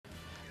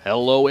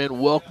Hello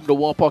and welcome to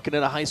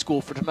Wapakoneta High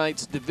School for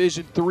tonight's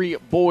Division III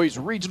Boys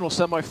Regional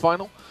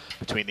Semifinal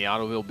between the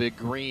Ottoville Big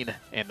Green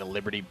and the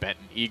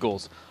Liberty-Benton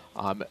Eagles.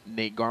 I'm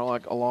Nate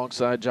Garlock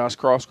alongside Josh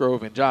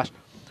Crossgrove. And Josh,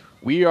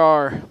 we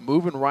are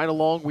moving right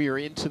along. We are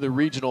into the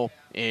regional,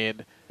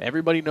 and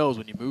everybody knows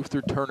when you move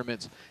through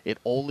tournaments, it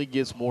only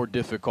gets more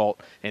difficult.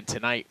 And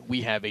tonight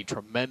we have a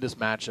tremendous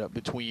matchup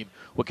between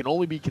what can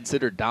only be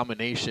considered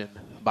domination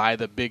by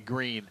the Big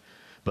Green,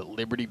 but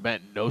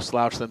Liberty-Benton, no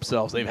slouch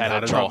themselves. They've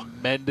had a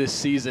tremendous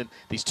season.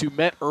 These two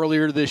met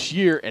earlier this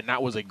year, and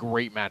that was a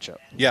great matchup.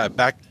 Yeah,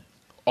 back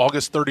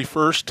August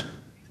 31st,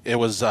 it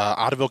was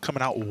Ottoville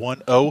coming out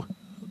 1-0.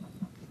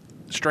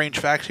 Strange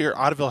fact here,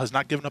 Ottoville has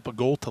not given up a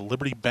goal to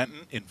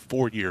Liberty-Benton in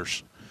 4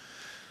 years.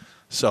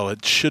 So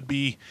it should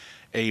be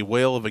a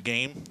whale of a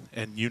game,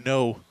 and you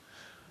know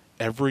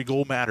every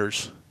goal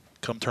matters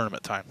come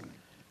tournament time.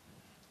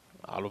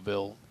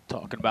 Ottoville,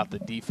 talking about the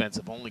defense,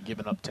 have only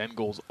given up 10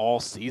 goals all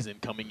season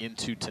coming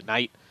into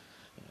tonight.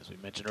 As we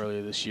mentioned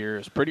earlier this year,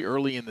 it's pretty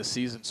early in the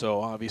season,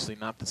 so obviously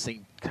not the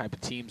same type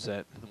of teams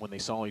that when they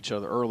saw each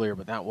other earlier,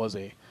 but that was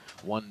a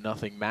 1-0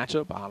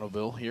 matchup.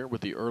 Ottoville here with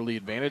the early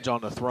advantage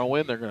on the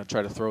throw-in. They're going to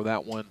try to throw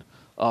that one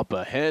up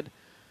ahead.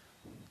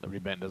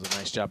 Liberty-Benton does a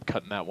nice job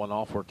cutting that one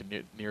off,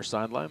 working near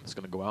sideline. It's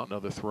going to go out,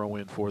 another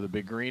throw-in for the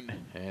Big Green.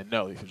 And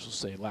no, the officials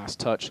say last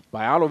touch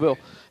by Ottoville,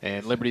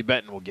 and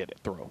Liberty-Benton will get it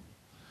throw.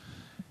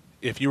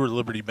 If you were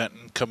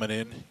Liberty-Benton coming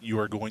in, you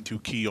are going to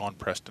key on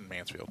Preston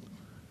Mansfield.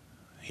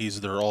 He's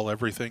their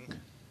all-everything,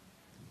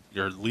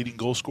 your leading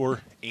goal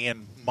scorer,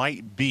 and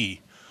might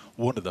be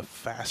one of the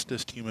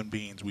fastest human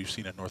beings we've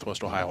seen in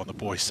Northwest Ohio on the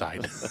boys'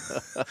 side.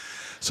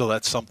 So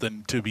that's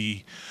something to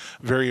be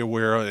very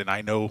aware of, and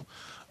I know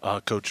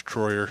Coach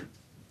Troyer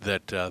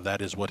that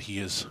that is what he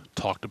has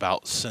talked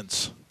about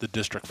since the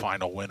district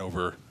final win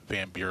over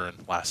Van Buren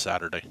last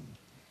Saturday.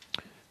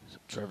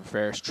 Trevor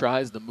Ferris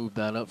tries to move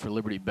that up for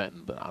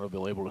Liberty-Benton, but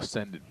Ottoville able to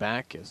send it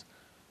back as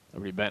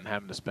Liberty-Benton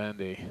having to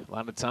spend a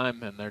lot of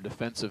time in their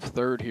defensive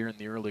third here in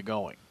the early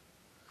going.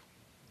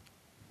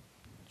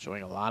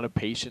 Showing a lot of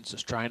patience,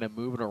 just trying to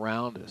move it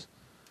around, is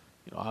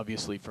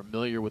obviously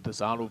familiar with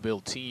this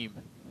Ottoville team,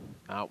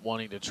 not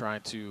wanting to try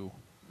to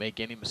make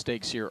any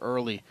mistakes here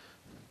early.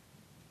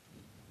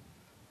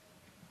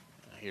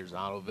 Here's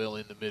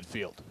Ottoville in the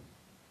midfield.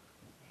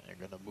 They're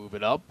going to move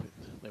it up.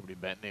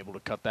 Liberty-Benton able to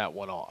cut that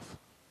one off.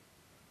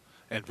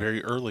 And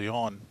very early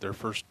on, their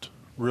first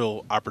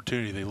real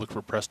opportunity, they look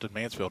for Preston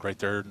Mansfield right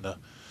there in the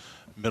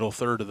middle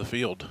third of the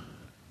field.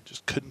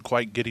 Just couldn't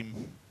quite get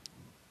him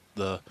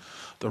the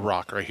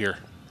rock right here.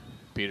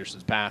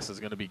 Peterson's pass is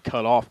going to be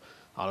cut off.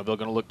 Ottoville going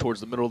to look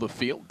towards the middle of the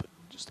field, but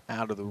just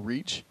out of the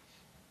reach.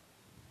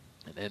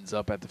 And ends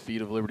up at the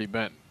feet of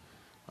Liberty-Benton.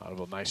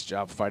 Ottoville, nice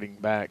job fighting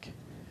back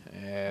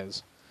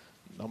as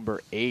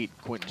number 8,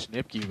 Quentin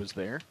Schnipke, was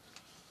there.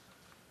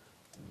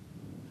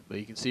 But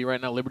you can see right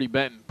now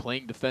Liberty-Benton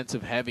playing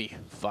defensive heavy.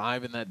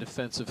 5 in that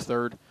defensive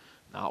third,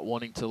 not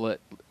wanting to let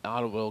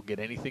Ottoville get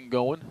anything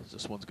going.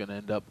 This one's going to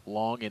end up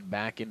long and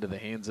back into the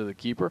hands of the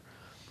keeper.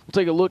 We'll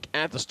take a look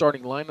at the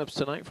starting lineups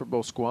tonight for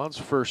both squads.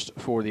 First,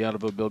 for the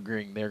Ottoville Big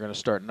Green, they're going to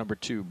start number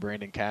 2,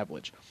 Brandon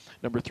Cavlich.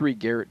 Number 3,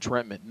 Garrett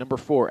Trentman. Number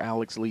 4,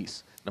 Alex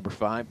Lease. Number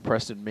 5,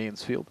 Preston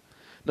Mansfield.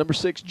 Number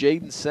 6,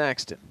 Jaden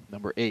Saxton.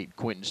 Number 8,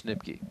 Quentin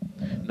Schnipke.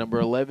 Number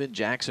 11,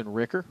 Jackson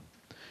Ricker.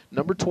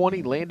 Number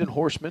 20, Landon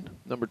Horseman.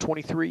 Number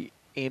 23,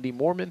 Andy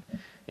Mormon.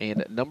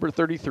 And number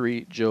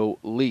 33, Joe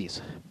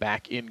Lees.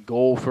 Back in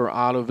goal for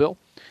Ottoville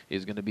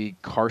is going to be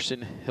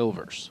Carson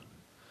Hilvers.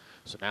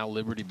 So now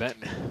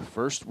Liberty-Benton,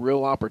 first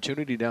real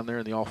opportunity down there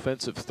in the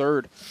offensive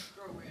third.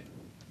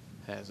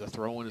 As a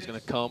throw-in is going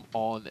to come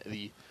on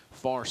the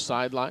far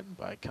sideline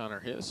by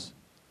Connor Hiss.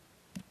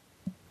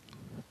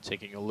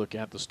 Taking a look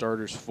at the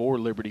starters for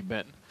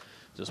Liberty-Benton.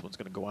 This one's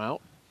going to go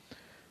out.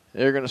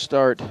 They're going to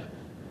start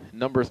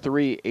number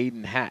 3,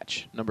 Aiden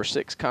Hatch. Number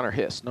 6, Connor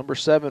Hiss. Number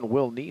 7,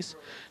 Will Neese.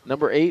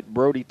 Number 8,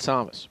 Brody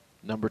Thomas.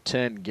 Number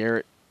 10,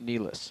 Garrett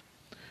Nealis.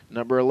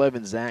 Number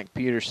 11, Zach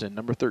Peterson.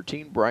 Number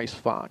 13, Bryce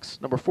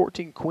Fox. Number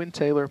 14, Quinn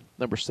Taylor.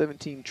 Number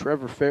 17,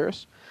 Trevor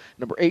Ferris.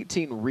 Number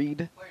 18,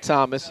 Reed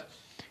Thomas.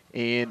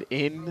 And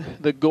in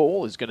the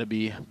goal is going to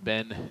be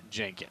Ben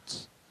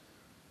Jenkins.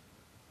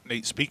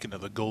 Nate, speaking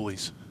of the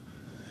goalies,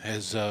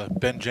 as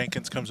Ben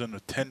Jenkins comes in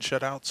with 10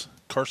 shutouts,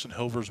 Carson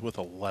Hilvers with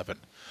 11.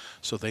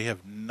 So they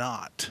have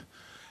not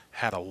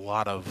had a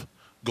lot of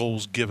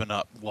goals given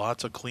up.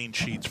 Lots of clean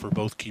sheets for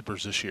both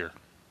keepers this year.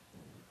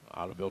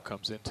 Ottoville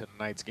comes into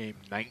tonight's game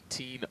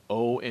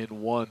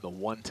 19-0-1. The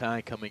one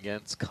tie coming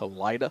against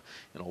Kalida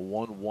in a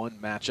 1-1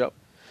 matchup.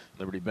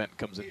 Liberty-Benton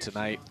comes in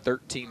tonight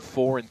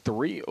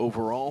 13-4-3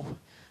 overall.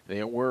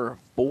 They were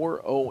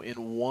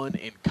 4-0-1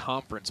 in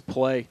conference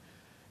play.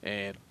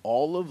 And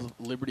all of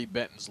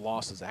Liberty-Benton's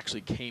losses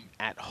actually came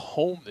at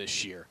home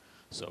this year.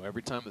 So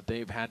every time that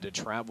they've had to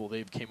travel,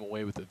 they've came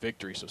away with a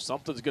victory. So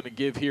something's going to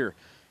give here.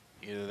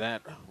 Either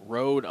that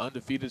road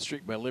undefeated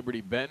streak by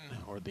Liberty-Benton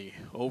or the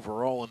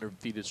overall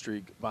undefeated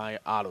streak by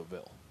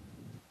Ottoville.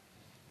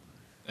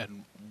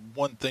 And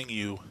one thing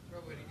you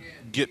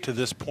get to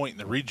this point in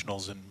the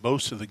regionals in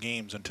most of the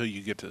games until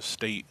you get to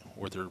state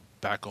where they're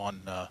back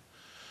on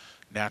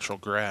natural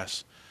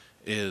grass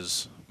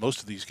is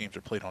most of these games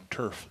are played on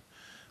turf.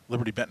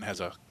 Liberty-Benton has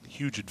a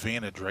huge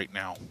advantage right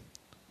now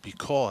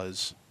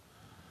because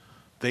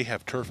they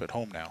have turf at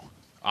home now.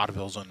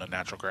 Ottoville's on the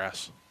natural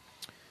grass.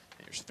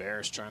 Here's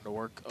Ferris trying to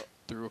work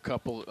through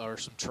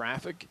some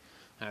traffic.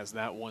 Has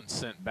that one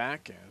sent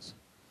back as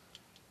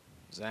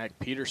Zach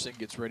Peterson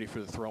gets ready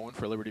for the throw-in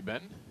for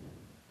Liberty-Benton.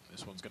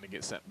 This one's going to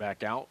get sent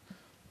back out.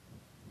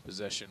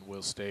 Possession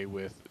will stay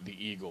with the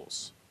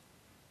Eagles.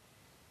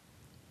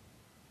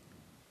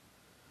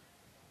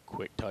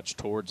 Quick touch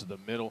towards the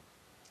middle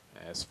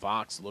as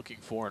Fox looking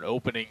for an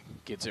opening.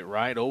 Gets it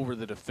right over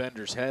the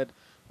defender's head.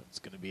 It's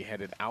going to be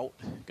headed out.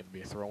 Going to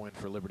be a throw-in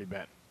for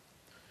Liberty-Benton.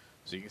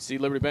 So you can see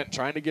Liberty-Benton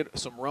trying to get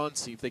some runs,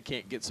 see if they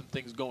can't get some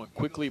things going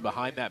quickly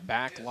behind that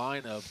back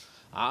line of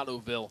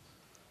Ottoville.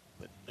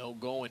 But no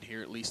going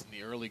here, at least in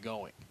the early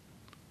going.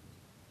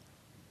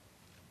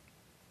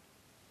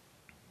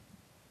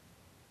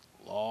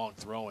 Long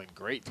throwing,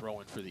 great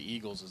throwing for the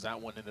Eagles as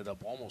that one ended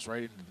up almost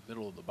right into the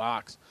middle of the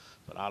box,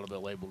 but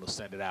Ottoville able to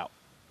send it out.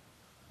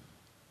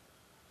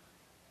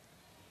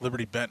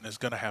 Liberty-Benton is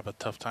going to have a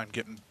tough time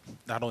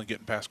not only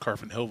getting past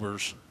Carfin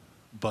Hilvers,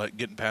 but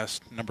getting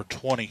past number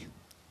 20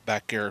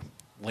 back there,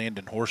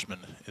 Landon Horseman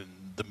in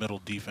the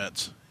middle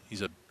defense.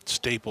 He's a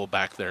staple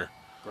back there.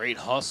 Great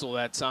hustle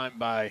that time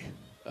by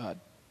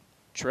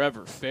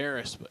Trevor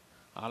Ferris, but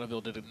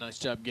Ottoville did a nice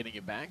job getting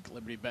it back.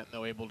 Liberty-Benton,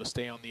 though, able to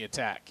stay on the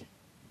attack.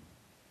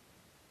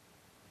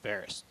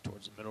 Ferris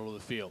towards the middle of the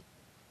field.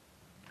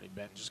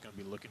 Liberty-Benton just going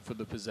to be looking for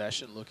the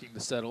possession, looking to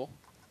settle.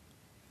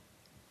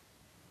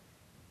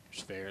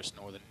 There's Ferris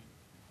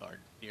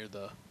near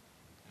the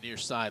near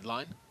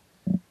sideline.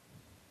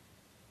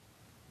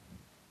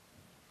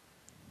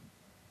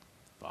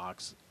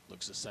 Fox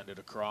looks to send it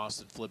across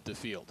and flip the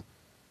field.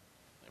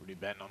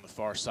 Liberty-Benton on the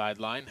far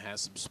sideline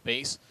has some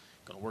space.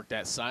 Going to work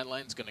that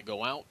sideline. It's going to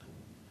go out,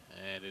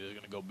 and it is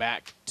going to go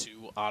back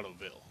to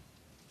Ottoville.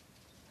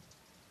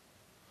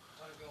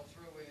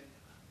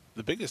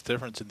 The biggest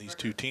difference in these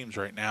two teams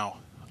right now,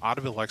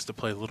 Ottoville likes to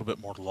play a little bit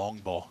more long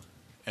ball,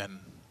 and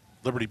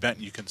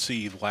Liberty-Benton, you can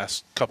see the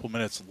last couple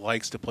minutes,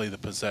 likes to play the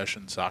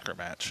possession soccer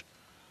match.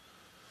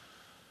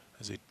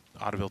 As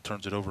Ottoville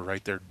turns it over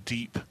right there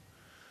deep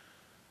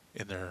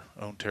in their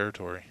own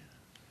territory.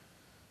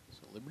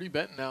 So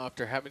Liberty-Benton now,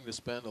 after having to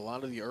spend a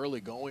lot of the early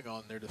going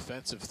on their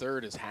defensive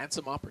third, has had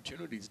some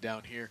opportunities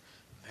down here,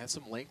 had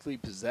some lengthy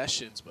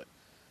possessions, but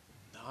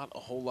not a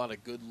whole lot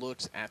of good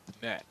looks at the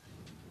net.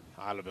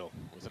 Ottoville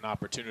with an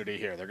opportunity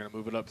here. They're going to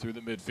move it up through the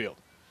midfield.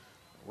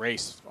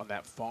 Race on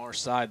that far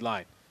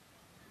sideline.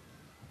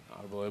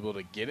 Ottoville able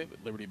to get it,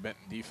 but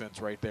Liberty-Benton defense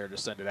right there to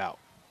send it out.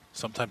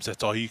 Sometimes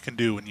that's all you can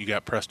do when you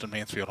got Preston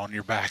Mansfield on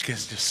your back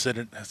is just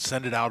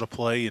send it out of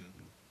play and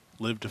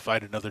live to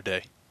fight another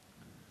day.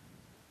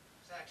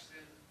 Saxton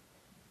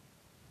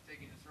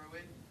taking the throw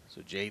in.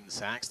 So Jaden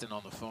Saxton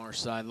on the far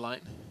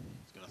sideline.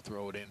 He's going to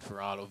throw it in for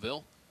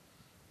Ottoville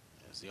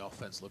as the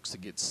offense looks to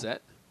get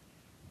set.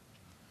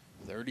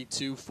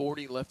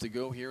 32-40 left to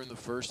go here in the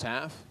first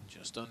half.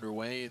 Just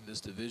underway in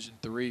this Division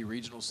III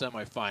regional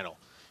semifinal.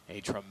 A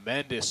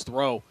tremendous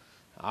throw.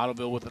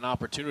 Ottoville with an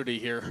opportunity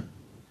here.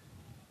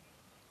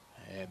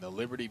 And the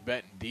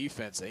Liberty-Benton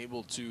defense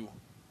able to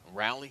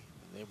rally,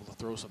 able to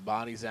throw some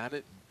bodies at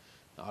it.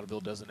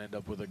 Ottoville doesn't end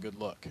up with a good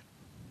look.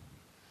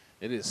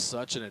 It is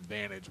such an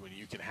advantage when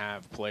you can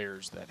have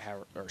players that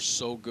are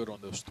so good on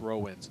those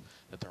throw-ins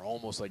that they're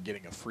almost like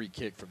getting a free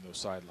kick from those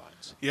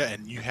sidelines. Yeah,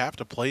 and you have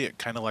to play it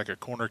kind of like a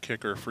corner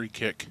kick or a free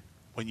kick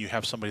when you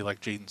have somebody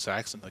like Jaden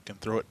Saxton that can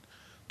throw it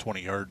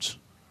 20 yards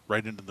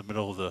right into the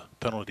middle of the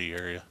penalty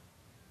area.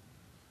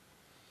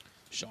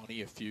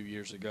 Shawnee, a few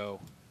years ago,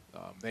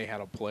 they had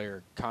a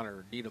player,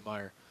 Connor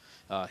Niedermeyer.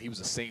 He was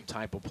the same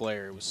type of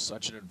player. It was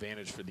such an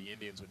advantage for the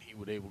Indians when he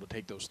would able to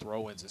take those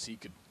throw-ins as he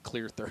could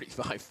clear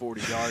 35,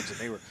 40 yards, and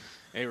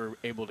they were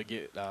able to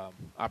get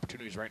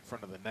opportunities right in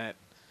front of the net.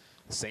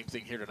 Same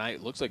thing here tonight.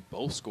 It looks like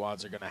both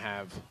squads are going to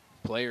have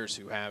players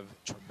who have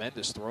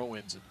tremendous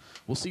throw-ins, and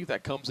we'll see if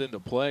that comes into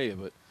play.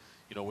 But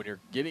you know, when you're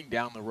getting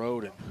down the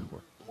road and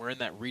we're in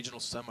that regional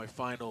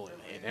semifinal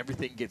and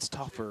everything gets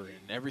tougher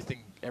and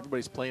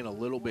everybody's playing a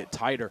little bit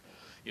tighter,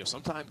 you know,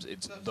 sometimes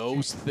it's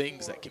those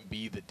things that can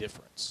be the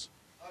difference.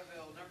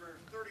 Number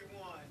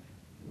 31.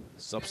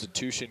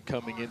 Substitution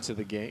coming into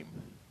the game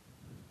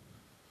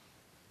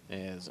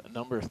as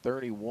number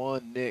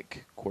 31,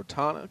 Nick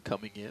Cortana,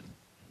 coming in.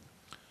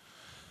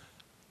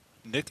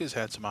 Nick has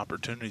had some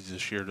opportunities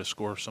this year to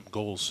score some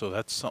goals, so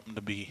that's something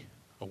to be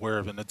aware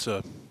of. And it's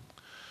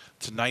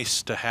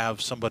nice to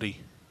have somebody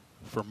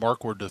for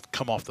Markward to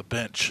come off the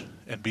bench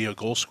and be a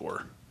goal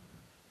scorer.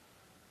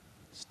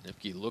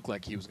 Snipke looked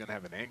like he was going to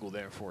have an angle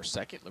there for a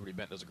second.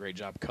 Liberty-Benton does a great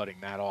job cutting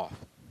that off.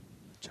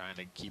 Trying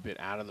to keep it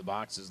out of the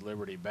box is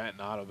Liberty-Benton.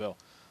 Ottoville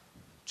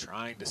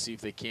trying to see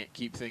if they can't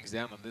keep things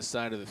down on this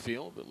side of the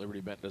field, but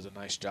Liberty-Benton does a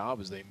nice job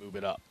as they move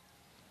it up.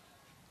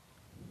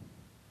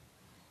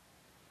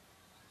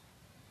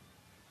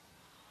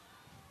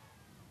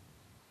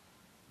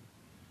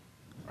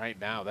 right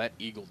now, that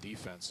Eagle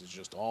defense is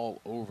just all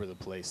over the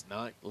place,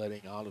 not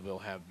letting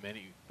Ottoville have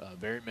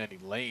very many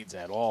lanes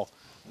at all.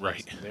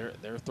 Right.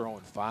 They're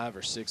throwing 5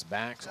 or 6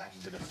 backs on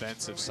the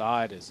defensive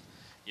side.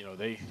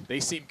 They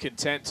seem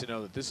content to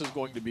know that this is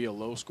going to be a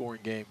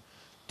low-scoring game.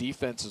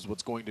 Defense is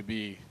what's going to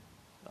be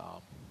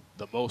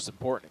the most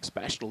important,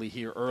 especially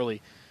here early.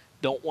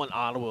 Don't want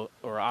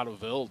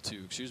Ottoville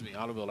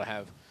to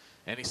have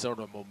any sort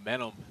of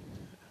momentum.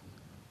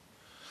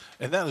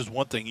 And that is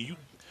one thing.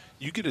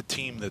 You get a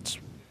team that's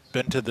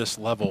been to this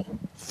level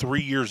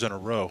 3 years in a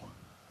row.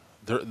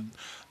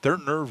 Their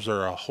nerves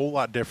are a whole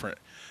lot different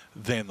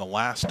than the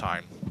last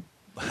time.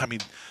 I mean,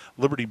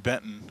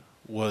 Liberty-Benton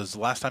was,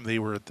 last time they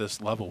were at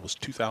this level was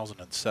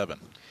 2007.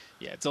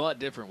 Yeah, it's a lot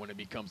different when it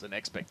becomes an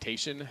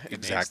expectation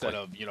Exactly. instead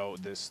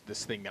of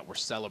this thing that we're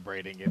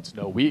celebrating. It's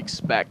we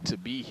expect to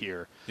be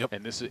here, Yep.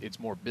 and it's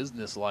more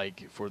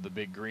business-like for the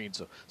Big Green.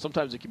 So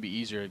sometimes it can be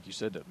easier, like you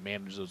said, to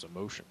manage those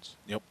emotions.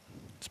 Yep.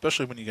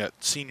 Especially when you got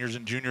seniors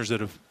and juniors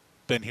that have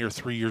been here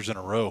 3 years in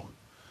a row.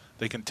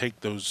 They can take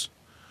those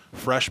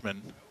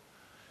freshmen,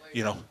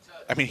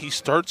 I mean, he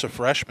starts a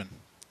freshman,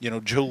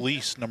 Joe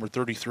Lease, number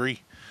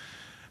 33.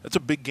 That's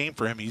a big game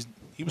for him.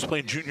 He was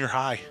playing junior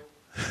high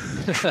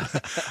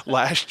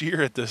last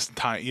year at this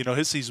time.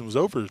 His season was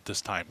over at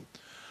this time.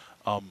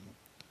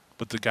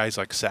 But the guys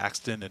like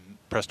Saxton and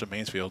Preston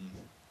Mansfield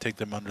take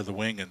them under the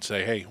wing and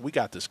say, hey, we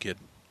got this kid.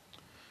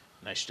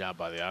 Nice job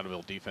by the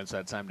Ottoville defense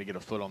that time to get a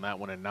foot on that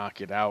one and knock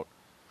it out.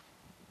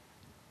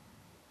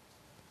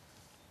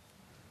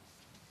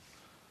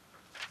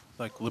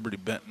 Like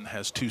Liberty-Benton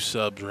has 2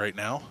 subs right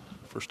now.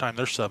 First time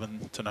they're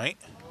subbing tonight.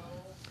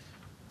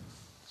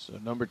 So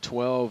number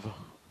 12,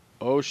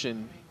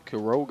 Ocean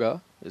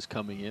Quiroga is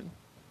coming in.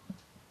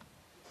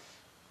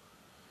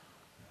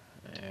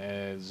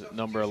 As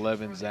number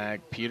 11,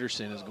 Zach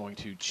Peterson is going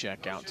to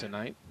check out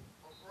tonight.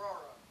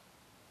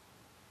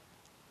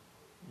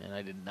 And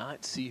I did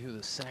not see who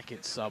the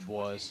second sub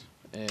was.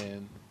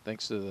 And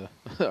thanks to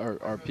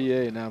our PA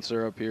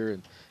announcer up here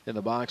in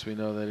the box, we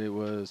know that it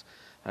was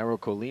Iro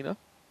Colina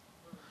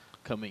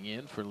coming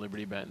in for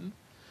Liberty-Benton.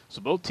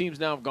 So both teams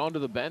now have gone to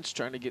the bench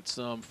trying to get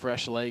some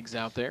fresh legs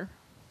out there.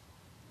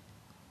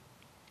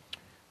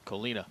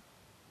 Colina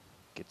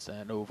gets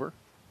that over.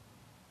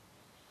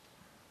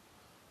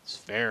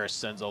 Ferris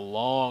sends a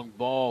long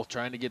ball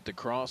trying to get the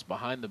cross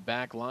behind the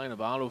back line of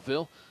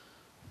Ottoville,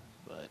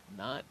 but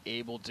not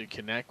able to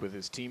connect with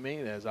his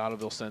teammate as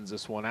Ottoville sends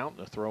this one out.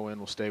 The throw-in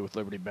will stay with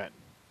Liberty-Benton.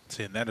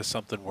 See, and that is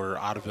something where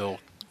Ottoville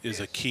is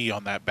a key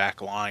on that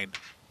back line.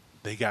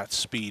 They got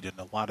speed, and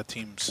a lot of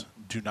teams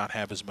do not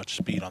have as much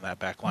speed on that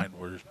back line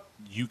where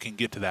you can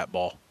get to that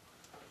ball.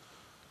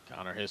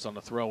 Connor Hiss on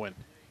the throw-in.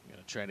 Going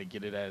to try to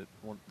get it at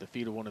the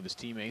feet of one of his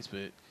teammates,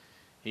 but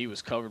he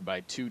was covered by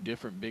 2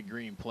 different Big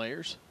Green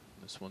players.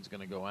 This one's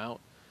going to go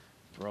out.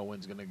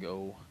 Throw-in's going to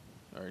go,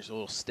 or it's a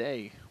little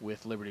stay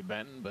with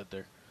Liberty-Benton, but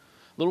they're a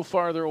little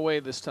farther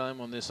away this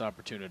time on this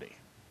opportunity.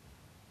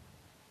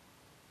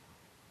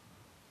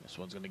 This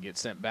one's going to get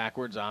sent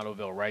backwards.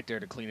 Ottoville right there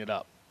to clean it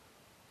up.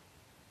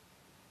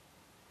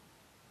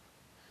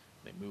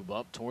 They move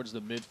up towards the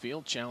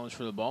midfield. Challenge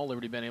for the ball.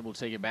 Liberty-Benton able to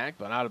take it back,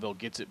 but Ottoville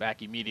gets it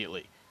back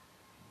immediately.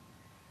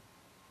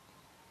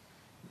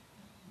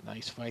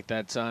 Nice fight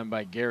that time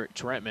by Garrett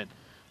Trentman.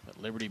 But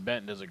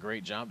Liberty-Benton does a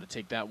great job to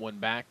take that one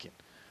back. And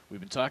we've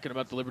been talking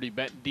about the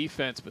Liberty-Benton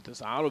defense, but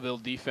this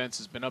Ottoville defense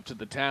has been up to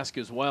the task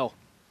as well.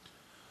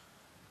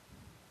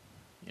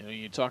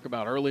 You talk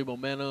about early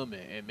momentum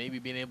and maybe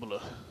being able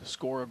to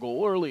score a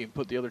goal early and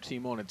put the other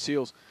team on its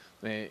heels.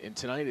 And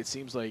tonight it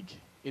seems like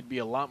it'd be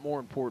a lot more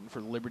important for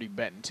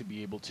Liberty-Benton to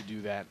be able to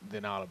do that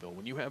than Ottoville.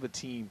 When you have a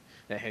team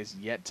that has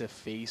yet to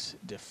face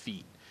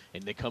defeat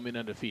and they come in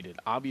undefeated,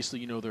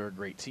 obviously they're a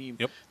great team,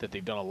 Yep. that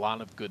they've done a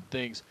lot of good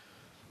things.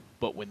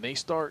 But when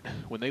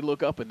they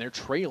look up and they're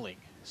trailing,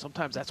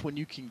 sometimes that's when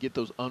you can get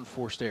those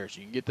unforced errors.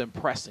 You can get them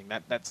pressing.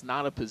 That's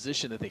not a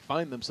position that they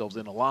find themselves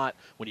in a lot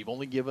when you've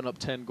only given up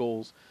 10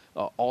 goals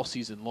all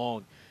season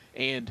long,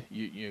 and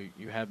you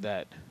have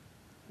that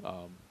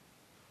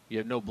you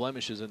have no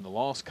blemishes in the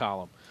loss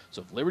column.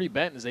 So if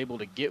Liberty-Benton is able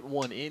to get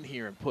one in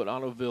here and put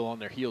Ottoville on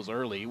their heels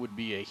early, it would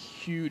be a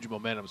huge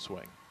momentum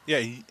swing.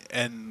 Yeah,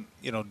 and,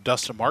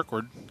 Dustin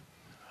Markward,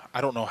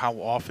 I don't know how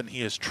often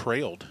he has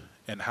trailed,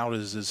 and how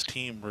does his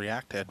team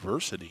react to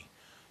adversity?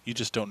 You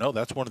just don't know.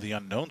 That's one of the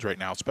unknowns right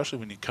now, especially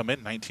when you come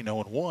in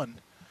 19-0-1.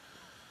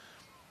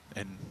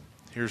 And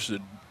here's a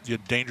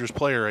dangerous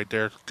player right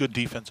there. Good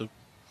defensive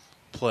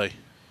play.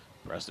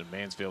 Preston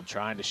Mansfield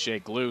trying to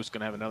shake loose. Going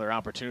to have another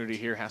opportunity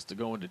here. Has to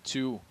go into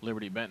 2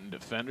 Liberty-Benton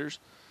defenders.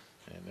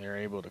 And they're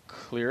able to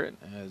clear it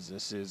as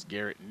this is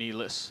Garrett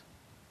Nealis.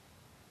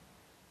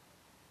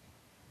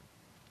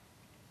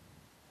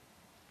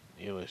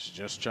 Nealis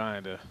just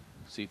trying to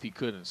see if he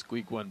couldn't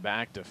squeak one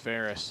back to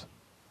Ferris.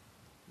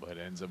 But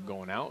ends up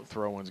going out.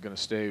 Throw-in's going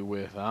to stay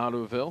with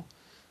Ottoville.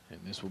 And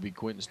this will be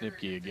Quentin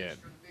Snipke again.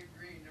 From the Big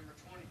Green, number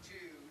 22,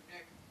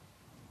 Nick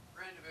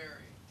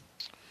Brandeberry.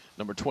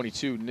 Number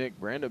 22, Nick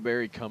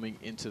Brandeberry coming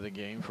into the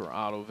game for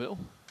Ottoville.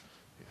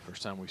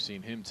 First time we've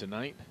seen him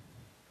tonight.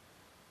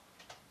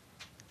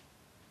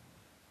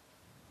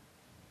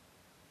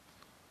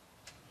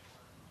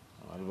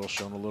 Ottoville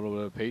showing a little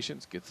bit of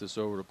patience, gets this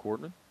over to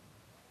Courtman.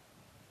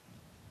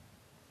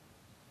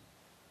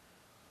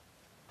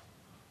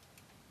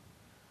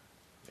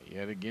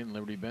 Yet again,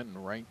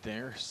 Liberty-Benton right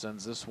there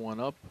sends this one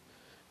up.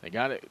 They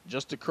got it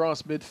just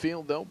across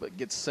midfield, though, but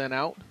gets sent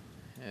out.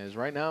 As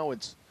right now,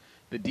 it's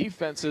the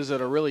defenses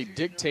that are really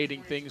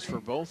dictating things for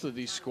both of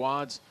these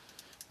squads.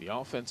 The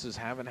offenses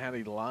haven't had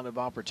a lot of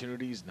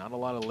opportunities, not a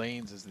lot of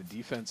lanes, as the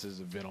defenses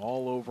have been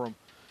all over them,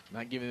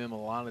 not giving them a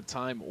lot of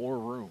time or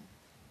room.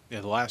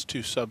 Yeah, the last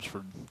 2 subs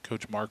for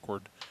Coach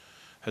Marquardt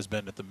has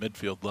been at the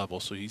midfield level,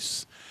 so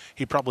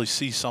he probably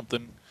sees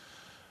something,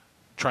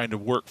 trying to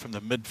work from the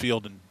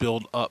midfield and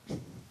build up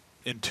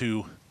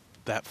into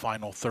that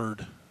final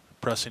third,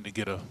 pressing to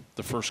get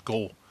the first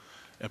goal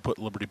and put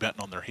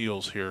Liberty-Benton on their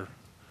heels here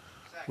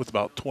with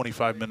about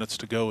 25 minutes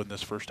to go in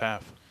this first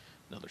half.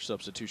 Another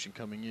substitution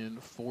coming in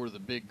for the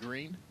Big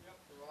Green.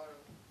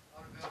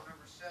 Ottoville,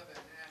 number 7,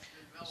 Ashton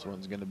Miller. This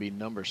one's going to be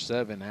number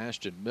 7,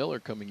 Ashton Miller,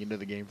 coming into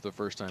the game for the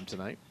first time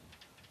tonight,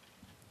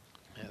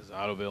 as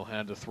Ottoville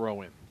had to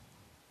throw in.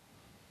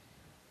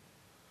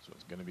 So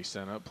it's going to be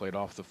sent up, played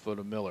off the foot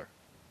of Miller.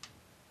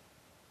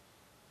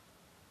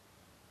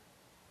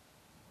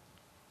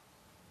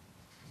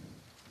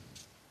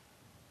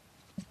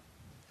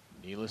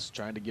 Nealis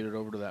trying to get it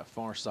over to that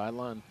far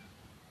sideline,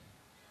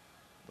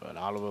 but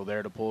Ottoville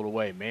there to pull it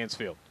away.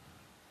 Mansfield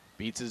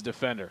beats his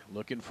defender,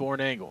 looking for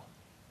an angle.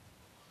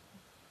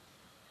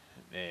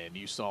 And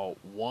you saw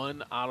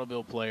one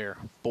Ottoville player,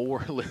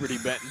 4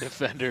 Liberty-Benton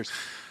defenders.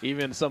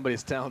 Even somebody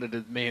as talented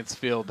as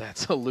Mansfield,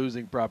 that's a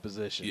losing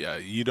proposition. Yeah,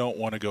 you don't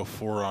want to go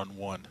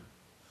 4-on-1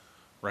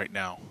 right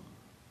now.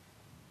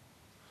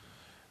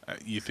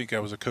 You think I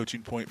was a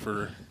coaching point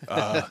for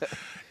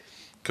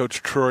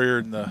Coach Troyer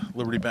and the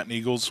Liberty-Benton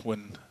Eagles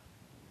when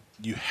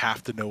you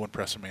have to know when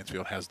Preston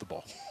Mansfield has the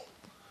ball.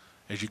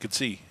 As you can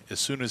see, as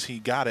soon as he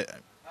got it,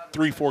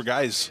 3-4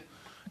 guys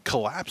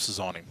collapses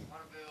on him.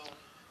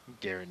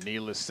 Garrett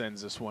Nealis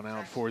sends this one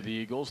out for the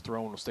Eagles.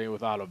 Throwing will stay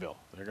with Ottoville.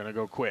 They're going to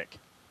go quick.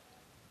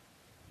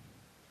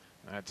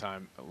 That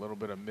time, a little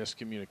bit of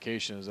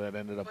miscommunication as that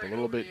ended up a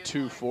little bit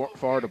too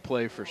far to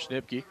play for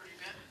Schnipke.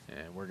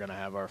 And we're going to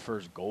have our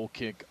first goal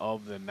kick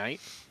of the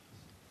night.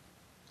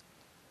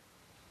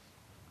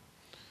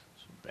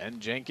 So Ben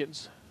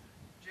Jenkins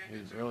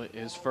is really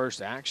his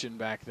first action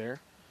back there.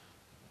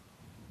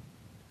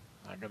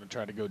 Not going to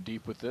try to go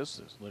deep with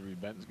this. As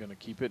Liberty-Benton's going to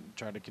keep it and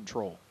try to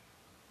control.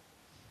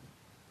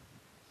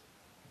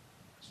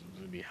 This is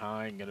going to be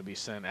high and going to be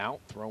sent out.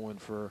 Throwing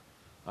for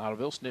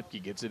Ottoville.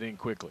 Schnipke gets it in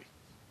quickly.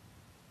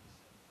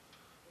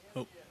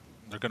 Oh,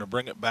 they're going to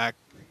bring it back.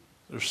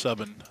 They're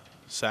subbing.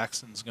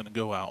 Saxon's going to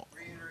go out.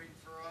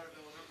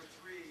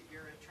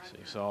 So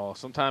you saw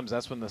sometimes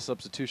that's when the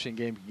substitution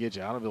game can get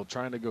you. Ottoville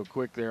trying to go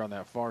quick there on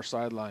that far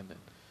sideline,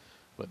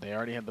 but they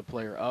already had the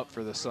player up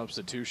for the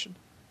substitution.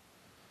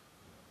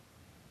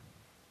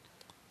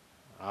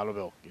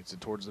 Ottoville gets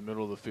it towards the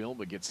middle of the field,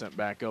 but gets sent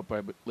back up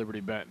by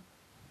Liberty-Benton.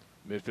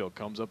 Midfield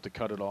comes up to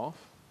cut it off.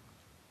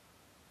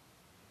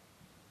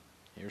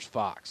 Here's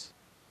Fox.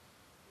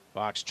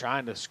 Fox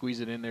trying to squeeze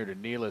it in there to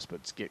Nealis,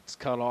 but gets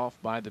cut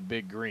off by the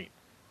Big Green.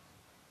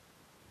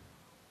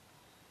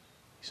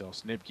 You saw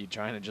Schnipke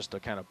trying to just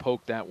kind of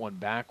poke that one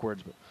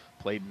backwards, but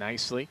played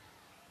nicely.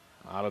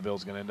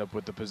 Ottoville's going to end up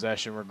with the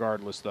possession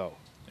regardless, though.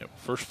 Yep,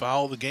 first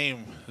foul of the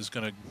game is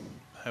going to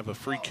have a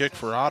free kick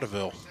for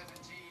Ottoville.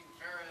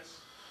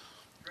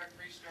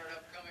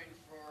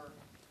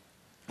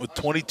 With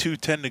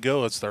 22:10 to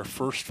go, it's their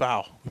first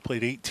foul. We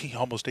played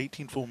almost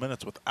 18 full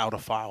minutes without a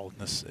foul in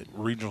this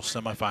regional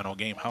semifinal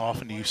game. How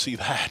often do you see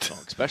that?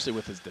 Well, especially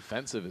with as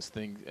defensive as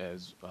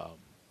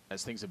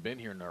things have been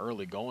here in the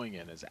early going,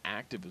 and as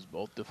active as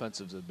both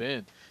defensives have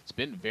been, it's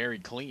been very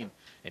clean.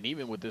 And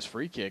even with this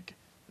free kick,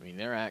 I mean,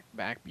 they're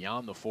back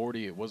beyond the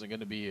 40. It wasn't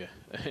going to be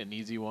an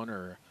easy one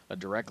or a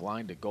direct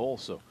line to goal.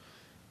 So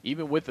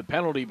even with the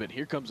penalty, but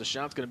here comes the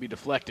shot's going to be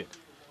deflected.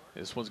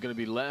 This one's going to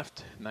be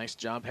left. Nice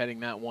job heading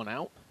that one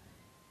out.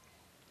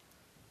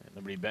 And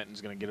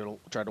Liberty-Benton's going to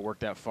try to work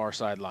that far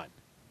sideline.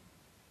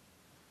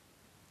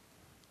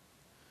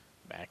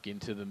 Back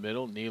into the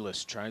middle.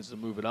 Nealis tries to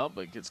move it up,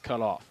 but gets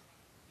cut off.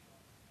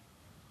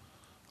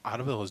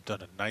 Ottoville has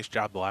done a nice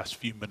job the last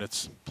few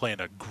minutes playing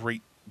a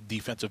great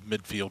defensive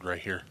midfield right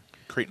here,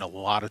 creating a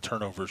lot of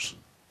turnovers.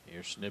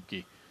 Here's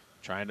Schnipke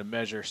trying to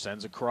measure,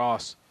 sends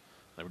across.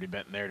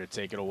 Liberty-Benton there to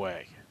take it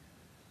away.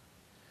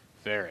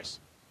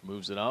 Ferris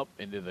moves it up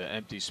into the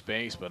empty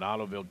space, but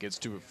Ottoville gets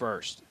to it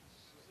first.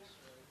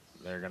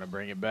 They're going to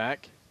bring it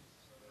back.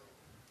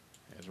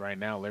 As right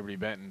now,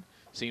 Liberty-Benton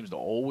seems to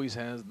always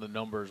has the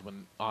numbers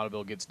when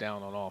Ottoville gets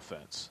down on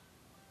offense.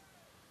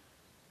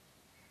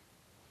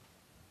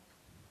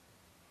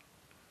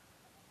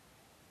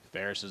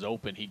 Ferris is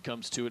open. He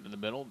comes to it in the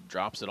middle,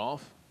 drops it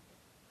off.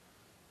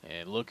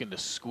 And looking to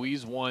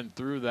squeeze one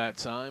through that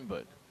time,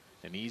 but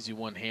an easy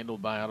one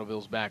handled by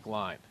Ottoville's back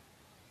line.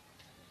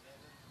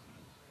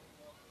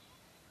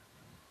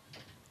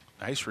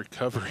 Nice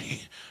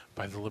recovery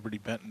by the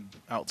Liberty-Benton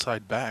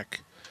outside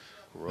back.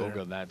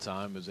 Roga that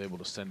time was able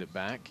to send it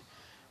back.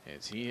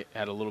 as he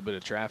had a little bit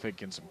of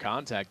traffic and some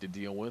contact to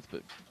deal with,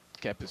 but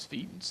kept his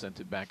feet and sent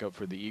it back up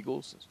for the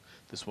Eagles.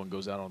 This one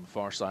goes out on the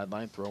far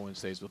sideline. Throw-in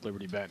stays with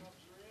Liberty-Benton.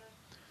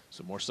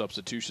 So more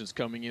substitutions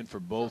coming in for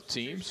both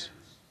teams.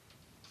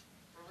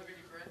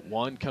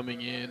 One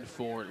coming in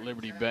for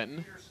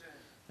Liberty-Benton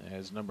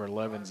as number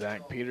 11,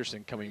 Zach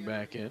Peterson, coming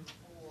back in.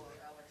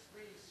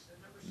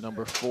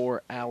 Number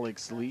 4,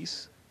 Alex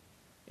Lease.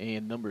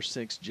 And number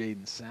 6,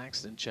 Jaden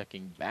Saxton,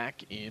 checking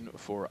back in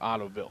for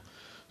Ottoville.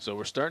 So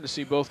we're starting to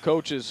see both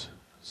coaches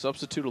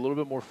substitute a little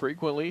bit more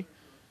frequently,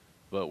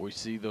 but we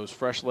see those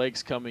fresh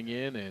legs coming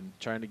in and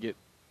trying to get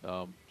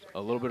a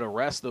little bit of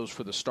rest, those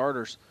for the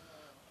starters,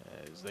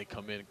 as they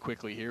come in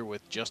quickly here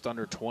with just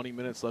under 20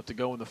 minutes left to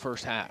go in the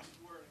first half.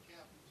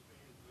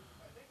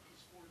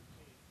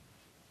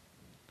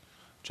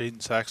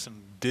 Jaden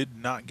Saxton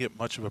did not get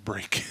much of a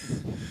break.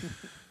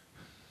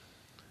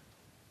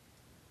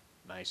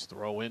 Nice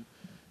throw in.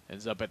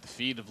 Ends up at the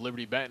feet of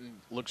Liberty-Benton.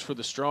 Looks for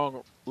the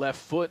strong left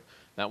foot.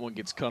 That one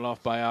gets cut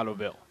off by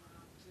Ottoville.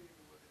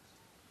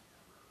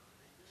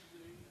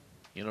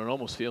 You know, it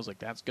almost feels like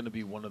that's going to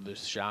be one of the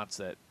shots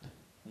that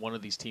one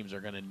of these teams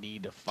are going to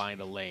need to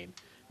find a lane.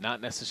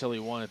 Not necessarily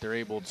one that they're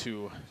able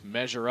to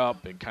measure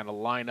up and kind of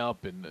line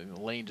up and the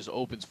lane just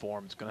opens for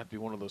them. It's going to have to be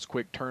one of those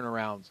quick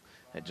turnarounds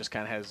that just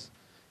kind of has,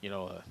 you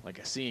know, like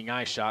a seeing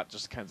eye shot,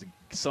 just kind of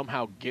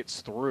somehow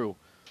gets through.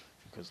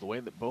 Because the way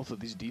that both of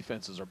these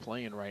defenses are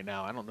playing right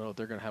now, I don't know if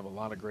they're going to have a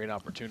lot of great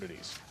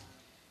opportunities.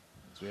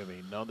 So we have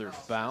another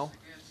foul.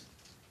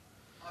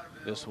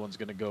 This one's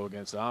going to go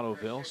against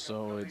Ottoville,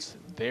 so it's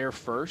their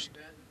first,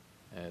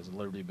 as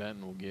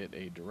Liberty-Benton will get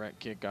a direct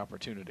kick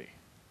opportunity.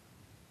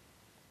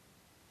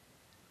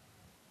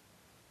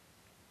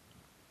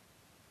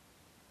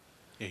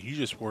 Yeah, you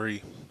just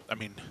worry. I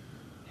mean,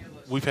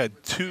 we've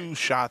had 2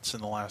 shots in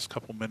the last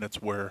couple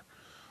minutes where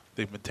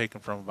they've been taken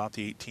from about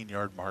the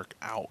 18-yard mark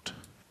out,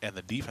 and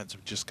the defense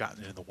have just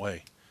gotten in the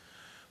way.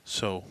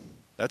 So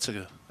that's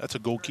a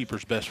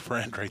goalkeeper's best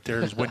friend right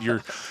there, is when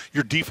your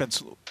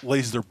defense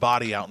lays their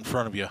body out in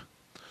front of you.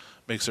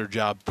 Makes their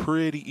job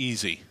pretty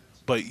easy.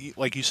 But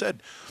like you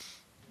said,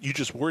 you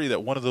just worry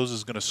that one of those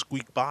is going to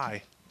squeak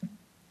by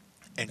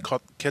and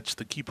catch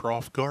the keeper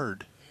off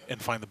guard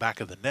and find the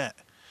back of the net.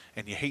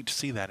 And you hate to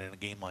see that in a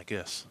game like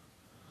this.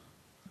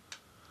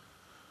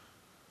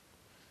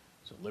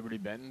 So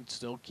Liberty-Benton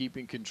still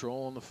keeping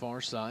control on the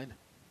far side.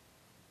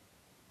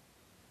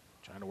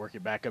 Trying to work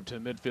it back up to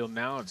the midfield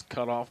now. It's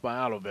cut off by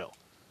Ottoville.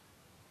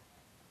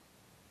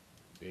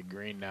 Big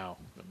Green now.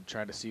 I'm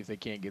trying to see if they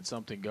can't get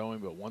something going,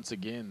 but once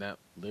again, that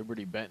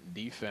Liberty-Benton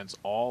defense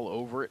all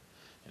over it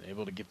and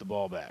able to get the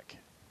ball back.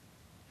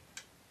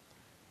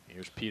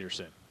 Here's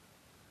Peterson.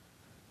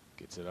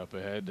 Gets it up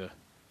ahead to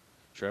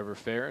Trevor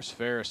Ferris.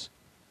 Ferris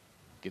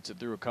gets it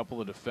through a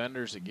couple of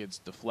defenders. It gets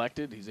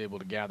deflected. He's able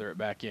to gather it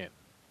back in.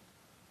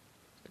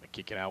 Going to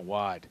kick it out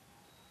wide.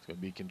 It's going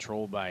to be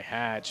controlled by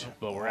Hatch,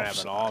 but we're going to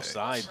have an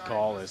offside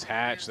call as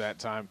Hatch that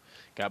time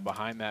got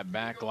behind that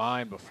back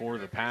line before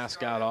the pass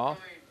got off.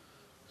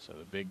 So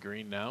the Big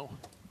Green now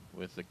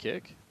with the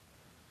kick.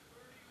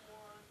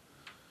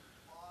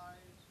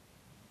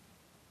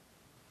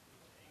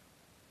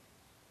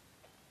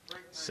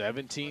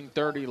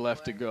 $17:30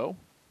 left to go.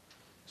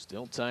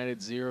 Still tied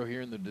at 0 here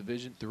in the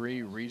Division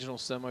III regional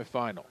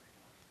semifinal.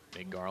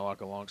 Nick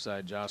Garlock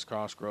alongside Josh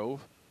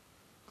Cosgrove.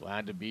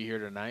 Glad to be here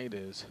tonight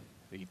as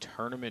the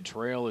tournament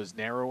trail is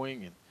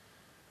narrowing, and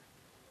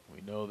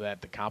we know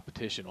that the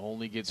competition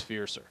only gets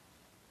fiercer.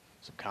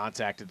 Some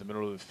contact at the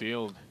middle of the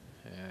field,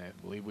 and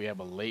I believe we have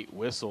a late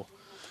whistle.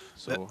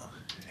 So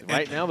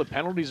right now the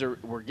penalties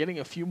we're getting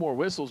a few more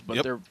whistles,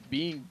 but they're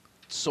being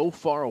so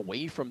far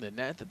away from the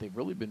net that they've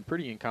really been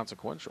pretty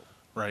inconsequential.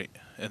 Right,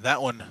 and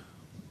that one,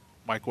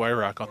 Mike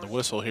Wyrock on the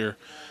whistle here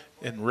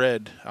in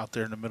red out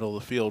there in the middle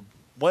of the field.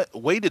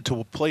 Waited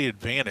to play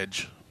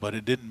advantage, but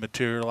it didn't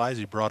materialize.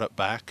 He brought it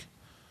back.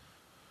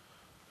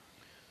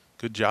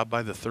 Good job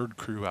by the third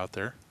crew out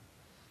there.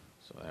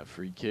 So that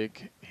free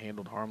kick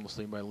handled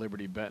harmlessly by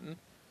Liberty-Benton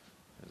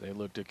as they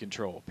look to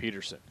control.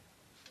 Peterson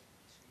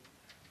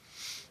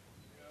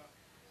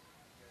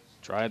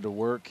tried to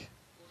work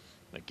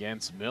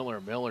against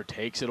Miller. Miller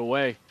takes it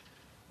away.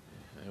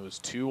 It was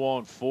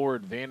 2-on-4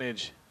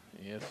 advantage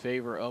in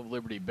favor of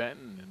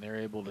Liberty-Benton, and they're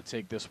able to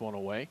take this one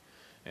away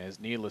as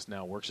Needless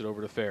now works it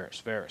over to Ferris.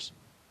 Ferris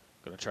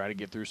going to try to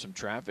get through some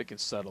traffic and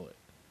settle it.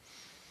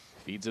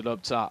 Feeds it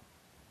up top.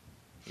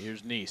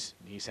 Here's Neese.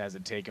 Neese has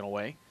it taken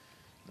away.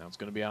 Now it's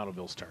going to be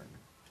Ottoville's turn.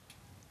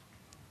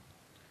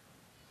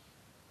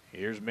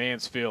 Here's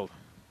Mansfield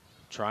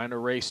trying to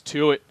race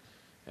to it,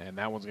 and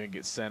that one's going to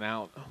get sent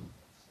out.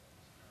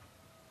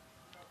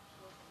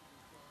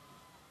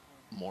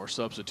 More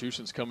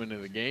substitutions coming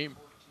into the game.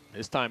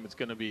 This time it's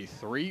going to be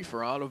 3 for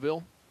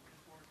Ottoville.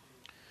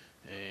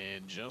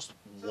 And just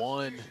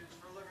 1,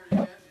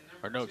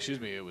 or no, excuse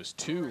me, it was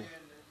 2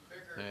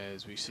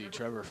 as we see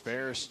Trevor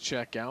Ferris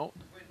check out.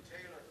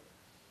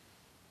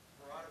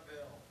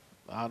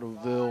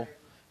 Ottoville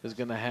is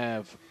going to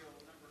have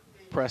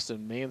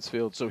Preston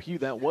Mansfield. So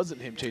that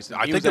wasn't him chasing.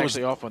 I He think was it was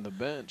actually off on the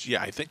bench.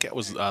 Yeah, I think that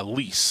was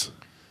Lease.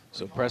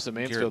 So Preston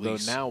Mansfield, though,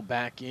 Lease. now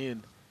back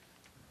in,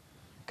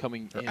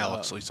 Or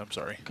Alex Lease, I'm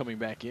sorry. coming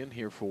back in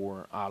here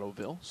for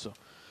Ottoville. So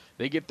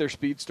they get their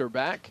speedster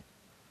back.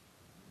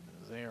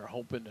 They are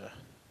hoping to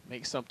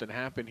make something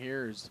happen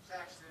here as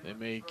they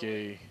make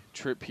a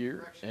trip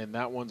here, and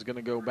that one's going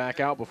to go back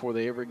out before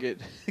they ever get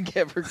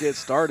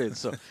started.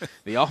 So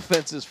the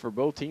offenses for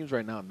both teams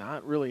right now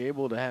not really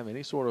able to have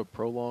any sort of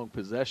prolonged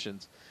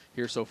possessions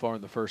here so far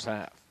in the first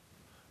half.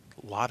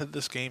 A lot of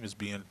this game is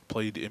being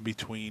played in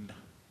between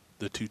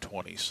the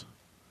 220s.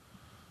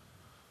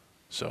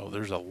 So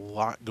there's a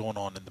lot going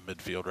on in the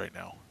midfield right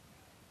now.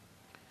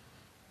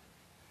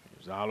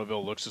 Here's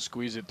Ottoville, looks to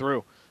squeeze it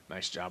through.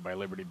 Nice job by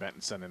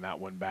Liberty-Benton sending that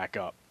one back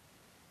up.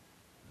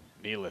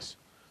 Nealis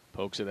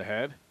pokes it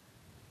ahead.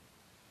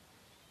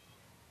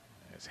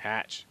 As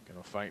Hatch going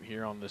to fight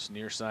here on this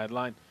near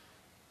sideline.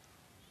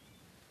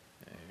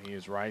 And he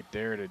is right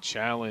there to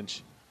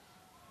challenge.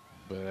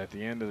 But at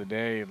the end of the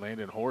day,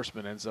 Landon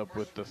Horseman ends up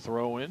with the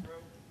throw in.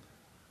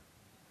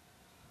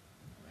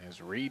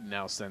 As Reed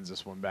now sends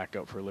this one back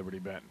up for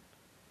Liberty-Benton.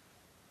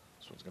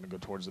 This one's going to go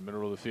towards the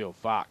middle of the field.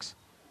 Fox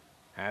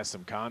has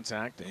some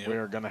contact, and we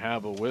are going to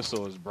have a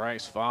whistle as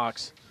Bryce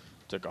Fox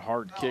took a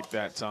hard kick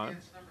that time.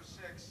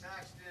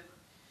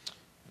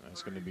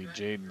 That's going to be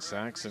Jaden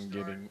Saxon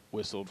getting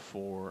whistled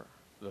for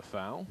the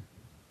foul.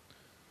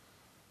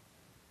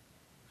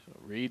 So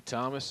Reed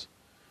Thomas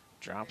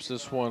drops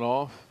this one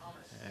off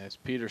as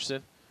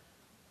Peterson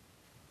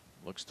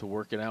looks to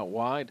work it out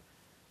wide.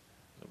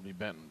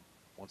 Liberty-Benton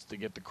wants to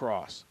get the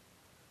cross.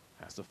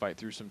 Has to fight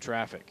through some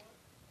traffic.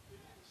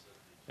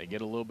 They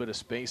get a little bit of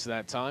space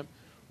that time.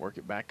 Work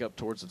it back up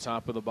towards the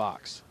top of the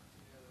box.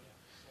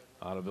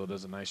 Ottoville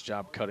does a nice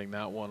job cutting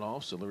that one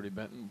off, so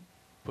Liberty-Benton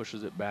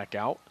pushes it back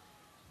out.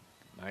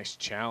 Nice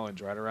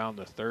challenge right around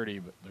the 30,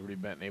 but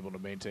Liberty-Benton able to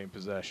maintain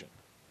possession.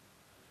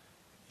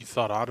 You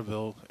thought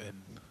Ottoville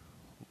and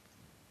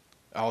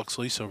Alex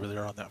Lease over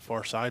there on that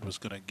far side was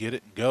going to get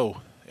it and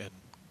go. And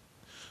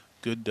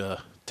good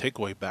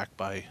takeaway back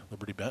by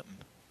Liberty-Benton.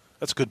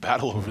 That's a good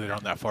battle over there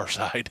on that far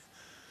side.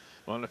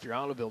 Well, and if you're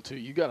Ottoville, too,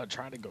 you got to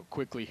try to go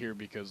quickly here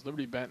because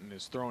Liberty-Benton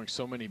is throwing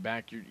so many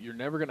back. You're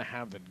never going to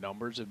have the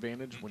numbers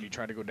advantage when you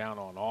try to go down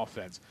on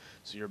offense.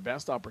 So your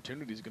best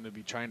opportunity is going to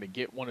be trying to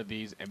get one of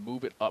these and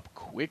move it up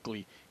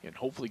quickly and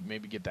hopefully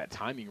maybe get that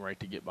timing right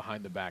to get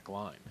behind the back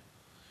line.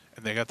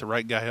 And they got the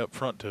right guy up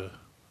front to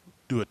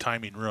do a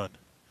timing run.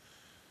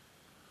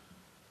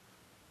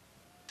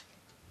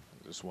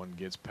 This one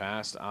gets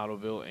past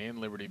Ottoville and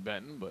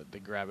Liberty-Benton, but they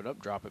grab it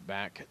up, drop it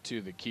back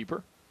to the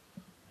keeper.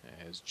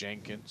 As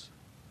Jenkins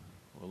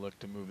will look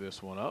to move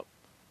this one up.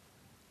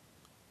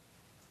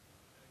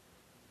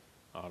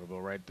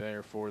 Ottoville right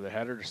there for the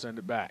header to send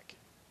it back.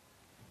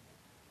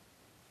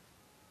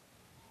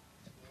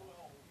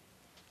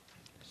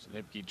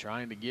 Snipke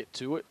trying to get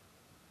to it.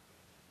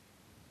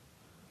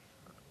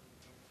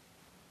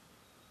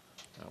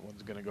 That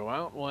one's going to go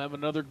out. We'll have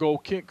another goal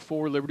kick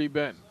for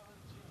Liberty-Benton.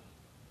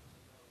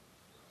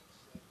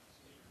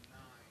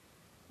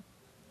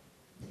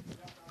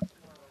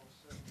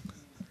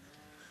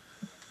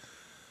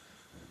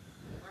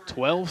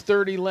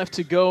 12:30 left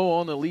to go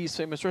on the Lee's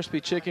Famous Recipe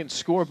Chicken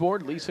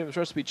scoreboard. Lee's Famous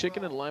Recipe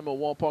Chicken in Lima,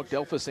 Walpock,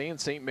 Delphus, and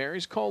St.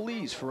 Mary's. Call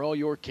Lee's for all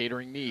your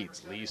catering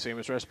needs. Lee's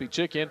Famous Recipe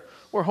Chicken,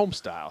 where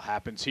homestyle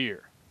happens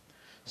here.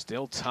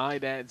 Still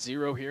tied at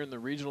 0 here in the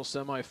regional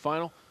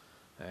semifinal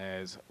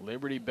as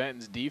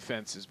Liberty-Benton's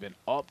defense has been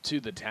up to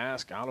the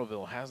task.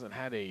 Ottoville hasn't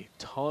had a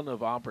ton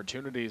of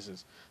opportunities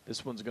as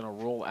this one's going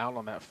to roll out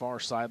on that far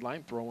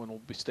sideline. Throw-in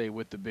will stay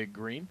with the big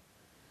green.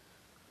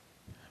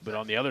 But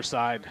on the other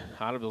side,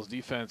 Ottoville's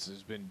defense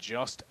has been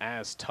just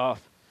as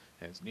tough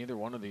as neither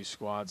one of these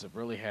squads have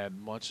really had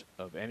much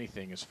of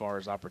anything as far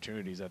as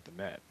opportunities at the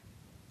net.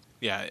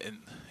 Yeah, and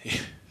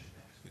it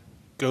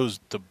goes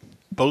to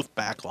both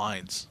back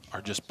lines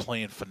are just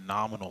playing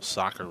phenomenal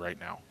soccer right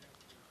now.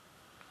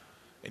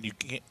 And you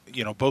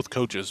can't, both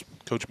coaches,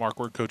 Coach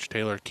Markworth, Coach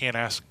Taylor, can't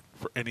ask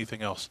for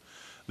anything else.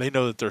 They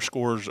know that their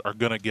scorers are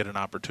going to get an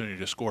opportunity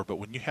to score, but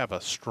when you have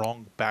a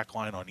strong back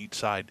line on each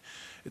side,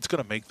 it's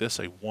going to make this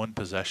a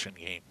one-possession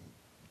game.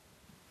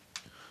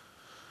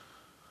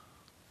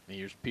 And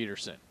here's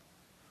Peterson.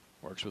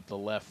 Works with the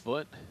left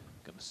foot.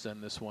 Going to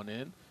send this one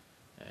in.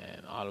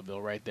 And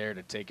Ottoville right there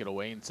to take it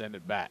away and send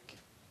it back.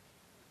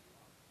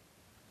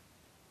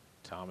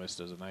 Thomas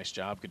does a nice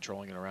job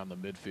controlling it around the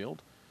midfield.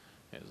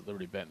 As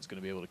Liberty-Benton's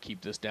going to be able to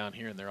keep this down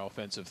here in their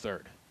offensive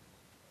third.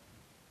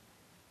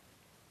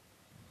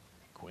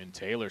 Quinn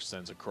Taylor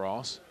sends a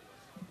cross.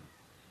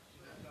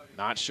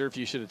 Not sure if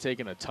you should have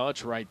taken a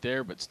touch right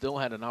there, but still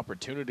had an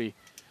opportunity.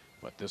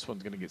 But this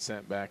one's going to get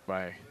sent back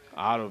by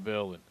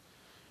Ottoville. And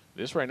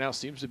this right now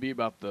seems to be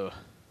about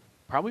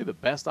probably the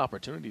best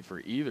opportunity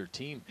for either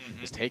team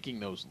is taking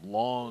those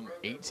long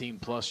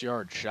 18-plus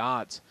yard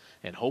shots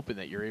and hoping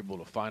that you're able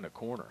to find a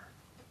corner.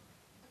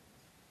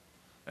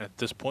 At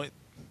this point,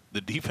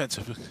 the defense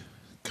have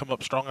come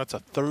up strong. That's a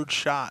third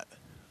shot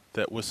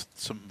that with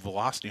some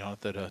velocity on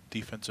it that a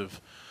defensive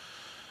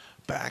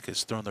back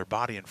has thrown their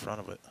body in front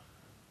of it.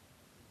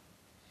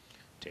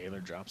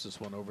 Taylor drops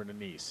this one over to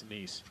Neese.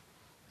 Neese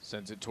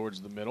sends it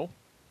towards the middle.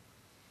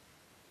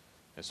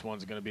 This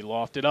one's going to be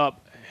lofted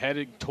up,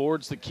 headed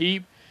towards the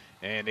keep,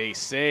 and a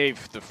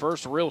save. The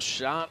first real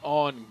shot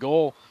on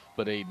goal,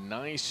 but a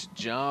nice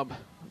job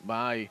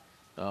by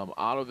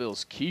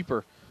Ottoville's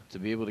keeper to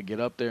be able to get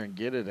up there and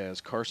get it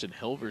as Carson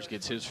Hilvers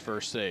gets his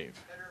first save.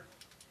 Header.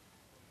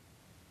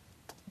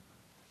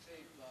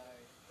 Saved by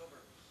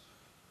Hilbert.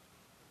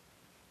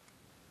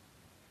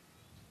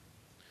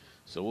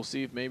 So we'll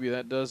see if maybe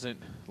that doesn't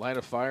light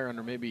a fire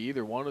under maybe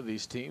either one of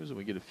these teams, and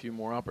we get a few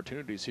more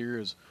opportunities here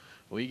as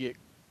we get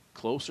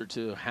closer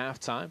to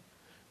halftime.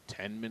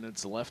 10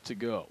 minutes left to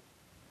go.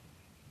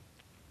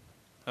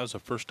 That was the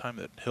first time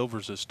that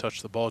Hilvers has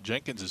touched the ball.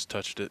 Jenkins has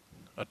touched it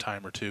a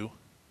time or two.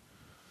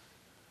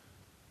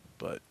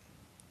 But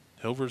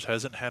Hilvers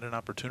hasn't had an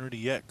opportunity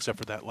yet except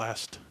for that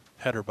last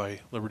header by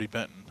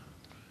Liberty-Benton.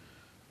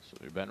 So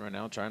Liberty-Benton right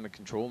now trying to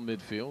control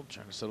midfield,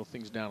 trying to settle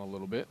things down a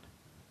little bit.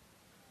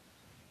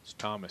 It's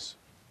Thomas.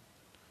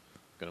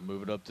 Going to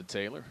move it up to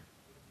Taylor.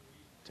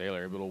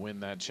 Taylor able to win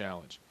that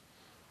challenge.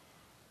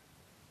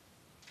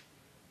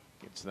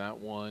 Gets that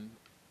one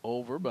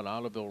over, but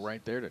Ottoville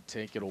right there to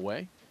take it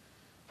away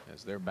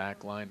as their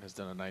back line has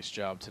done a nice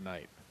job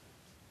tonight.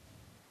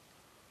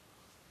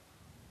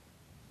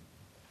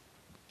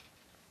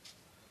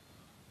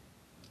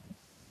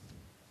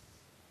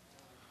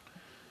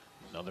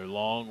 Another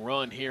long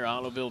run here.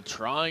 Ottoville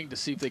trying to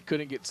see if they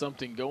couldn't get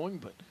something going,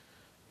 but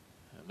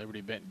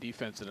Liberty-Benton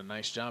defense did a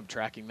nice job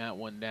tracking that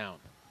one down.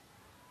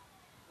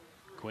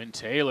 Quinn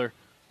Taylor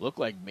looked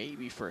like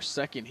maybe for a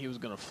second he was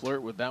going to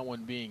flirt with that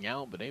one being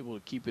out, but able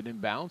to keep it in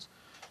bounds.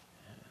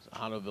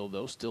 Ottoville,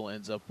 though, still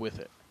ends up with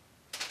it.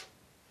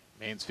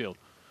 Mansfield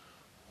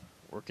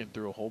working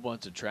through a whole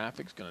bunch of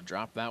traffic. Is going to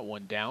drop that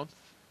one down.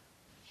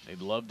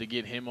 They'd love to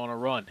get him on a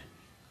run.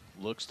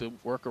 Looks to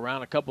work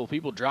around a couple of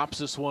people. Drops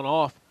this one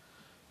off.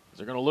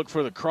 They're going to look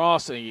for the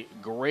cross. A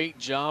great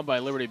job by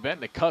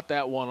Liberty-Benton to cut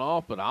that one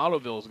off, but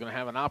Ottoville is going to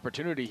have an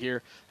opportunity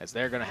here as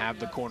they're going to have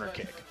the corner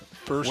kick.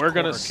 First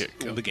corner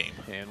kick of the game.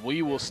 And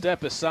we will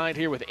step aside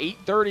here with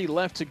 8:30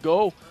 left to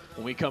go.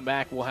 When we come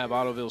back, we'll have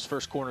Ottoville's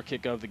first corner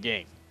kick of the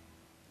game.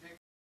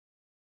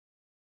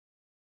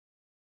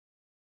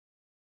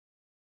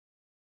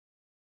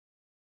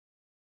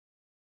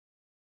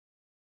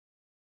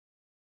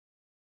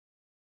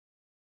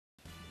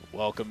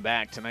 Welcome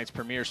back. Tonight's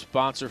premier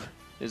sponsor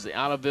is the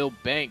Ottoville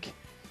Bank.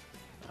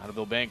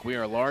 Ottoville Bank, we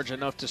are large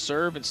enough to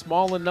serve and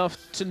small enough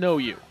to know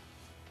you.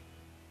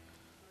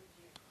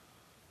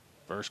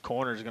 First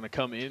corner is going to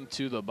come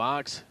into the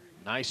box.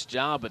 Nice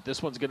job, but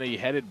this one's going to be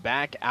headed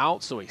back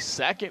out. So a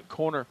second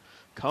corner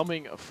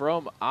coming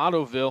from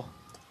Ottoville.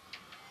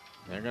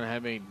 They're going to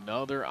have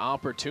another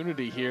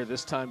opportunity here,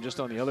 this time just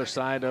on the other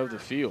side of the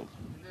field.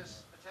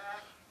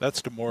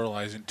 That's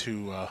demoralizing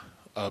to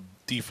a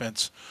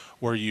defense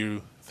where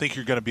you think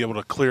you're going to be able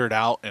to clear it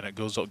out and it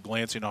goes up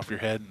glancing off your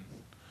head. And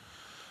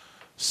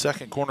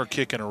second corner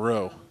kick in a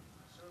row.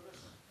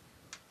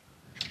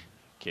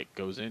 Kick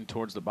goes in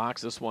towards the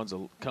box. This one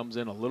comes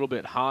in a little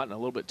bit hot and a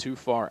little bit too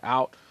far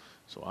out.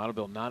 So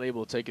Ottoville not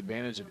able to take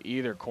advantage of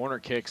either corner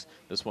kicks.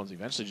 This one's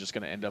eventually just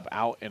going to end up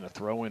out in a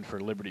throw-in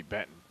for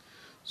Liberty-Benton.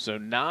 So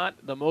not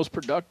the most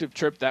productive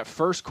trip. That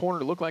first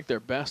corner looked like their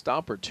best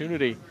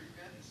opportunity.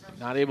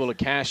 Not able to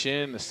cash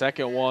in. The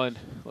second one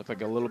looked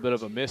like a little bit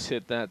of a miss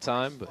hit that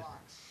time, but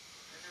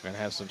we're going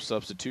to have some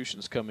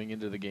substitutions coming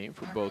into the game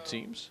for both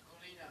teams.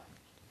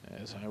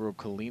 As Jairo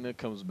Kalina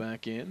comes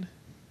back in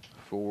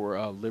for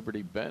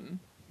Liberty-Benton.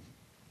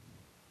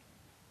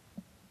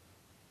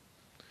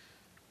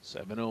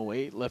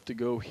 7:08 left to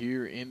go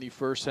here in the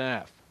first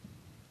half.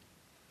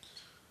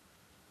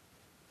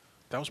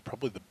 That was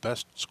probably the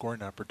best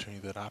scoring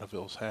opportunity that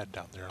Ottoville's had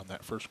down there on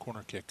that first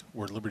corner kick,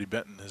 where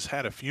Liberty-Benton has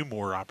had a few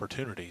more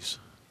opportunities.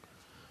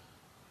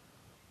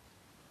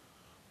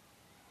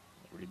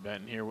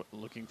 Liberty-Benton here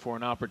looking for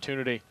an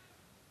opportunity.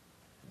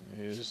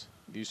 As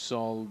you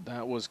saw,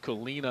 that was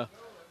Kalina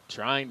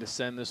trying to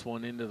send this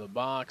one into the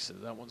box.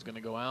 That one's going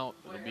to go out.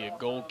 It'll be a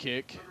goal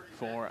kick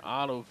for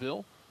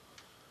Ottoville.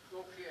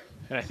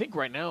 And I think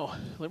right now,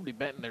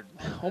 Liberty-Benton, they're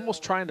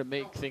almost trying to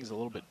make things a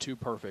little bit too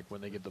perfect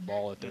when they get the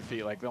ball at their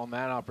feet. Like on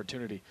that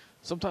opportunity,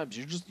 sometimes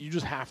you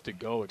just have to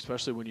go,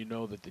 especially when you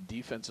know that the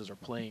defenses are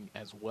playing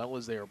as well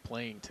as they are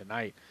playing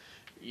tonight.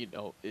 You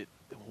know,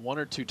 one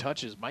or two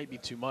touches might be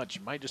too much.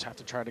 You might just have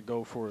to try to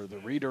go for the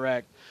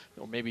redirect,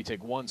 or maybe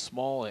take one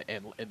small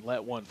and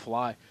let one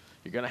fly.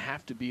 You're going to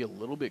have to be a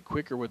little bit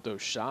quicker with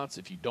those shots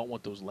if you don't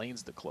want those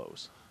lanes to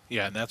close.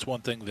 Yeah, and that's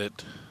one thing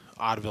that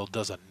Ottoville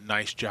does a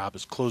nice job,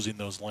 is closing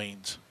those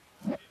lanes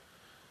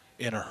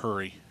in a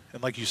hurry.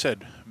 And like you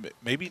said,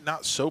 maybe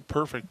not so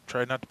perfect.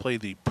 Try not to play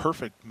the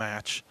perfect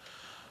match,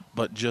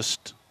 but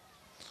just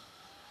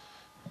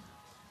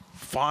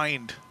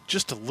find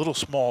just a little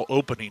small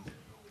opening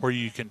where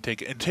you can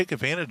take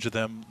advantage of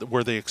them,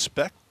 where they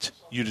expect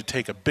you to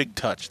take a big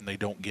touch and they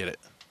don't get it.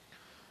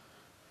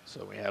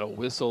 So we had a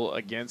whistle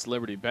against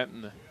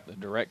Liberty-Benton. The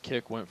direct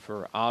kick went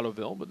for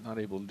Ottoville, but not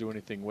able to do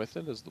anything with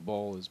it as the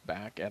ball is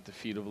back at the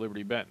feet of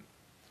Liberty-Benton.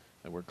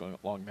 They work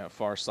along that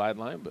far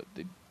sideline, but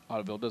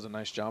Ottoville does a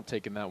nice job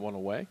taking that one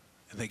away.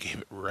 And they gave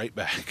it right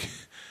back.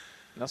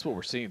 And that's what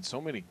we're seeing. So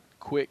many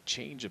quick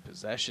change of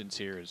possessions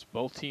here as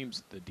both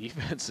teams, the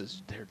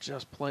defenses, they're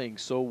just playing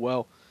so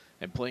well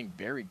and playing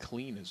very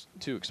clean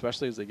too,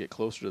 especially as they get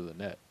closer to the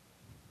net.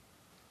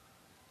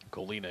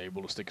 Colina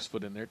able to stick his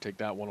foot in there, take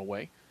that one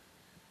away.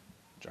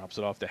 Drops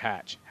it off to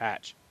Hatch.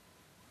 Hatch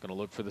going to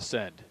look for the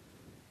send.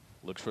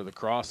 Looks for the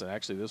cross, and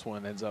actually this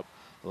one ends up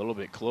a little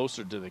bit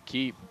closer to the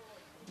keep.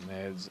 And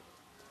as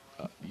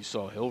you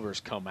saw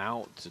Hilvers come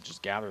out to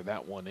just gather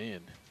that one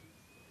in.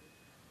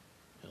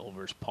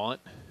 Hilvers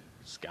punt,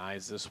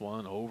 skies this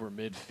one over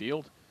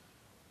midfield.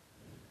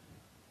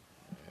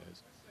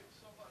 As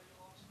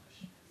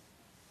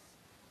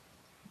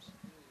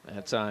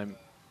that time,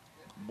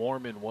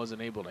 Mormon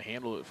wasn't able to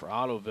handle it for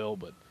Ottoville,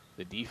 but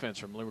the defense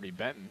from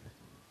Liberty-Benton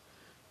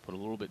put a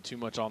little bit too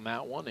much on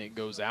that one. It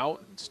goes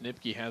out, and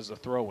Snipke has the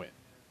throw in.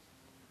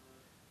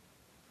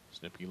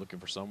 Snipke looking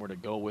for somewhere to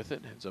go with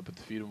it. Ends up at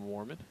the feet of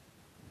Mormon.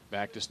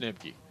 Back to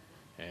Snipke.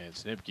 And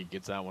Snipke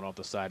gets that one off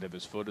the side of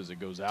his foot as it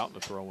goes out, and the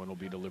throw in will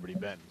be to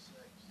Liberty-Benton.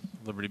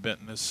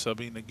 Liberty-Benton is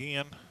subbing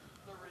again.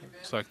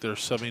 Looks like they're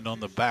subbing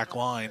on the back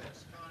line.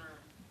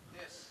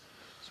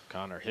 So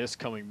Connor Hiss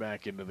coming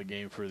back into the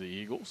game for the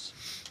Eagles.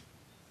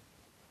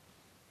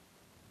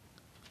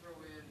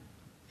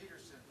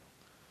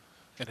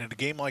 And in a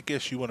game like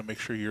this, you want to make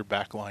sure your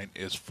back line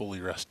is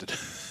fully rested.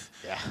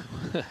 Yeah,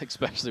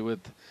 especially with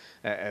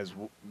as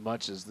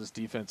much as this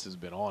defense has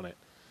been on it.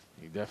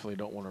 You definitely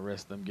don't want to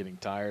risk them getting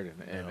tired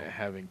and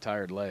having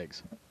tired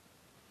legs.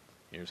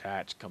 Here's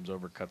Hatch, comes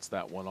over, cuts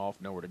that one off,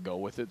 nowhere to go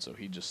with it, so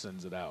he just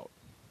sends it out.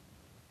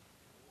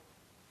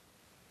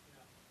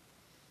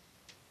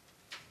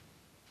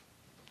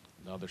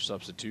 Another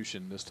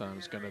substitution, this time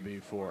it's going to be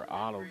for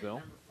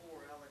Ottoville.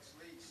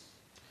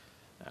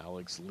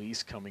 Alex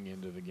Lease coming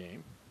into the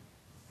game.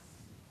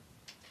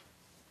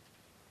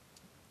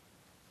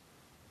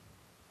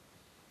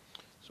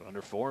 So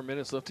under 4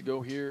 minutes left to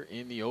go here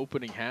in the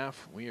opening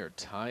half. We are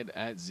tied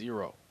at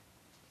 0.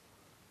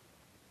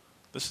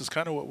 This is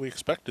kind of what we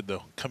expected,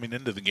 though, coming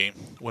into the game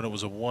when it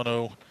was a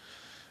 1-0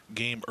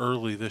 game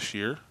early this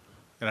year.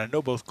 And I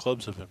know both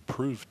clubs have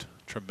improved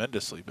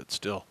tremendously, but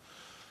still.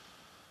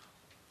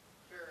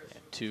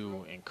 And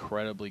two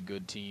incredibly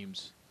good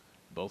teams,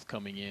 both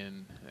coming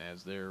in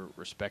as their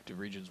respective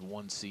regions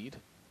 1 seed.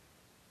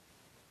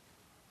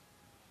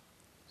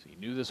 So you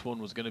knew this one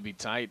was going to be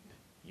tight.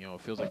 You know,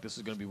 it feels like this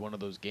is going to be one of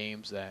those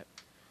games that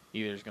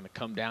either is going to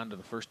come down to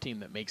the first team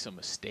that makes a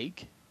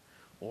mistake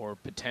or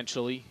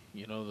potentially,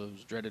 you know,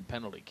 those dreaded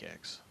penalty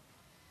kicks.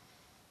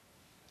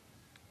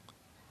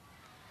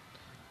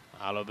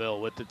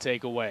 Ottoville with the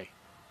takeaway.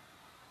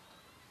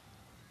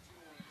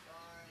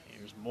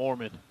 Here's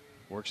Mormon.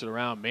 Works it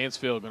around.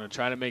 Mansfield going to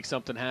try to make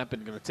something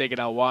happen. Going to take it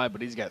out wide, but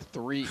he's got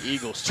 3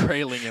 Eagles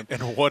trailing him.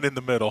 And 1 in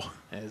the middle.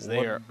 As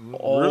they are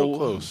real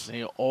close.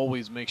 They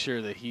always make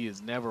sure that he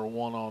is never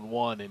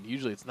one-on-one, and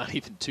usually it's not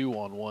even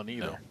 2-on-1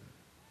 either. No.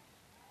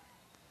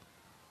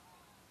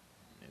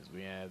 As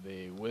we have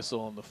a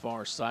whistle on the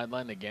far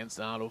sideline against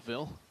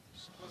Ottoville.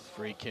 So the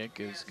free kick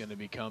is going to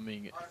be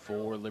coming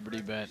for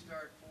Liberty-Benton.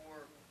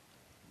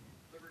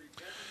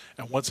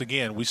 And once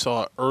again, we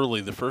saw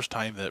early the first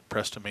time that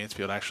Preston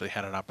Mansfield actually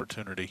had an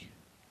opportunity.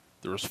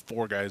 There was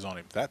 4 guys on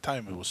him. That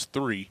time it was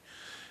 3,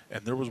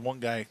 and there was 1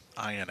 guy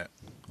eyeing it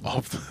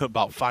off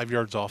about 5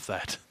 yards off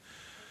that.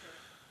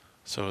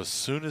 So as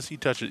soon as he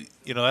touched it,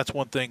 you know, that's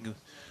one thing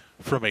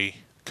from a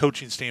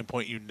coaching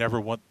standpoint, you never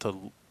want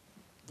to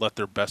let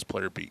their best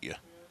player beat you.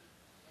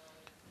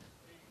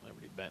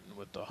 Liberty-Benton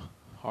with the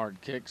hard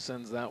kick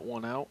sends that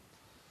one out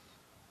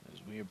as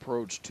we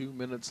approach 2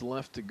 minutes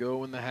left to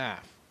go in the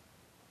half.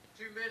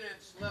 2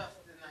 minutes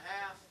left in the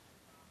half.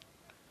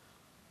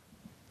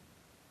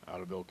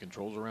 Ottoville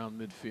controls around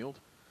midfield,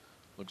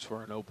 looks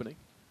for an opening.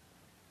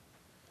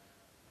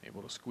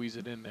 Able to squeeze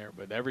it in there,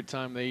 but every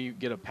time they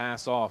get a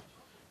pass off,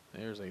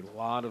 there's a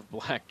lot of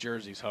black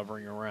jerseys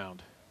hovering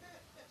around.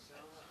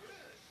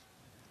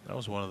 That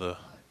was one of the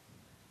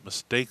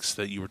mistakes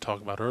that you were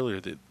talking about earlier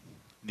that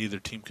neither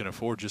team can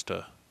afford, just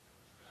a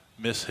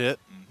miss hit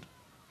and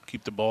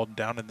keep the ball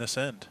down in this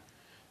end.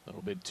 A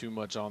little bit too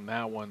much on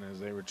that one as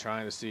they were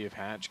trying to see if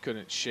Hatch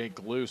couldn't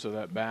shake loose of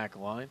that back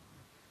line.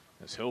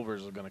 As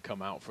Hilvers is going to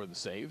come out for the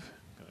save.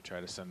 Going to try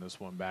to send this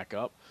one back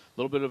up. A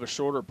little bit of a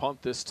shorter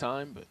punt this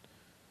time, but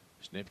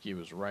Snipke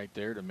was right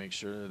there to make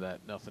sure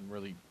that nothing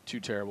really too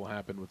terrible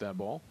happened with that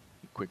ball.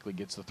 He quickly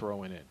gets the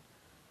throw in. You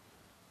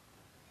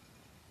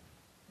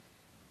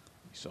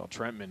saw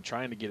Trentman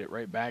trying to get it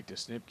right back to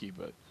Snipke,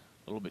 but a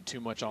little bit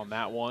too much on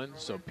that one.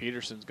 So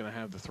Peterson's going to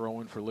have the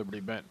throw in for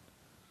Liberty-Benton.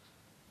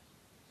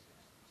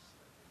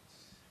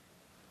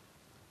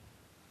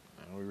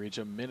 We reach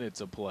a minute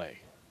to play.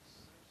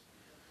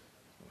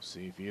 We'll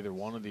see if either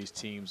one of these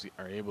teams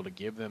are able to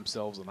give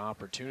themselves an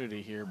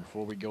opportunity here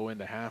before we go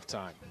into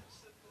halftime.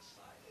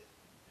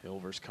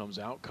 Hilvers comes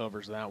out,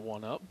 covers that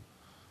one up.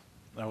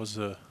 That was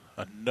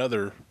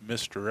another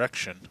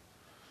misdirection.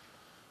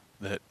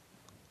 That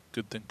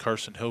good thing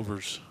Carson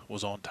Hilvers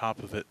was on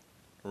top of it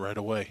right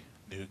away.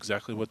 Knew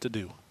exactly what to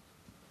do.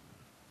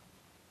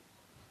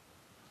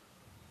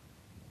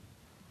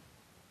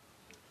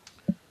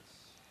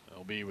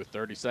 It'll be with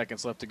 30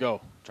 seconds left to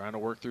go. Trying to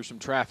work through some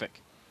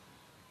traffic.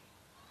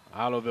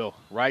 Ottoville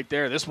right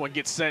there. This one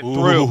gets sent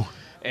through.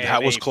 And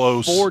that was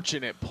close.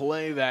 Fortunate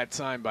play that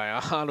time by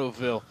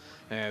Ottoville,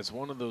 as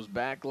one of those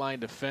backline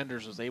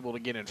defenders was able to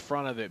get in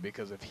front of it,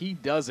 because if he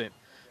doesn't,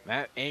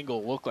 that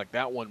angle looked like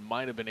that one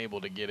might have been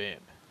able to get in.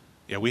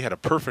 Yeah, we had a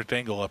perfect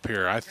angle up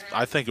here.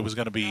 I think it was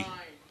going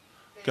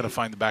to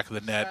find the back of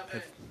the net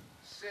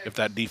if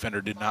that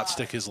defender did not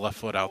stick his left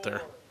foot out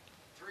there.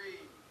 3,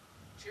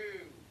 2,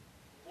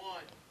 1.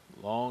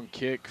 Long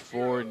kick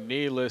for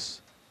Nealis.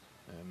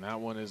 And that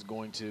one is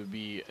going to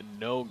be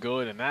no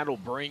good, and that'll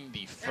bring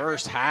the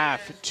first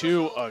half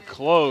to a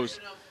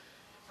close.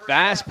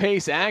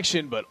 Fast-paced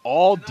action, but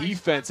all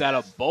defense out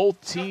of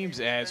both teams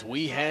as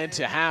we head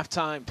to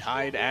halftime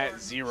tied at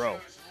 0.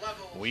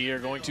 We are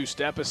going to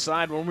step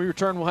aside. When we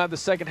return, we'll have the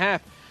second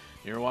half.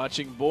 You're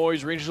watching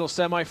Boys Regional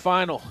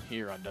Semifinal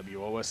here on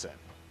WOSN.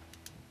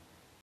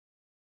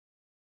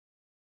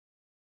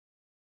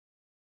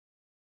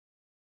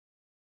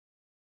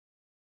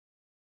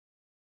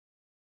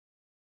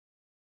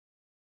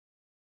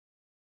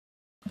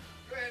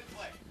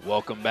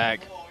 Welcome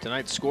back.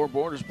 Tonight's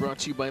scoreboard is brought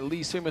to you by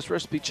Lee's Famous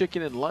Recipe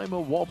Chicken in Lima,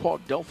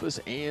 Walpaw, Delphus,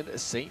 and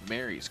St.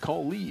 Mary's.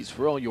 Call Lee's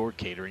for all your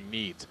catering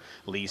needs.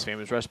 Lee's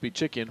Famous Recipe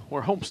Chicken,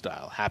 where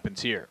homestyle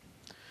happens here.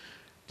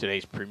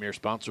 Today's premier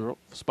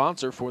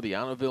sponsor for the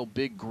Ottoville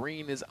Big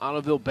Green is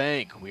Ottoville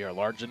Bank. We are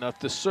large enough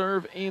to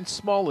serve and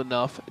small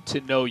enough to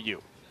know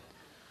you.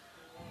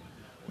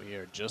 We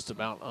are just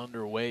about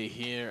underway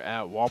here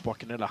at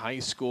Walpaw High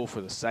School for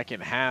the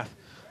second half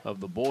of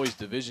the boys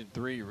Division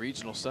III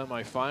regional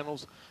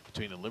semifinals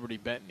between the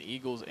Liberty-Benton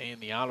Eagles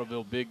and the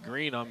Ottoville Big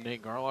Green. I'm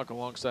Nate Garlock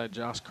alongside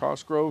Josh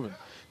Cosgrove. And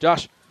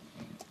Josh,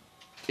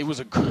 it was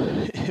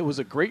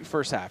a great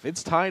first half.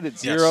 It's tied at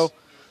 0, Yes.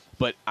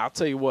 but I'll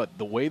tell you what,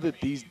 the way that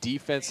these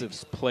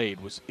defensives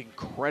played was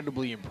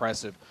incredibly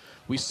impressive.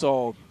 We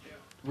saw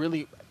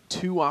really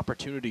 2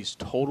 opportunities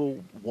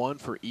total, one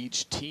for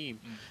each team,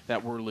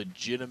 that were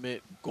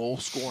legitimate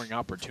goal-scoring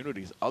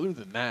opportunities. Other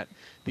than that,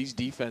 these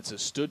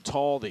defenses stood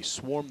tall. They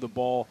swarmed the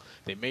ball.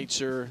 They made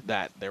sure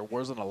that there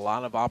wasn't a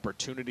lot of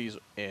opportunities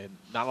and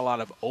not a lot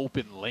of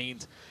open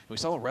lanes. And we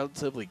saw a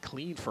relatively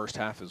clean first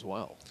half as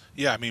well.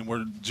 Yeah, I mean,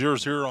 we're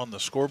 0-0 on the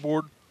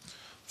scoreboard.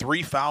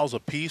 3 fouls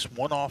apiece,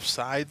 1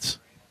 offsides,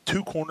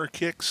 2 corner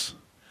kicks,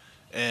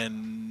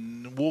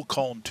 and we'll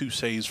call them 2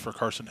 saves for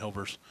Carson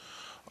Hilvers.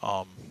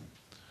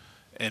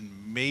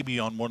 And maybe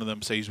on one of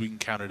them saves we can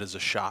count it as a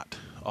shot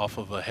off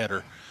of a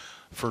header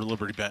for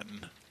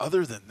Liberty-Benton.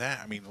 Other than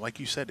that, I mean, like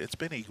you said, it's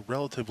been a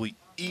relatively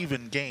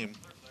even game,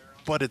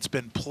 but it's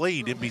been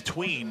played in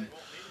between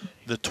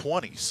the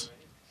 20s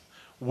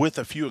with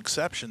a few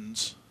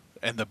exceptions,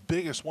 and the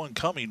biggest one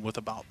coming with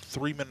about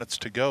 3 minutes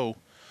to go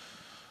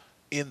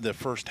in the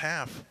first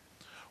half,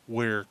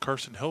 where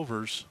Carson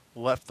Hilvers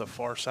left the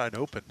far side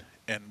open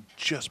and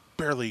just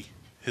barely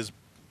his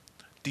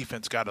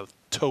defense got a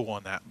toe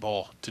on that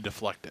ball to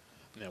deflect it.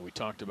 Yeah, we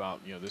talked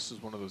about, this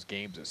is one of those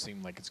games that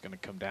seemed like it's going to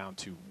come down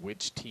to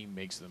which team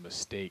makes the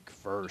mistake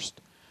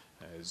first.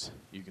 As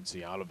you can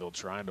see, Ottoville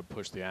trying to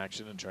push the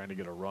action and trying to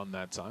get a run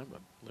that time, but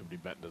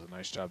Liberty-Benton does a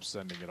nice job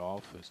sending it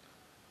off. As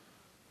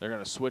they're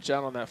going to switch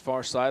out on that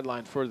far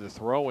sideline for the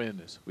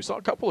throw-in. We saw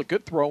a couple of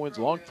good throw-ins,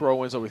 long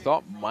throw-ins that we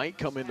thought might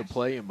come into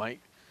play and might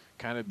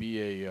kind of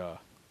be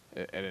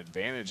an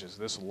advantage, as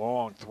this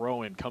long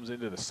throw-in comes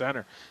into the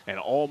center and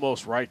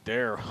almost right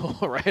there,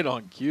 right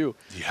on cue.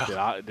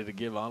 Yeah. Did it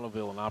give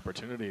Ottoville an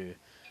opportunity?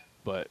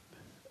 But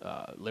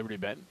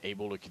Liberty-Benton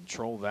able to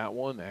control that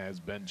one as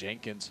Ben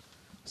Jenkins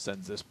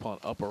sends this punt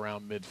up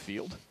around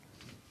midfield.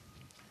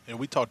 And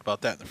we talked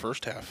about that in the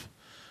first half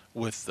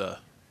with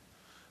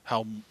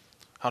how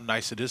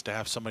nice it is to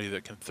have somebody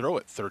that can throw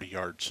it 30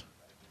 yards,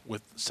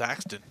 with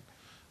Saxton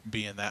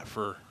being that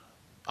for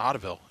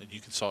Ottoville. And you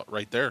can saw it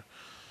right there.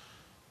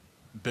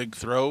 Big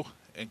throw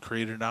and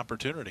created an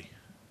opportunity.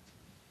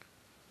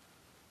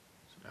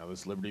 So now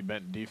this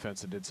Liberty-Benton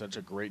defense that did such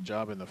a great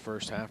job in the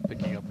first half,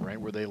 picking up right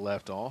where they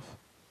left off.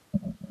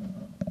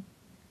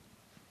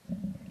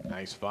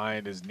 Nice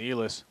find as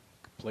Nealis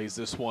plays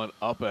this one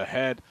up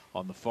ahead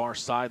on the far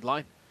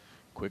sideline.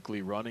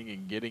 Quickly running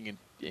and getting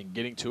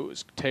to it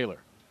is Taylor.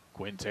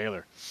 Quinn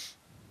Taylor.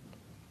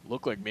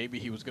 Looked like maybe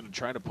he was going to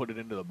try to put it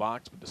into the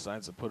box, but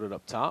decides to put it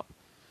up top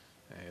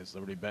as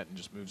Liberty-Benton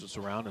just moves us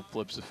around and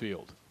flips the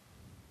field.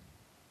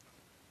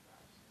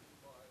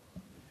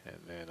 And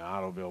then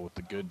Ottoville with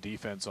the good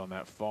defense on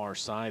that far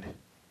side.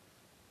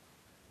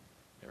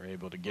 They're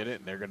able to get it,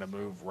 and they're going to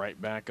move right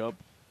back up.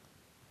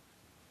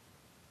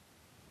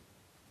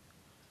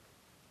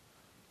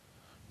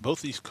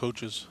 Both these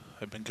coaches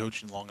have been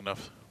coaching long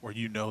enough where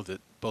you know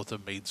that both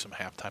have made some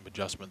halftime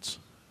adjustments.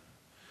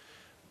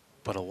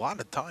 But a lot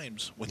of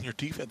times when your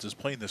defense is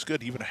playing this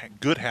good, even a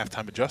good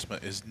halftime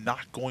adjustment is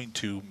not going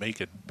to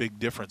make a big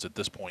difference at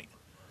this point.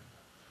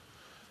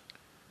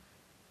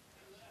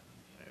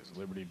 As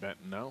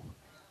Liberty-Benton now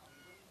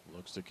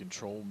looks to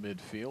control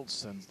midfield,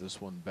 sends this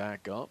one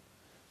back up.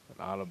 And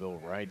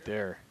Ottoville right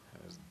there.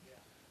 As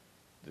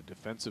the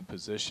defensive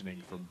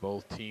positioning from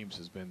both teams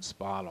has been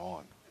spot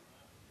on.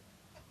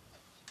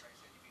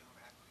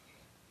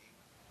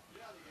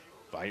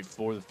 Fight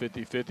for the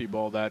 50-50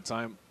 ball that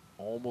time.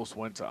 Almost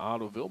went to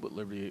Ottoville, but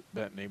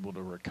Liberty-Benton able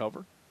to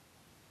recover.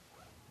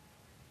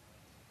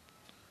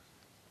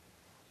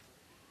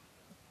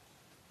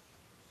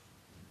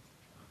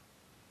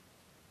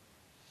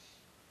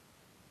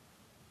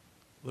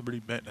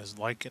 Liberty-Benton is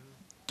liking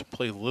to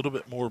play a little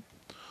bit more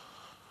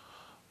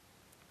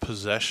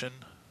possession,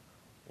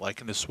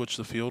 liking to switch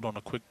the field on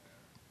a quick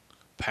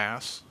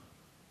pass,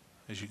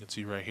 as you can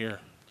see right here.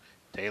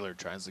 Taylor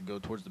tries to go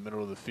towards the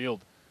middle of the field.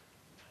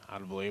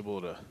 Ottoville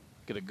able to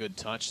get a good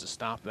touch to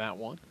stop that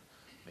one.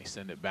 They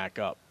send it back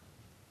up.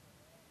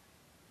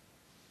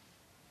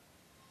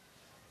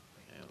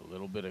 And a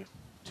little bit of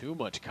too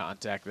much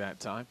contact that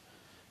time,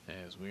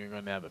 as we are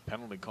going to have a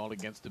penalty called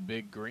against the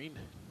Big Green.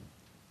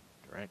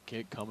 Direct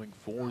kick coming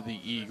for the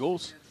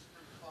Eagles.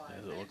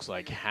 As it looks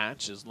like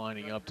Hatch is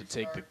lining up to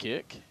take the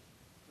kick.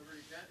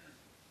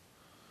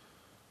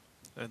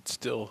 And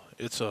still,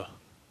 it's a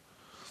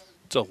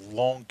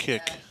long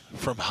kick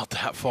from out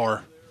that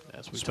far,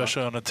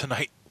 especially on a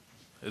tonight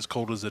as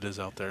cold as it is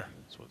out there.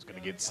 This one's going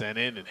to get sent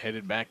in and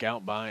headed back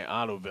out by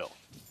Ottoville.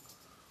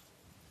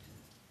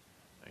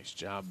 Nice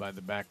job by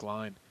the back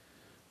line.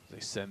 They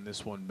send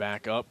this one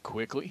back up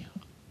quickly.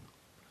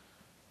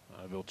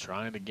 Ottoville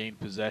trying to gain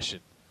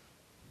possession.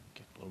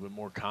 Get a little bit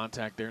more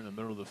contact there in the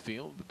middle of the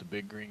field, but the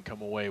Big Green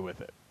come away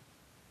with it.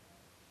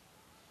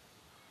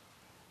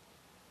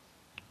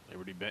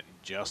 Liberty-Benton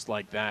just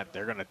like that.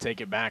 They're going to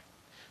take it back,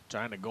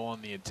 trying to go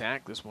on the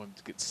attack. This one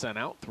gets sent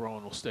out.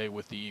 Throw-in will stay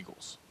with the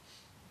Eagles.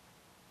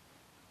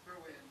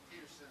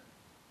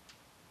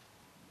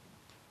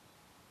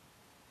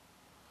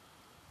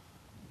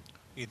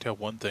 You can tell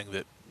one thing,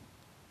 that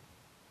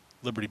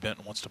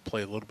Liberty-Benton wants to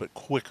play a little bit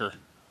quicker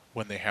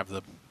when they have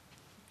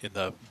in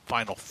the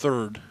final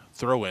third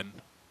throw-in.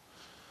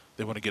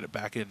 They want to get it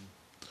back in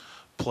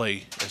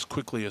play as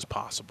quickly as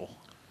possible.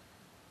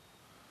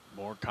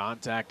 More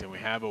contact, and we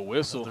have a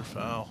whistle. Another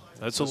foul.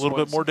 That's a little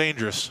bit more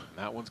dangerous.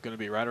 That one's going to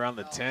be right around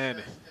the 10.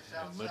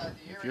 And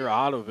if you're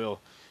Ottoville,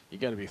 you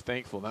got to be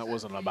thankful that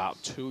wasn't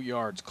about 2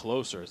 yards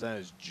closer, as that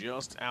is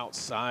just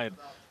outside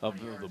of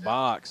the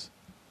box.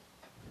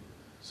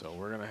 So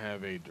we're going to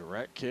have a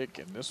direct kick,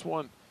 and this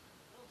one,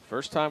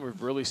 first time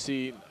we've really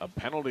seen a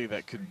penalty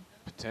that could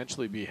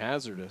potentially be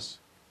hazardous.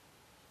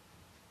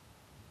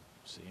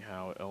 See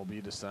how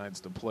LB decides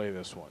to play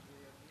this one.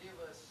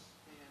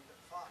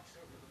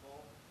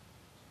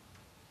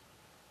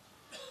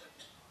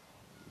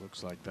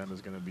 Looks like that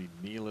is going to be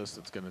Nealis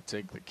that's going to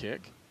take the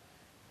kick.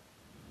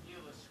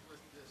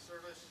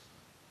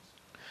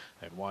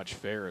 And watch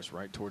Ferris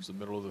right towards the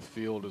middle of the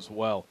field as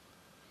well.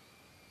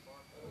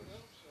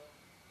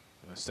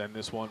 Gonna send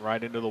this one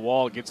right into the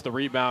wall, gets the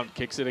rebound,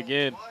 kicks it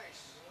again.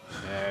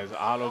 As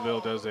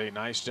Ottoville does a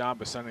nice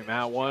job of sending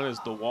that one, as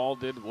the wall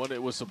did what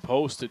it was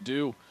supposed to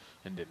do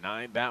and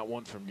denied that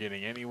one from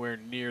getting anywhere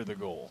near the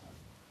goal.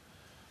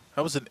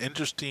 That was an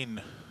interesting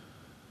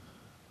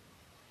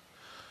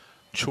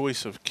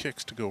choice of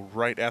kicks to go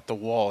right at the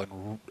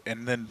wall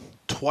and then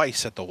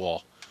twice at the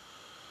wall.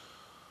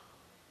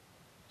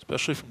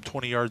 Especially from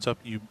 20 yards up,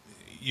 you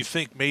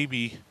think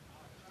maybe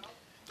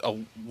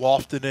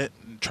lofting it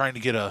and trying to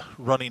get a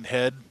running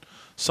head,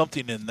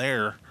 something in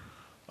there,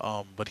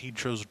 but he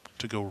chose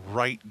to go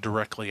right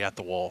directly at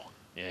the wall.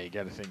 Yeah, you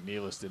got to think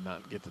Nealis did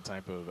not get the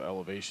type of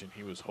elevation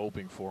he was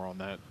hoping for on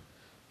that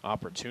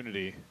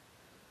opportunity.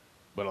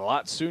 But a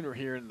lot sooner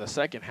here in the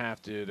second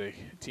half did a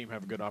team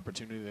have a good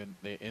opportunity than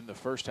in the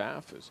first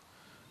half, as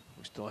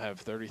we still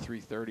have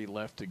 33-30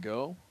 left to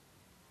go.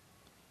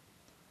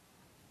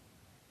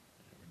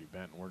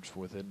 Liberty-Benton works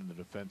with it in the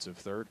defensive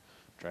third,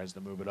 tries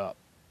to move it up.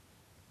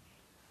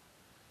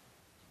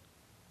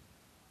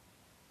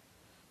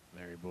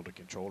 They're able to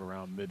control it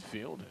around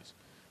midfield as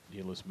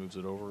Nealis moves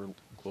it over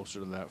closer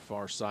to that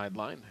far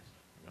sideline.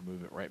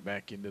 Move it right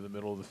back into the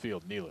middle of the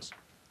field. Nealis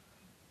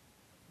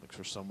looks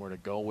for somewhere to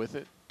go with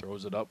it,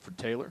 throws it up for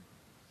Taylor,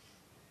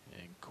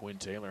 and Quinn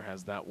Taylor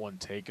has that one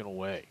taken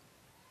away.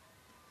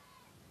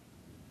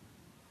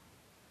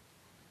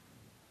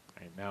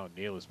 And now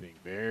Nealis being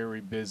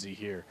very busy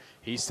here.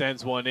 He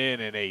sends one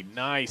in, and a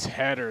nice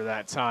header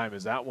that time,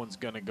 as that one's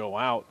going to go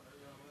out.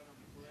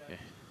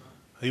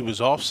 He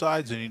was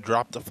offsides and he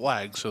dropped the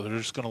flag, so they're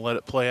just going to let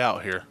it play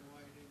out here.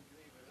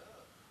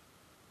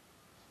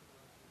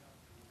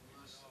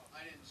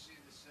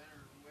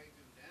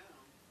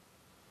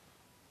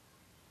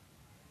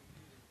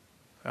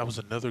 That was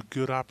another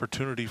good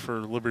opportunity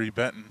for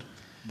Liberty-Benton.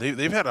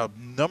 They've had a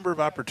number of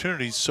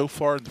opportunities so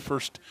far in the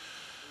first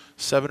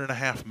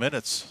 7.5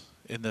 minutes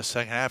in the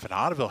second half, and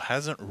Ottoville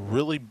hasn't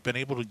really been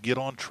able to get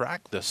on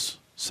track this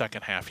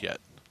second half yet.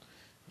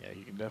 Yeah,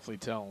 you can definitely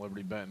tell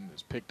Liberty-Benton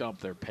has picked up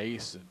their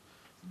pace, and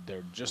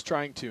they're just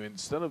trying to,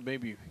 instead of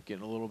maybe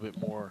getting a little bit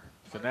more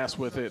finesse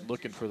with it,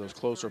 looking for those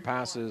closer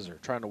passes or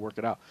trying to work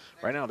it out.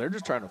 Right now, they're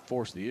just trying to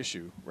force the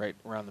issue right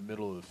around the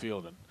middle of the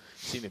field and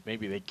seeing if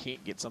maybe they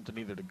can't get something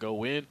either to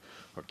go in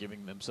or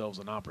giving themselves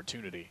an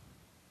opportunity.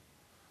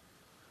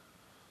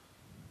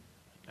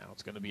 Now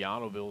it's going to be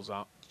Ottoville's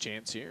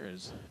chance here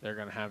as they're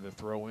going to have the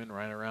throw in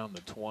right around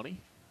the 20.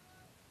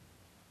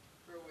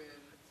 Throw in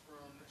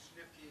from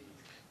Schnipke.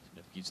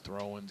 Schnipke's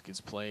throw-in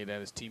gets played at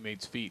his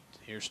teammate's feet.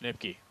 Here's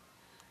Schnipke.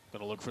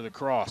 Going to look for the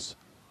cross.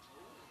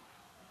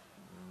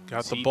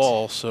 Got the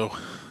ball, so.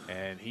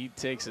 And he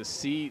takes a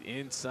seat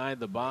inside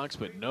the box,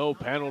 but no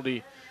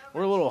penalty.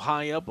 We're a little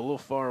high up, a little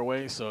far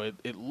away, so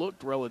it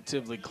looked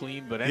relatively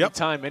clean. But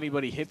anytime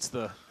anybody hits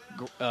the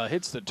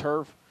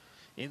turf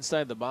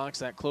inside the box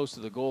that close to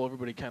the goal,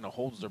 everybody kind of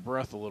holds their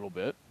breath a little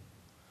bit.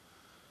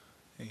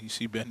 And you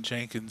see Ben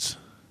Jenkins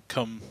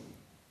come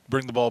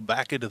bring the ball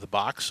back into the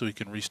box so he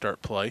can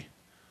restart play.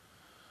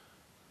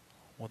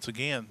 Once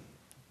again,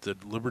 the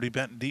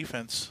Liberty-Benton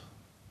defense,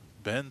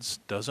 Ben's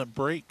doesn't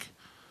break.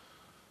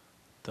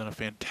 Done a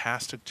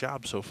fantastic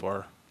job so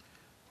far.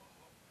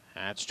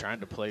 Hatch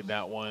trying to play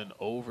that one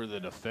over the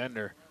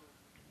defender.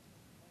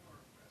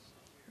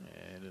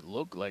 And it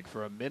looked like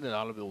for a minute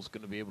Ottoville was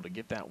going to be able to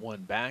get that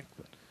one back,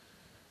 but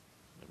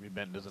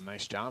Liberty-Benton does a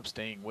nice job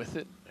staying with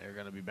it. They're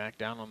going to be back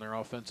down on their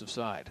offensive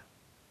side.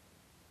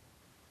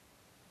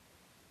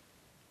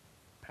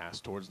 Pass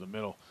towards the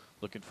middle,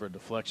 looking for a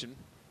deflection.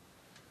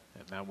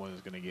 And that one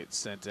is going to get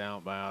sent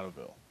out by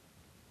Ottoville.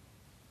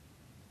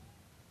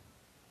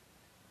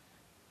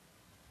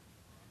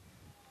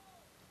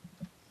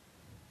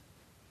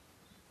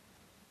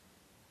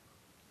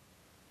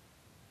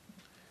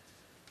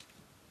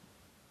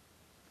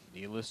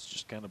 Nealis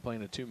just kind of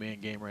playing a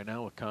two-man game right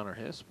now with Connor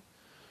Hiss.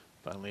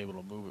 Finally able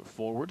to move it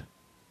forward.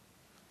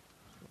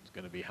 It's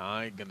going to be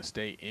high, going to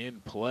stay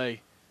in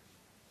play.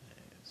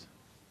 As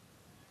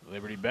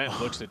Liberty-Benton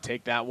looks to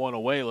take that one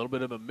away. A little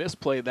bit of a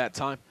misplay that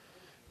time.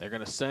 They're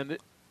going to send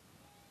it.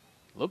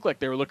 Looked like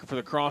they were looking for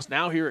the cross.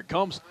 Now here it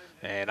comes.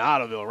 And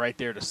Ottoville right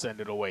there to send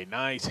it away.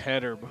 Nice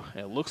header.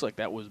 It looks like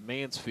that was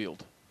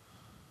Mansfield.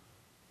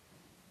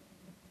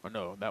 Or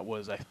no, that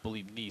was, I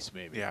believe, Nice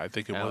maybe. Yeah, I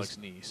think it Alex was.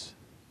 Nice.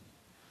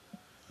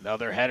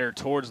 Another header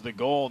towards the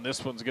goal, and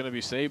this one's going to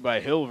be saved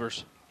by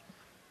Hilvers.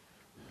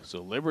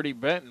 So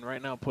Liberty-Benton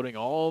right now putting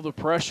all the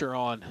pressure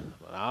on,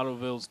 but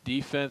Ottoville's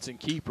defense and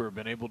keeper have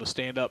been able to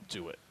stand up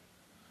to it.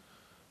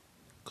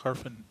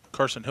 Carson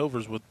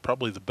Hilvers with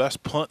probably the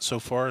best punt so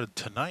far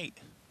tonight.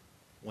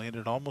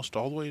 Landed almost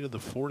all the way to the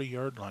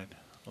 40-yard line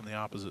on the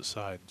opposite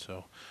side.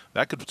 So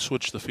that could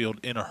switch the field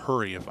in a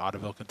hurry if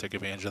Ottoville can take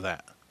advantage of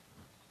that.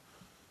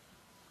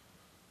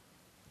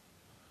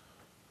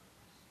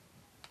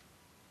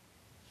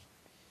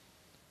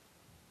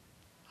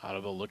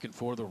 Ottoville looking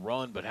for the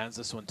run, but has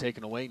this one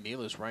taken away.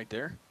 Nealis right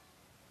there.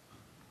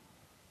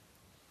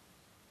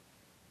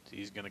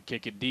 He's going to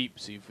kick it deep,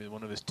 see if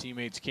one of his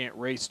teammates can't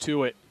race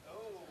to it.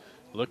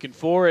 Looking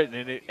for it,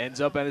 and it ends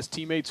up at his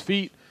teammate's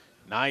feet.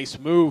 Nice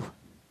move.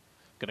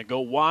 Going to go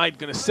wide,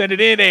 going to send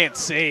it in, and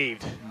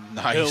saved.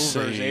 Nice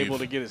Hilvers save. able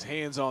to get his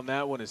hands on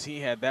that one as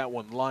he had that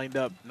one lined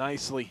up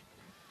nicely.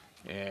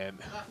 And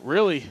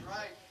really,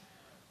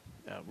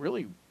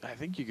 I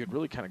think you could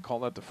really kind of call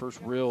that the first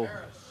real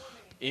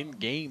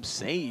in-game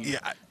save.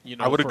 Yeah, you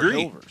know, I would for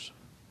agree. Hilvers.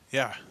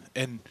 Yeah,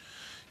 and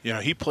you know,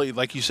 he played,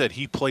 like you said,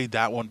 he played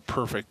that one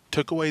perfect.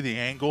 Took away the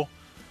angle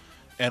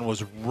and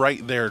was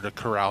right there to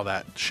corral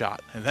that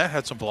shot. And that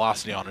had some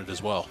velocity on it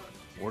as well.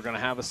 We're going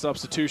to have a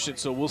substitution,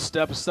 so we'll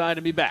step aside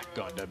and be back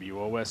on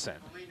WOSN.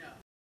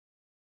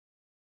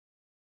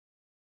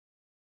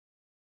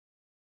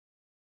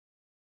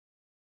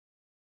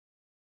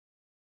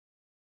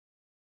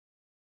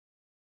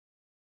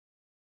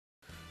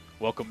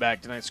 Welcome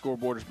back. Tonight's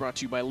scoreboard is brought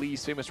to you by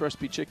Lee's Famous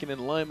Recipe Chicken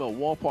in Lima,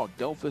 Walpock,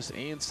 Delphus,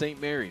 and St.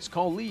 Mary's.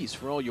 Call Lee's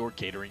for all your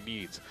catering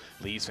needs.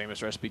 Lee's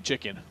Famous Recipe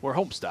Chicken, where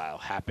home style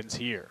happens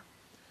here.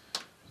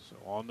 So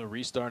on the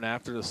restart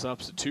after the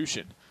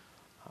substitution,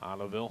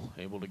 Ottoville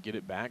able to get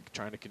it back,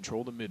 trying to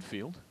control the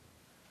midfield.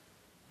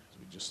 As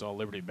we just saw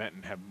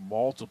Liberty-Benton have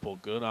multiple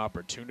good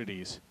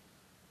opportunities,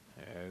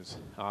 as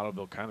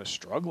Ottoville kind of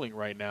struggling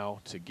right now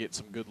to get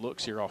some good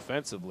looks here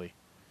offensively.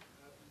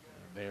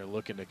 They're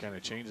looking to kind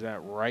of change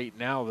that right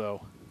now,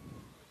 though.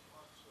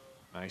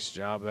 Nice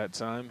job that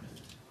time,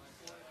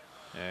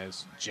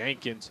 as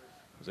Jenkins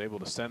was able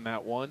to send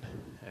that one,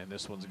 and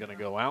this one's going to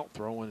go out.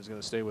 Throw-in is going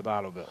to stay with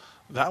Ottoville.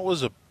 That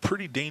was a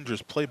pretty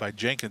dangerous play by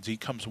Jenkins. He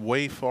comes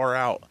way far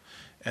out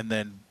and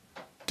then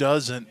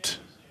doesn't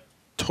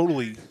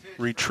totally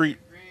retreat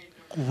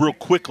real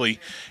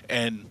quickly.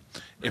 And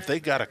if they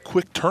got a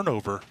quick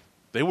turnover,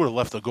 they would have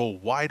left the goal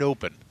wide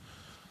open.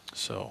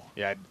 So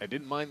yeah, I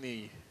didn't mind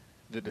the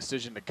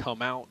decision to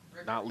come out,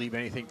 not leave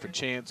anything for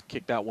chance,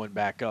 kick that one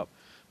back up.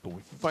 But if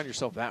you find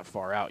yourself that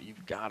far out,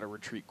 you've got to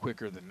retreat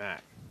quicker than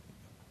that.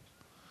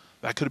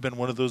 that could have been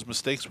one of those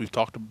mistakes we've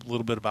talked a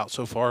little bit about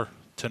so far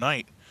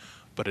tonight,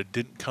 but it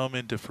didn't come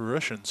into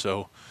fruition.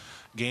 So,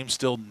 Game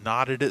still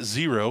knotted at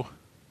 0.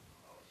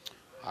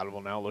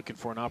 Ottoville now looking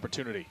for an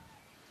opportunity.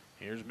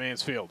 Here's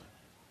Mansfield.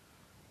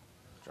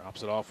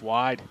 Drops it off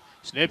wide.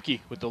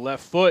 Snipke with the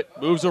left foot.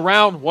 Moves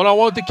around.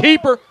 One-on-one with the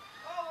keeper.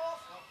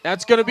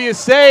 That's going to be a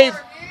save.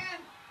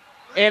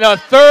 And a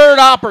third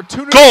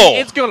opportunity. Goal!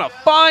 It's going to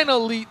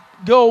finally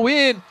go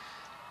in,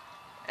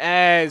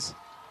 as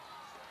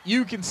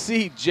you can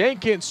see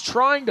Jenkins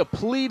trying to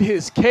plead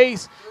his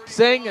case,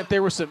 saying that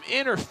there was some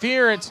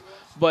interference,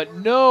 but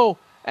no,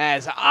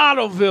 as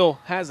Ottoville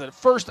has a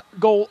first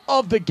goal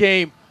of the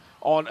game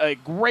on a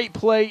great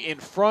play in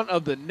front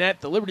of the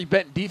net. The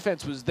Liberty-Benton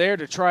defense was there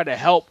to try to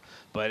help,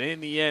 but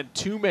in the end,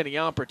 too many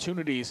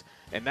opportunities,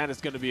 and that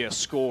is going to be a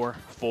score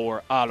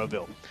for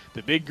Ottoville.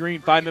 The Big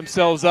Green find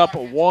themselves up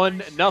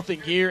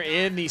 1-0 here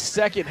in the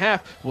second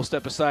half. We'll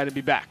step aside and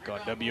be back on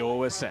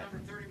WOSN.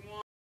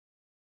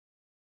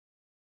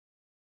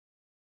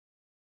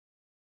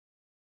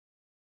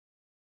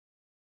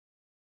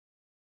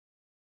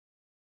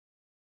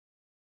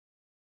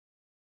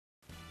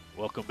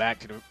 Welcome back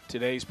to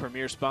today's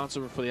premier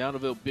sponsor for the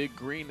Ottoville Big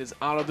Green is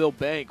Ottoville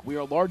Bank. We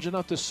are large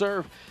enough to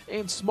serve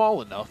and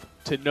small enough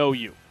to know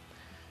you.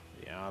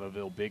 The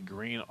Ottoville Big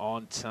Green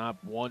on top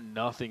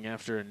 1-0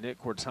 after a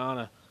Nick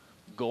Cortana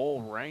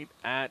goal right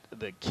at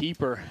the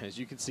keeper. As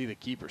you can see, the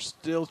keeper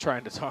still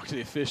trying to talk to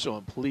the official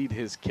and plead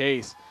his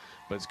case,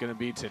 but it's going to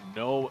be to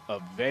no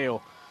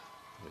avail.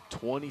 With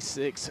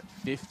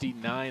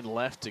 26:59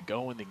 left to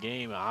go in the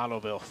game,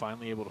 Ottoville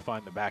finally able to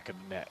find the back of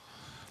the net.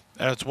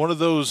 And it's one of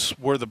those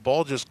where the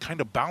ball just kind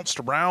of bounced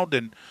around,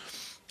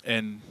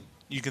 and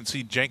you can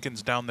see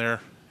Jenkins down there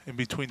in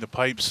between the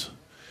pipes.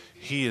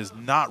 He is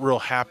not real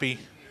happy,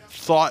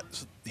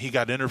 thought he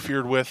got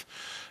interfered with,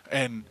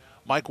 and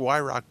Mike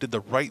Wyrock did the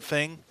right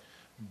thing,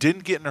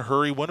 didn't get in a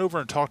hurry, went over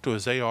and talked to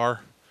his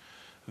AR.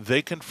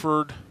 They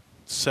conferred,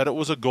 said it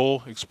was a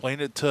goal,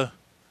 explained it to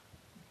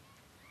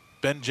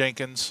Ben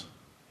Jenkins.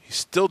 He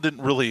still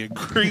didn't really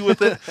agree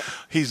with it.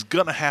 He's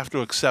going to have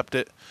to accept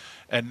it.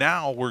 And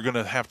now we're going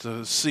to have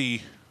to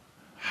see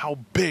how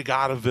big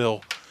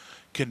Ottoville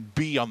can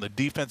be on the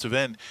defensive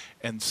end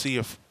and see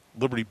if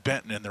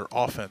Liberty-Benton and their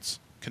offense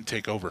can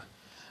take over.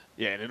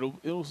 Yeah, and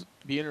it'll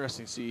be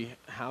interesting to see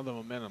how the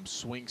momentum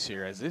swings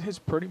here, as it has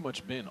pretty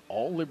much been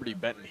all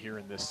Liberty-Benton here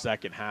in this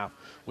second half.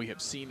 We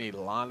have seen a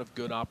lot of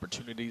good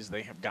opportunities.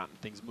 They have gotten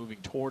things moving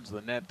towards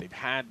the net. They've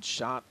had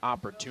shot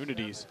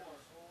opportunities.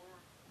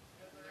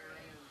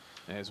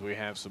 As we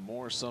have some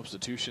more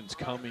substitutions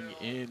coming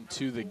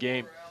into the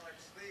game.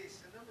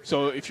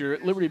 So if you're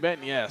at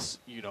Liberty-Benton, yes,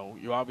 you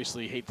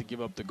obviously hate to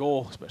give up the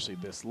goal, especially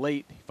this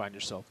late. You find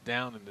yourself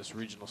down in this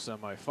regional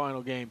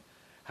semifinal game.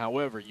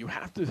 However, you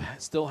have to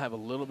still have a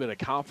little bit of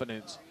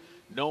confidence,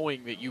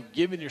 knowing that you've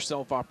given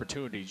yourself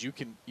opportunities.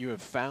 You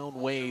have found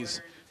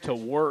ways to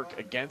work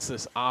against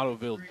this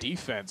Ottoville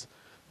defense,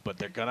 but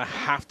they're going to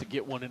have to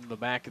get one into the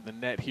back of the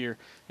net here,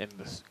 and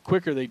the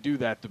quicker they do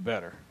that, the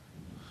better.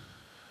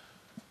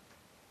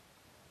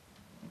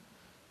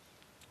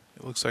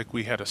 It looks like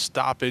we had a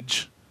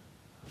stoppage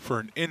for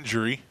an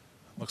injury.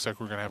 Looks like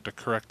we're going to have to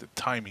correct the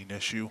timing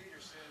issue.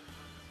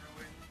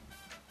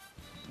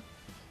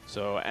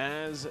 So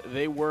as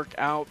they work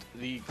out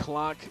the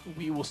clock,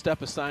 we will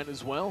step aside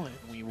as well, and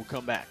we will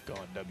come back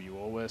on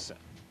WOSN.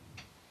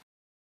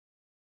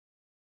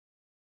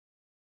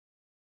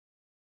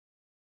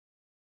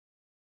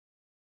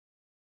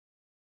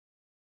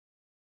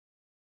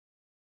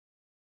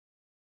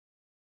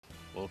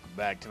 Welcome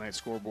back. Tonight's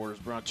scoreboard is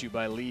brought to you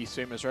by Lee's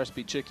Famous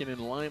Recipe Chicken in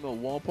Lima,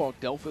 Walpock,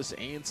 Delphus,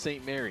 and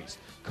St. Mary's.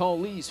 Call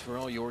Lee's for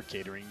all your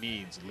catering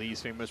needs.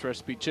 Lee's Famous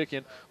Recipe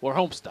Chicken, where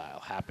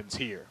homestyle happens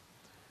here.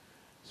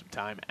 Some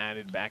time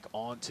added back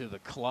onto the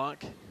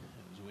clock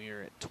as we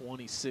are at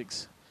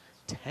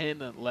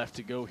 26:10 left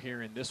to go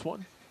here in this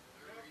one.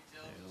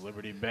 And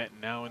Liberty-Benton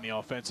now in the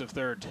offensive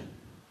third.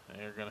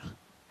 They're going to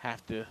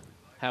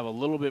have a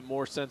little bit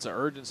more sense of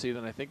urgency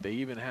than I think they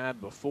even had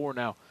before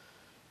now,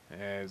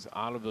 as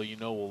Ottoville,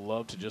 will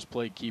love to just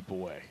play keep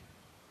away.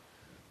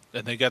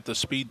 And they got the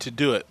speed to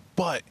do it.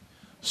 But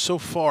so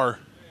far,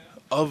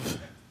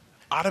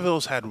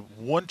 Ottoville's had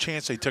one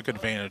chance, they took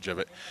advantage of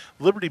it.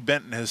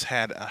 Liberty-Benton has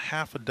had a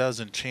half a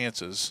dozen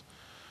chances,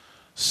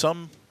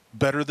 some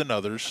better than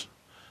others.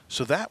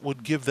 So that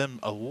would give them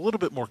a little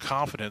bit more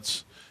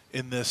confidence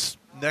in this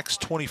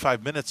next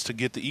 25 minutes to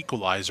get the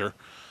equalizer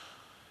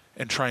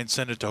and try and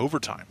send it to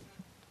overtime.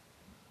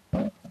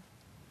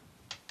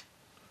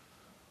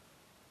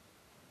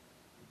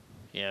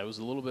 Yeah, it was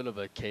a little bit of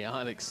a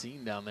chaotic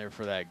scene down there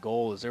for that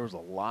goal, as there was a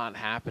lot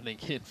happening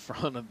in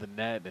front of the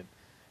net. And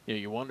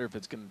you wonder if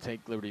it's going to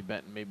take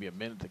Liberty-Benton maybe a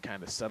minute to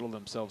kind of settle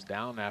themselves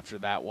down after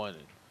that one.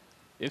 And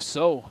if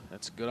so,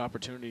 that's a good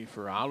opportunity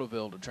for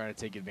Ottoville to try to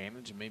take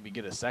advantage and maybe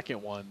get a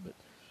second one. But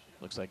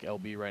looks like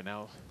LB right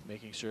now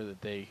making sure that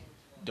they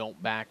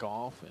don't back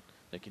off and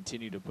they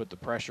continue to put the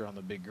pressure on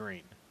the Big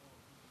Green.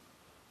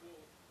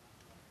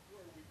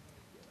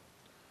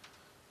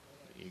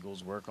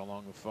 Eagles work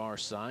along the far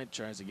side,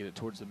 tries to get it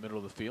towards the middle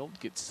of the field,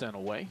 gets sent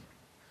away,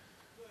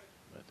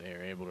 but they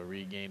are able to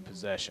regain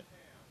possession.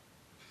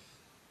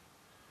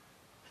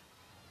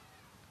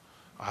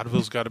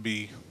 Ottoville's got to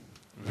be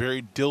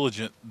very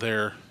diligent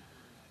there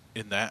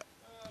in that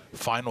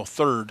final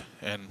third,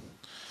 and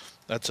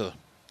that's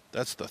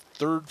the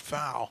third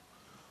foul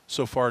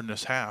so far in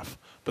this half.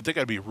 But they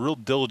got to be real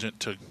diligent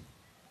to,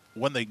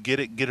 when they get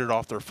it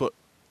off their foot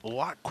a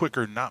lot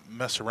quicker, not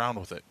mess around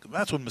with it.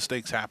 That's when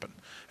mistakes happen.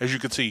 As you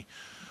can see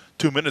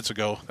 2 minutes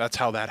ago, that's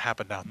how that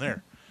happened down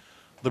there.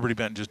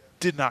 Liberty-Benton just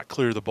did not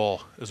clear the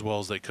ball as well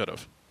as they could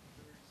have.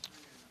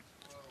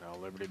 Now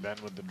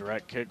Liberty-Benton with the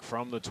direct kick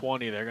from the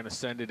 20. They're going to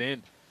send it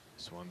in.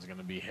 This one's going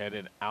to be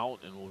headed out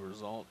and will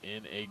result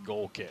in a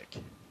goal kick.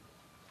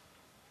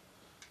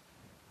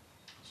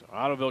 So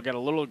Ottoville got a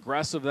little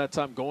aggressive that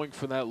time going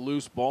for that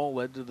loose ball,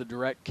 led to the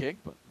direct kick,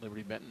 but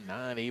Liberty-Benton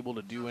not able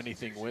to do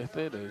anything with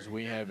it as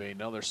we have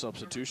another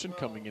substitution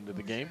coming into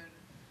the game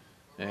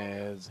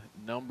as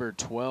number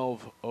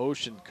 12,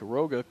 Ocean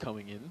Quiroga,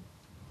 coming in.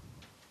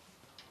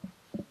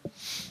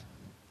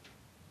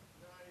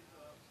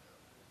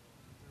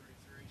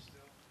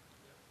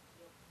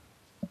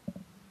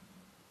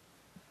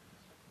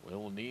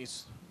 Will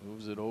Neese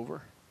moves it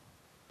over.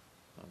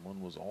 That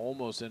one was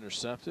almost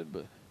intercepted,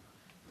 but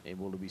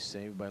able to be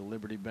saved by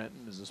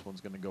Liberty-Benton as this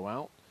one's going to go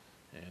out.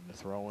 And the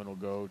throw-in will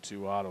go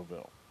to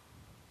Ottoville.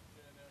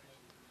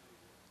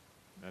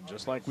 And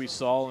just like we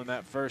saw in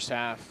that first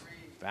half,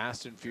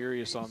 fast and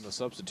furious on the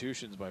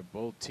substitutions by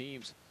both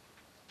teams.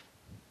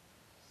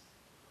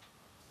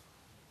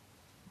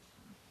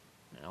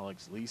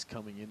 Alex Lease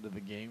coming into the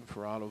game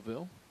for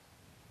Ottoville.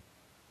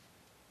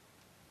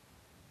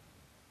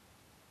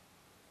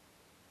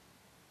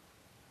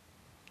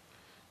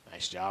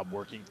 Nice job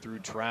working through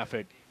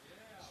traffic.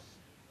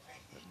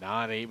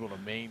 Not able to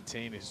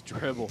maintain his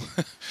dribble,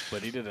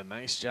 but he did a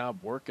nice job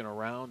working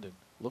around and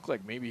looked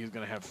like maybe he was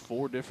going to have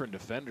 4 different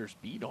defenders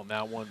beat on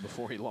that one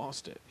before he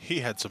lost it. He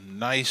had some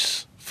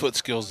nice foot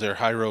skills there,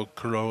 Jairo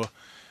Quiroga.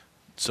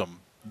 Some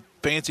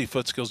fancy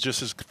foot skills,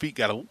 just his feet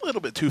got a little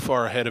bit too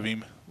far ahead of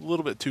him, a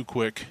little bit too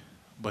quick,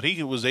 but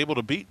he was able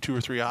to beat 2 or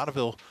 3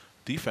 Ottoville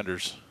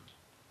defenders.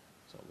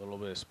 So a little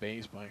bit of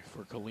space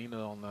for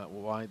Colina on that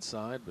wide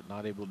side, but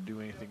not able to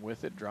do anything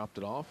with it, dropped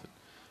it off.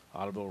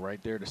 And Ottoville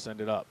right there to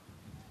send it up.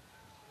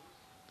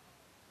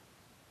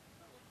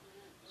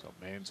 So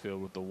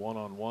Mansfield with the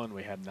one-on-one.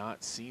 We had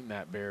not seen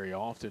that very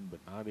often, but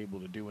not able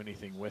to do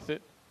anything with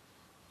it.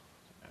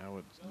 Now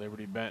it's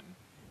Liberty-Benton.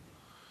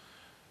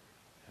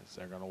 As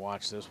they're going to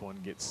watch this one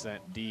get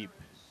sent deep.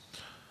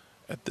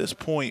 At this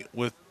point,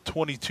 with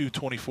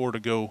 22-24 to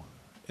go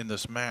in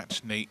this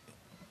match, Nate,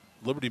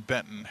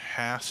 Liberty-Benton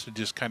has to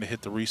just kind of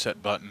hit the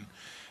reset button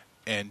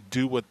and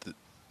do what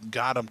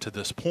got them to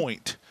this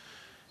point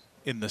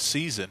in the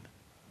season.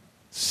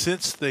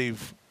 Since they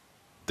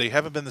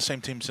haven't been the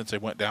same team since they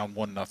went down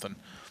 1-0.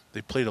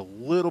 They played a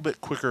little bit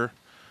quicker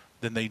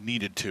than they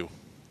needed to.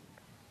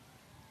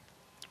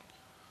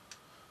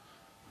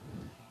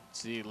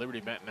 See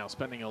Liberty-Benton now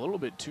spending a little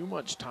bit too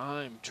much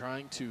time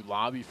trying to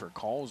lobby for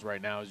calls right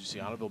now, as you see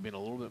Ottoville being a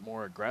little bit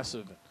more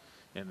aggressive.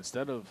 And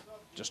instead of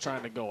just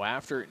trying to go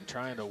after it and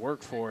trying to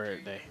work for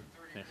it, they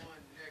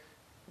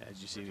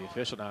as you see the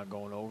official now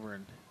going over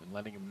and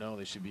letting him know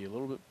they should be a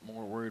little bit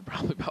more worried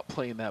probably about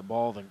playing that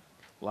ball than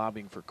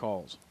lobbying for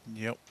calls.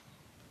 Yep.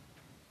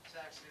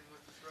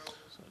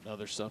 So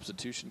another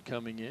substitution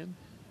coming in.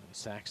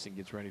 Saxton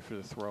gets ready for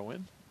the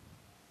throw-in.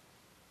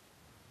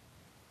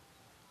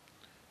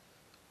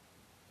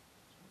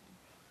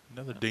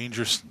 Another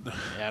dangerous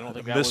Yeah, I don't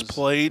think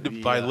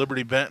misplayed by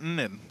Liberty-Benton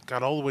and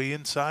got all the way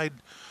inside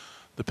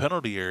the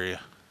penalty area.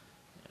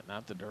 Yeah,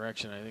 not the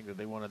direction I think that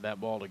they wanted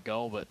that ball to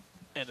go, but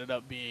ended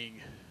up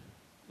being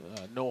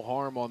no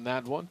harm on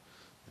that one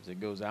as it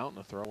goes out, and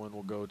the throw-in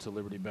will go to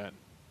Liberty-Benton.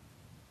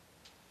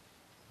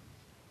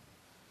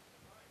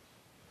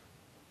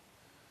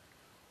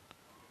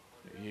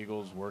 The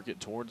Eagles work it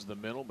towards the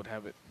middle, but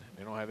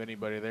they don't have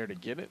anybody there to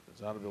get it,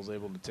 as Ottoville's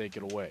able to take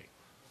it away.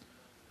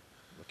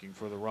 Looking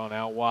for the run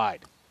out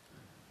wide.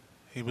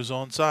 He was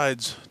on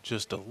sides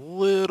just a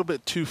little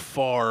bit too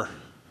far.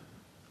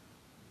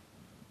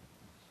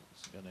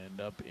 It's going to end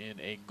up in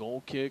a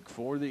goal kick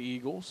for the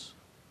Eagles.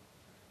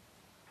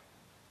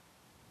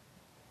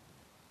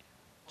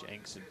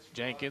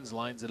 Jenkins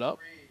lines it up.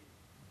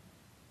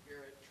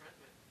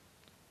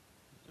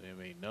 They have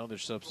another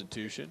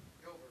substitution.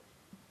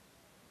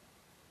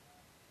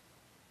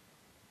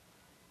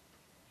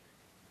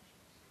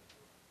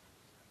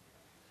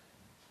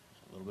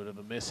 A little bit of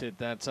a miss hit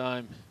that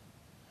time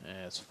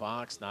as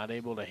Fox not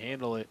able to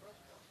handle it.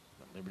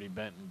 But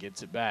Liberty-Benton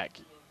gets it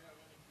back.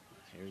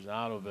 Here's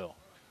Ottoville.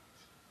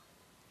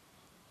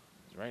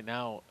 Right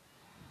now,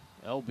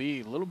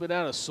 LB a little bit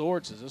out of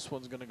sorts as this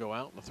one's going to go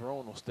out, and the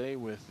throw-in will stay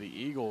with the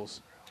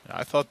Eagles.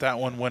 I thought that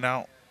one went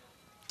out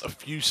a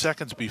few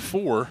seconds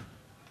before,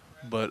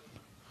 but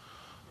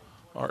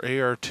our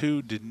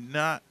AR2 did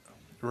not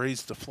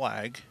raise the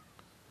flag.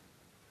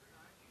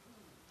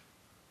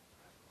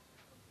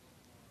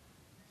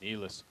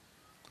 Nealis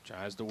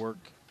tries to work,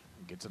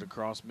 gets it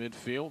across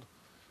midfield.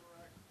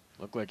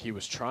 Looked like he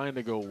was trying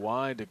to go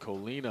wide to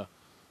Colina,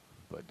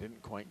 but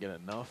didn't quite get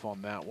enough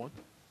on that one.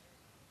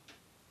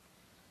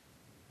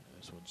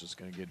 This one's just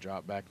going to get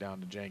dropped back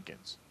down to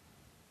Jenkins.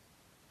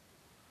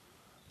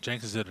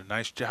 Jenkins did a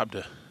nice job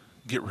to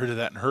get rid of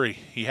that in a hurry.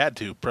 He had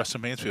to.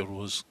 Preston Mansfield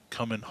was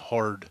coming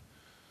hard.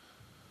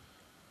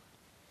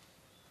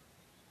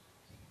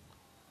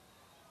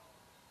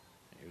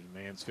 Here's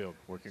Mansfield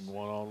working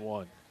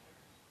one-on-one.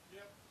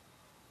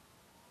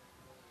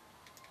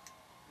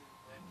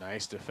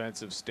 Nice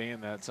defensive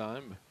stand that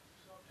time.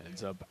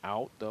 Ends up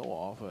out, though,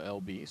 off of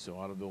LB, so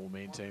Ottoville will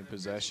maintain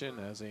possession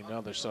as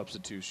another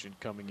substitution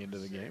coming into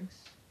the game.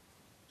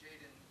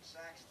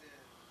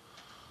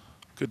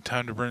 Good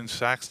time to bring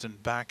Saxton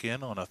back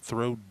in on a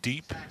throw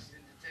deep.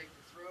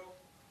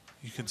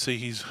 You can see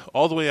he's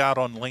all the way out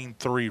on lane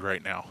 3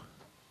 right now.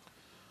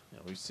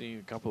 Yeah, we've seen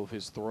a couple of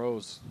his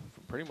throws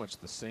from pretty much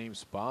the same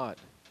spot.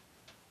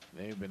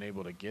 They've been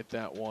able to get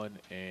that one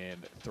and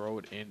throw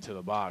it into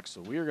the box.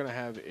 So we are going to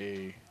have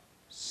a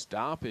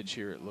stoppage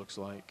here, it looks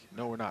like.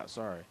 No, we're not.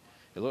 Sorry.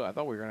 I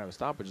thought we were going to have a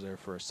stoppage there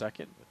for a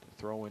second, but the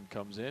throw-in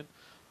comes in.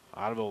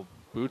 Ottoville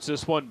boots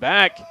this one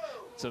back.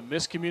 It's a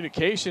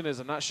miscommunication, as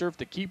I'm not sure if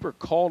the keeper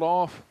called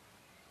off.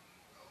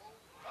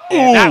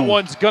 And that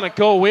one's going to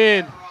go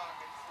in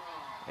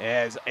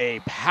as a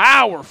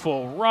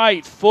powerful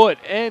right foot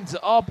ends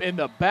up in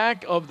the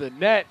back of the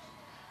net.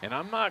 And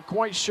I'm not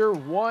quite sure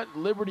what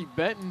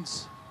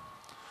Liberty-Benton's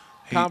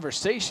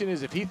conversation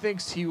is, if he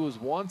thinks he was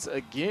once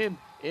again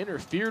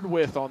interfered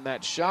with on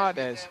that shot,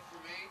 as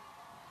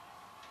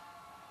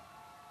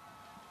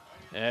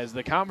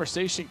the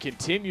conversation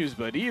continues.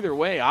 But either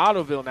way,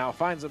 Ottoville now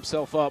finds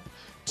himself up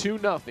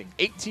 2-0.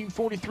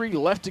 18:43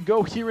 left to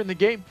go here in the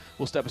game.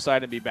 We'll step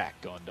aside and be back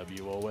on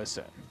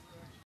WOSN.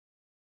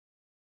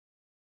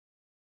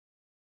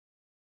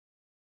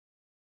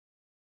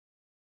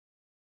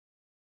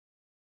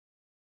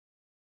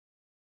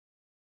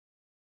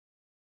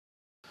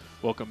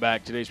 Welcome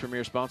back. Today's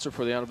premier sponsor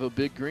for the Ottoville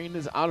Big Green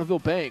is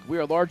Ottoville Bank. We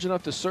are large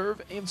enough to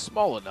serve and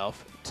small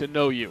enough to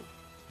know you.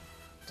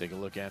 Take a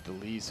look at the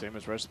Lee's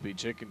Famous Recipe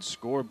Chicken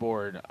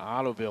scoreboard.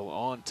 Ottoville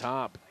on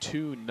top,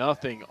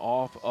 2-0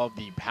 off of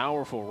the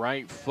powerful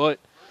right foot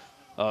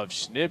of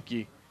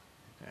Schnipke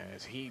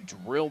as he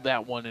drilled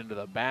that one into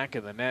the back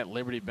of the net.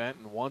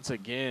 Liberty-Benton once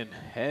again,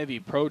 heavy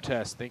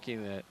protest,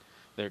 thinking that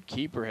their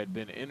keeper had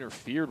been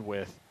interfered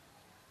with.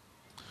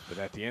 But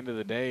at the end of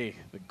the day,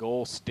 the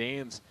goal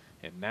stands.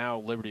 And now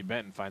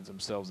Liberty-Benton finds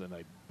themselves in a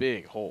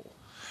big hole.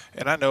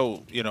 And I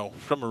know, you know,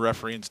 from a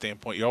refereeing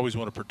standpoint, you always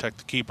want to protect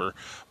the keeper.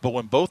 But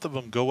when both of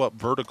them go up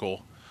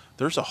vertical,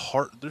 there's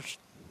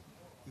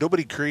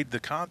nobody created the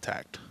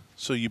contact.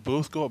 So you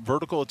both go up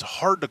vertical. It's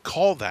hard to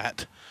call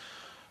that.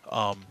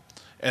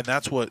 And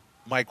that's what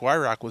Mike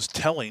Wyrock was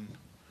telling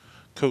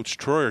Coach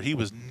Troyer. He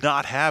was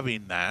not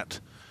having that,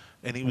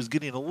 and he was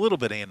getting a little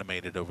bit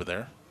animated over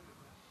there.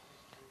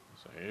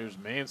 So here's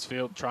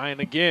Mansfield trying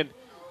again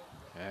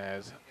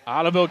as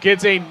Ottoville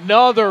gets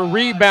another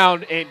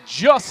rebound, and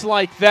just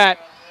like that,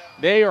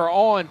 they are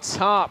on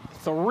top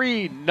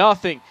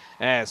 3-0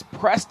 as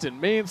Preston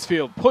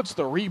Mansfield puts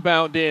the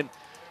rebound in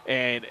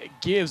and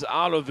gives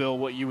Ottoville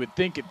what you would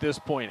think at this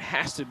point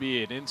has to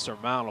be an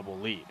insurmountable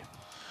lead.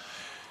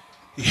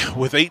 Yeah,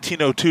 with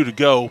 18:02 to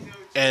go,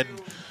 and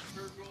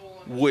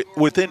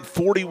within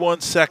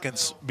 41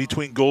 seconds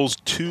between goals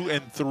 2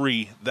 and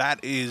 3,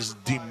 that is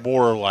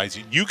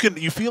demoralizing. You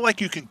feel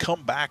like you can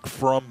come back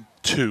from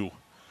 2.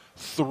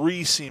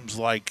 3 seems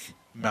like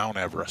Mount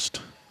Everest.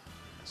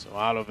 So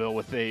Ottoville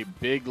with a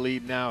big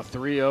lead now,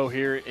 3-0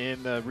 here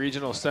in the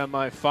regional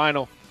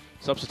semifinal.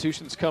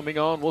 Substitutions coming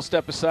on. We'll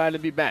step aside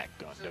and be back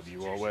on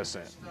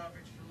WOSN.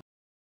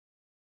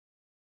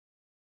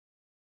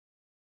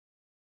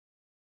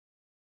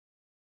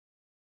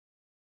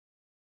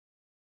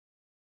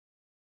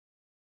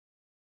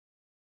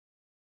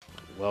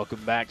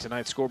 Welcome back.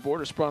 Tonight's scoreboard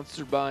is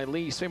sponsored by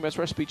Lee's Famous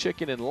Recipe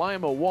Chicken in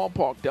Lima,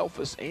 Walpock,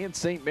 Delphus, and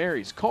St.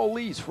 Mary's. Call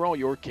Lee's for all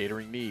your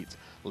catering needs.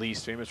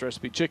 Lee's Famous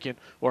Recipe Chicken,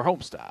 where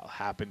homestyle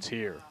happens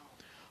here.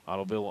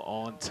 Ottoville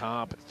on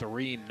top,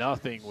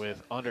 3-0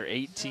 with under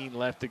 18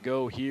 left to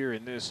go here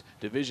in this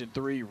Division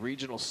III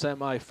regional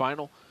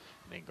semifinal.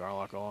 Nate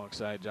Garlock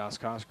alongside Josh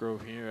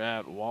Cosgrove here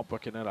at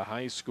Walpock-Canetta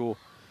High School.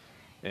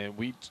 And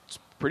we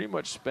pretty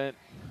much spent,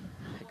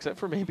 except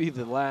for maybe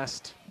the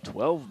last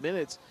 12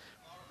 minutes,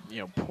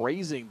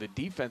 praising the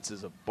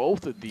defenses of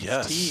both of these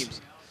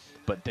teams.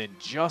 But then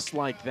just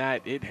like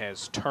that, it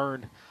has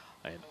turned,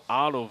 and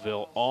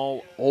Ottoville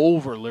all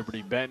over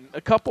Liberty-Benton.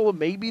 A couple of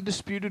maybe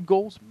disputed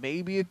goals,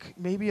 maybe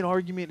an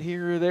argument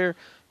here or there,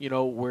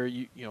 where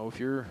if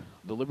you're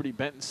the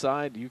Liberty-Benton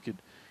side, you could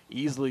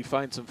easily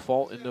find some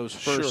fault in those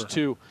first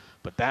two.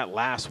 But that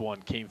last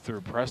one came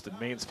through. Preston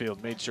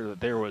Mansfield made sure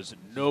that there was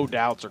no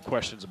doubts or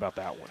questions about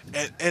that one.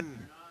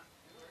 And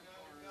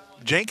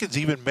Jenkins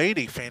even made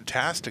a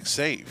fantastic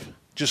save.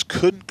 Just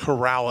couldn't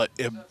corral it.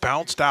 It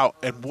bounced out.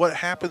 And what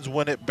happens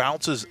when it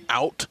bounces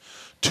out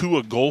to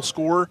a goal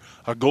scorer?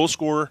 A goal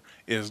scorer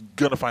is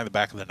going to find the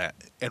back of the net.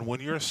 And when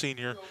you're a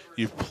senior,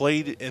 you've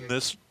played in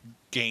this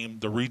game,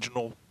 the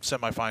regional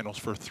semifinals,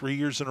 for 3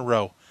 years in a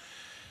row.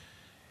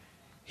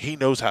 He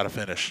knows how to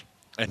finish.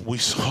 And we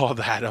saw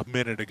that a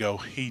minute ago.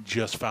 He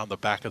just found the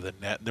back of the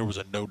net, and there was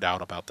no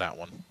doubt about that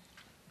one.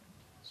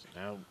 So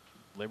now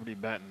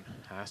Liberty-Benton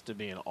has to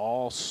be in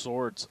all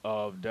sorts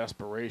of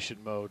desperation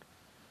mode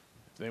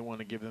if they want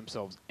to give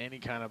themselves any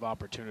kind of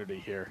opportunity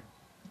here.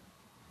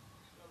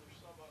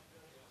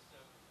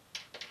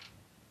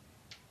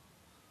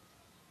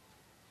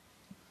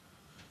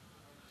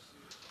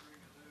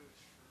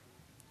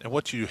 And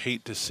what you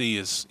hate to see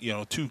is,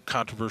 two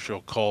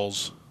controversial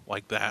calls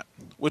like that,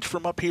 which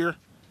from up here,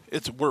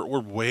 we're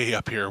way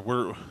up here.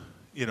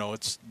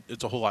 It's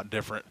a whole lot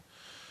different.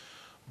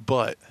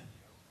 But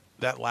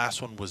that last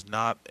one was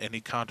not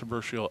any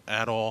controversial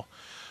at all.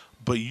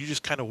 But you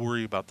just kind of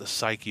worry about the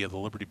psyche of the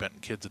Liberty-Benton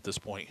kids at this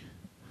point.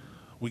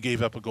 We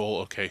gave up a goal,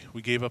 okay.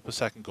 We gave up a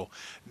second goal.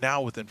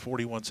 Now within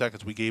 41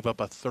 seconds, we gave up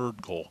a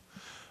third goal.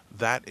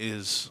 That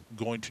is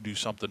going to do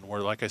something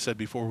where, like I said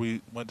before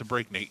we went to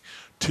break, Nate,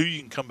 2 you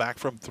can come back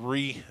from,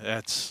 3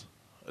 it's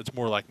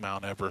more like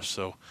Mount Everest.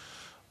 So,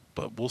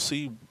 but we'll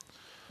see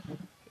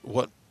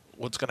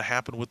what's going to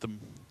happen with the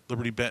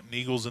Liberty-Benton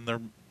Eagles and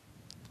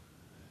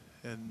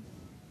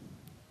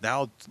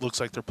now it looks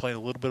like they're playing a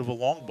little bit of a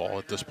long ball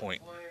at this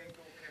point.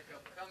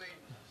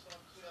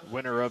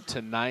 Winner of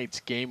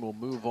tonight's game will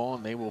move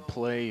on. They will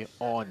play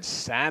on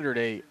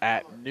Saturday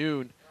at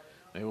noon.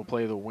 They will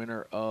play the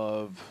winner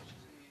of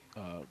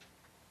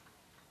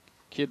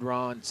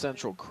Kidron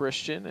Central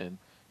Christian and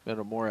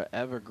Metamora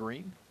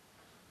Evergreen,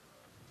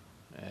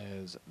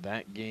 as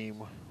that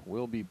game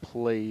will be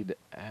played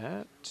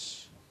at,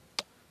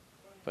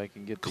 if I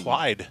can get the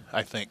Clyde,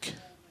 I think.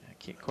 I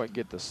can't quite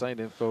get the site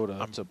info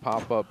to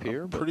pop up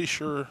here. I'm pretty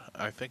sure.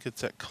 I think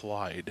it's at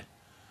Clyde.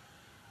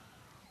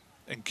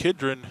 And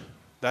Kidron,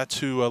 that's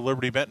who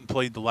Liberty-Benton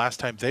played the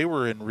last time they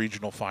were in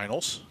regional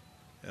finals.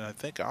 And I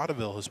think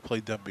Ottoville has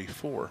played them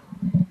before.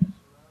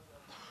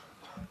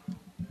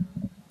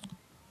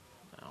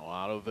 Now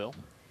Ottoville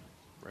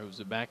moves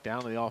it back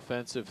down to the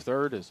offensive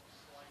third. At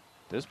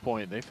this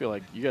point, they feel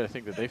like, you got to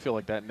think that they feel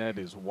like that net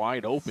is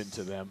wide open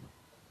to them.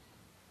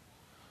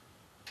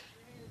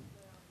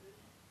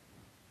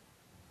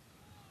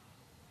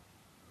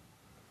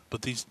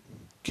 But these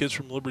kids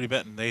from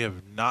Liberty-Benton, they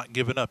have not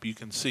given up, you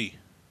can see.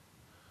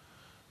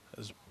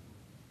 As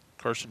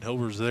Carson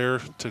Hilber's there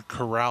to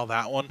corral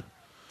that one.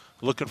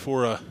 Looking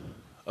for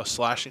a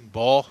slashing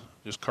ball.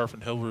 Just Carson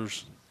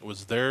Hilber's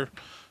was there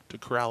to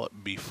corral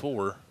it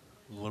before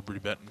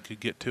Liberty-Benton could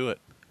get to it.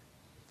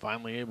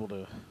 Finally able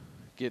to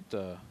get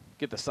the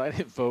site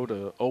info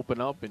to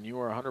open up, and you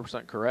are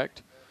 100%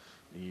 correct.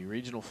 The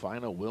regional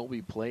final will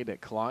be played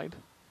at Clyde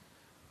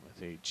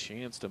with a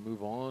chance to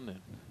move on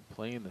and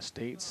play in the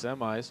state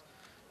semis.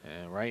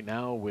 And right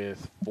now,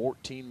 with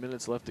 14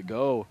 minutes left to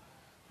go,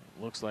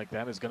 it looks like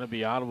that is going to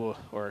be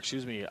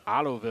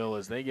Ottoville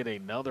as they get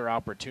another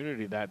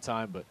opportunity that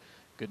time. But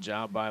good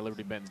job by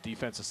Liberty-Benton's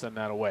defense to send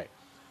that away.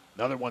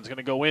 Another one's going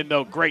to go in,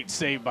 though. Great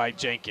save by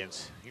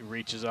Jenkins. He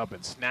reaches up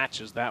and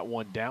snatches that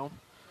one down.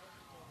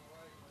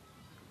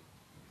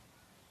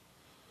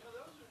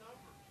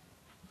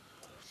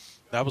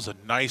 That was a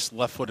nice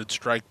left-footed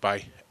strike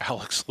by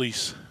Alex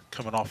Lease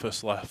coming off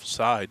his left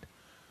side.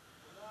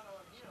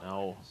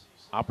 Now,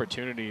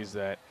 opportunities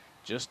that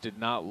just did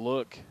not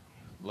look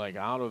like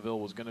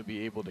Ottoville was going to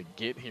be able to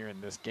get here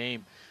in this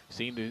game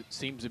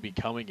seems to be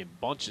coming in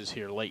bunches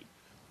here late.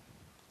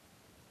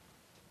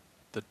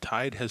 The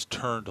tide has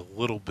turned a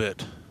little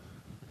bit.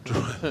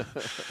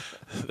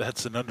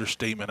 That's an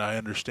understatement. I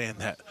understand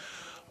that.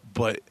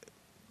 But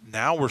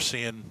now we're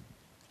seeing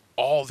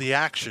all the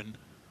action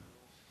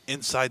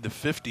inside the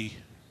 50,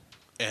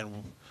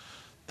 and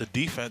the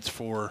defense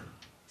for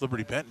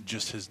Liberty-Benton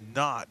just has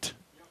not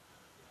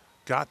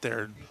got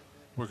there.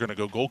 We're going to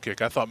go goal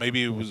kick. I thought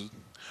maybe it was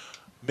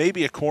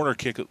a corner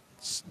kick. It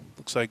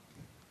looks like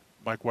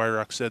Mike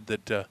Wyrock said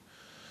that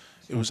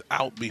it was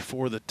out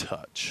before the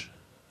touch.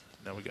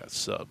 Now we got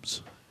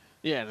subs.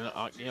 Yeah,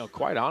 and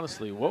quite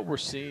honestly, what we're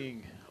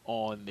seeing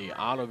on the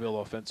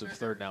Ottoville offensive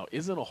third now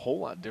isn't a whole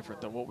lot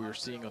different than what we were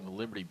seeing on the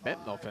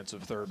Liberty-Benton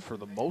offensive third for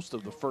the most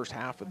of the first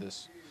half of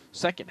this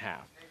second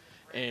half.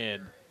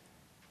 And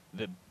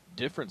the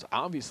difference,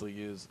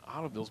 obviously, is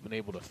Ottoville's been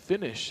able to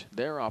finish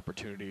their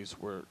opportunities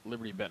where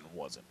Liberty-Benton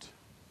wasn't.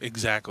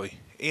 Exactly.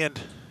 And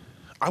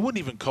I wouldn't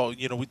even call,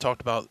 we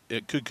talked about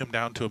it could come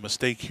down to a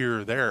mistake here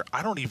or there.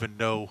 I don't even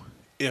know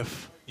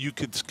if you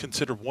could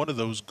consider one of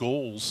those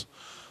goals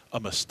a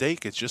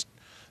mistake. It's just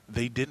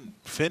they didn't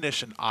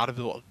finish, and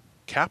Ottoville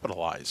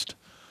capitalized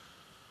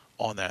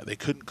on that. They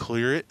couldn't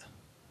clear it.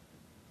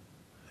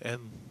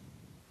 And,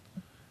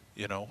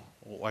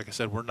 like I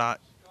said, we're not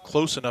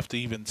close enough to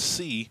even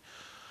see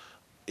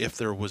if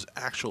there was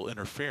actual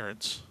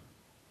interference,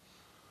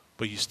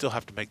 but you still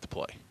have to make the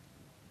play.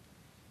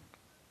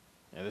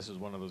 And this is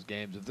one of those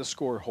games. If the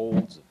score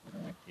holds,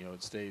 you know,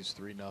 it stays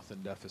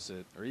 3-0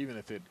 deficit, or even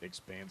if it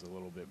expands a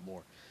little bit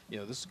more, you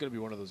know, this is going to be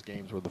one of those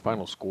games where the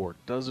final score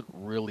doesn't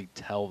really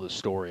tell the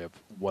story of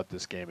what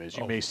this game is.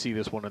 You may see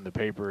this one in the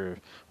paper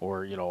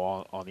or you know,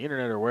 on the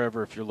internet or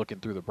wherever. If you're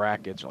looking through the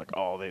brackets, you're like,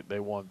 oh, they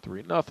won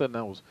 3-0.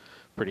 That was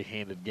a pretty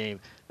handed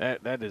game.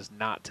 That does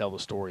not tell the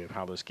story of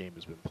how this game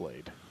has been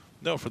played.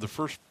 No, for the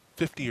first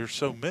 50 or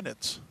so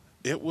minutes,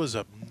 it was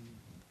a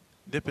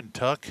nip and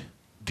tuck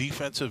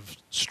defensive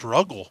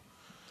struggle.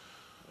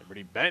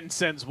 Liberty-Benton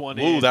sends one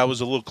in. Whoa, that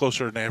was a little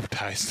closer than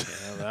advertised.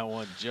 Yeah, that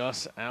one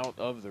just out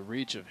of the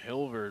reach of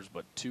Hilvers,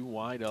 but too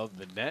wide of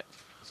the net.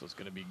 So it's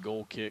going to be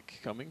goal kick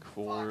coming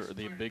for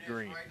the Big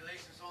Green. Right,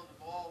 laces on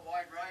the ball,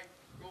 wide right,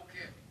 goal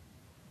kick.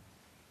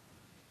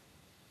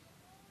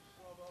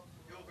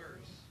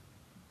 Hilgers.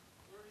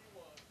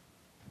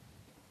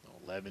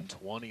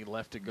 11:20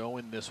 left to go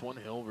in this one.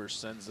 Hilvers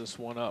sends this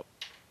one up.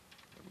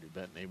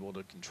 Liberty-Benton able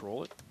to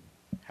control it.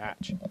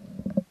 Hatch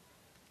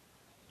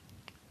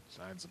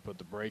decides to put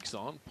the brakes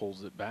on,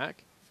 pulls it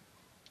back.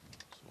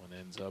 This one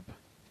ends up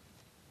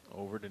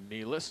over to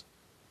Nealis.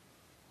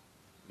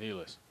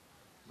 Nealis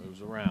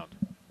moves around.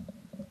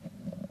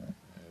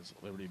 As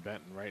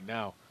Liberty-Benton right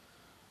now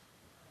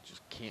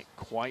just can't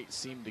quite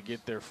seem to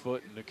get their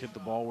foot and to get the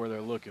ball where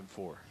they're looking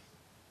for.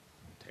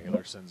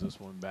 Taylor sends this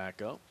one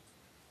back up.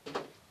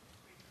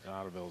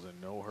 Ottoville's in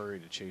no hurry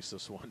to chase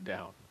this one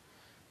down.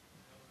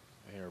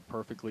 They are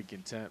perfectly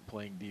content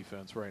playing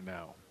defense right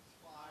now.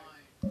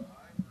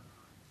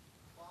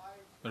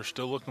 They're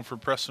still looking for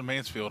Preston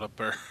Mansfield up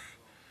there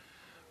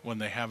when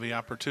they have the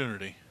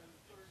opportunity.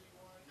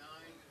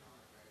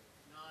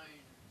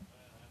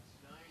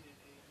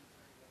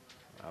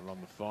 Out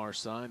on the far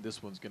side,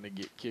 this one's going to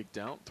get kicked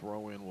out.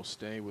 Throw-in will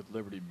stay with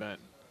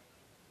Liberty-Benton.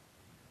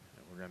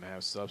 And we're going to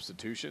have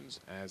substitutions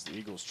as the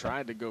Eagles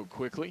tried to go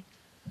quickly.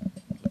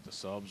 But the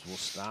subs will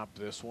stop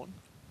this one.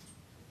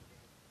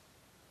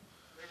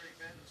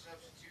 Liberty-Benton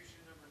substitution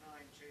number 9,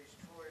 Chase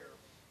Troyer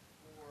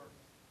for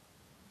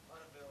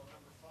Ottoville,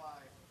 number 5,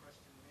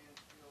 Preston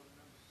Mansfield, and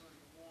number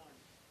 31,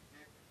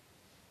 Nick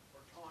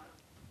Ortona.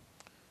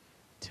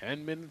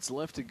 10 minutes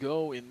left to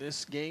go in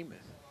this game.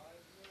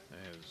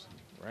 As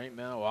right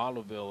now,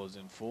 Ottoville is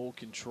in full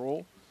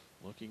control,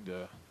 looking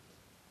to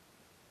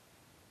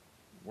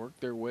work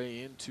their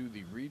way into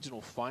the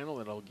regional final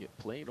that'll get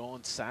played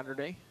on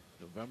Saturday,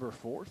 November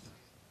 4th.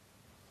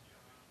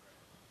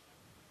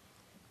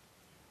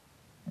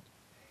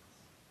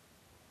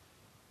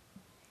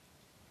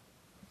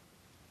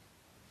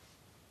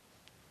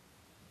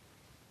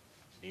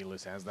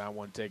 Nealis has that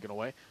one taken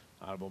away.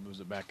 Ottoville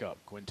moves it back up.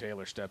 Quinn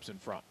Taylor steps in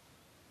front.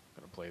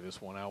 Going to play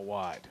this one out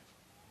wide.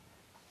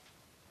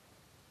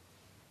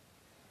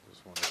 This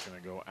one is going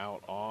to go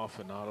out off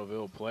an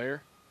Ottoville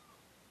player.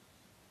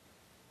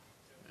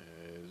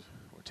 As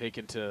we're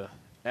taken to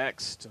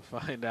X to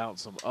find out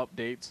some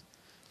updates.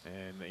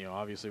 And, you know,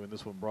 obviously when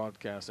this one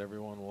broadcasts,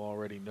 everyone will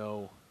already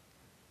know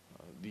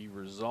the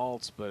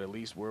results. But at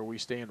least where we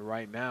stand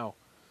right now,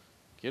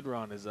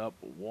 Kidron is up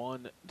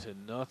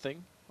 1-0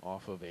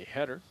 off of a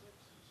header.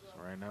 So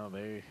right now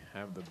they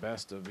have the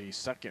best of the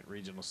second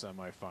regional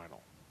semifinal.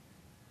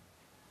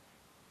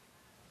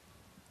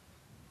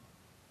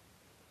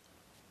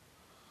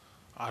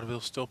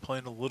 Ottoville still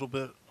playing a little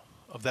bit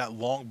of that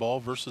long ball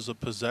versus a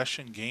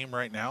possession game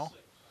right now.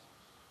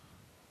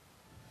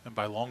 And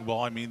by long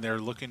ball, I mean they're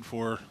looking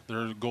for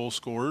their goal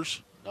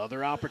scorers.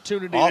 Another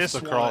opportunity off this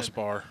the one.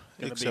 crossbar.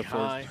 Going to be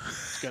high.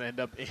 It's going to end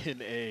up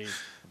in a, I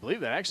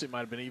believe that actually might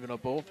have been even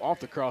up off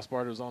the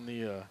crossbar. It was on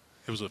the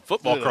it was a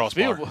football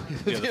crossbar.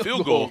 The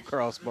field goal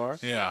crossbar.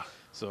 Yeah.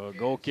 So a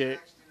goal kick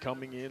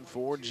coming in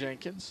for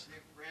Jenkins.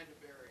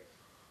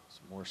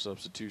 Some more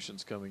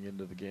substitutions coming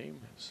into the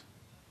game.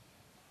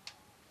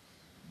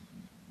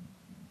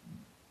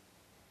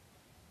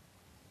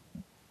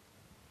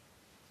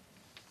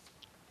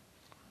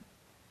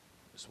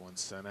 This one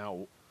sent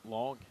out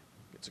long.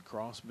 Gets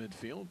across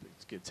midfield.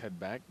 Gets head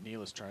back.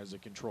 Nealis tries to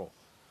control.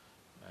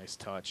 Nice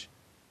touch.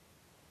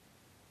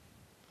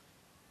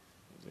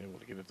 He's able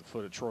to get at the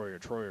foot of Troyer.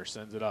 Troyer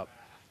sends it up.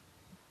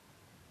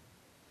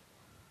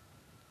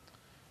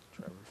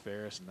 Trevor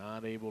Ferris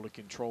not able to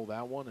control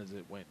that one as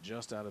it went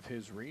just out of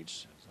his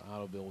reach.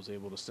 Ottoville was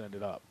able to send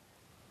it up.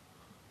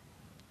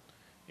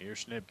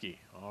 Here's Schnipke.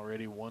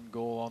 Already one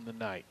goal on the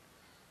night.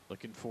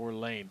 Looking for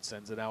Lane.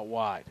 Sends it out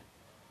wide.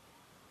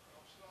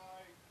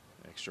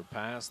 Extra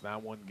pass.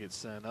 That one gets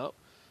sent up.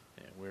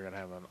 And we're going to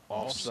have an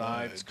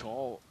offsides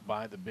call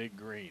by the Big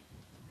Green.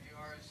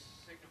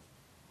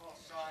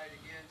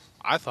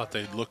 I thought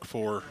they'd look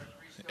for,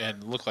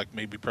 and look like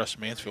maybe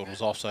Preston Mansfield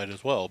was offside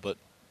as well, but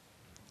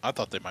I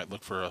thought they might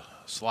look for a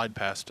slide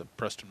pass to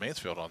Preston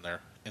Mansfield on there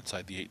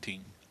inside the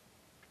 18.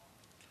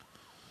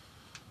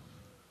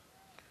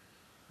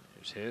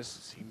 There's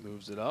his. He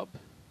moves it up.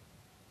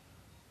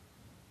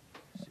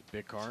 See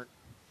Bickhart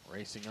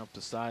racing up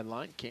the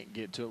sideline. Can't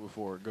get to it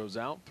before it goes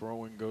out.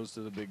 Throw-in goes to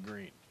the Big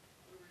Green.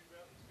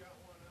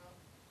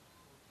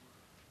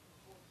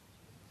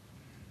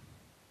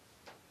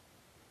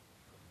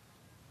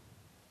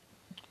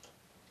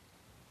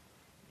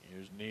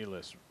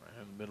 Cornelius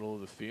right in the middle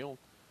of the field.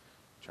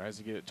 Tries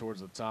to get it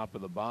towards the top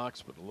of the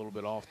box, but a little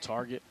bit off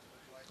target.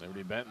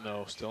 Liberty-Benton,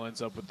 though, still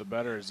ends up with the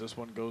better as this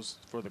one goes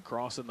for the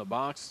cross in the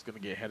box. It's going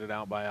to get headed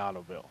out by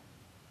Ottoville.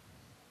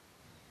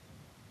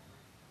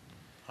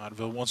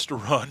 Ottoville wants to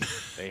run.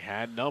 They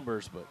had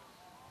numbers, but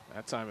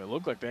that time it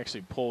looked like they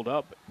actually pulled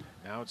up.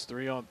 Now it's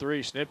 3-on-3.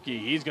 Schnipke,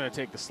 he's going to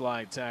take the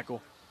slide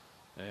tackle.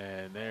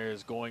 And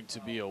there's going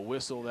to be a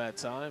whistle that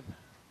time.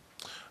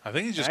 I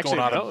think he's just Actually,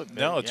 going out no, of –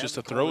 no, it's just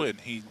a throw in.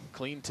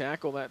 Clean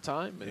tackle that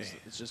time.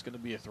 It's just going to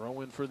be a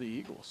throw in for the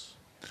Eagles.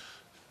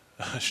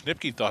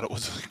 Schnipke thought it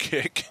was a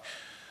kick.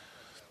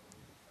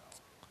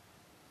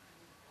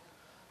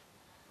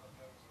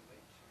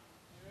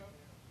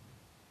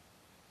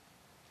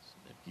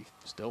 Schnipke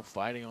still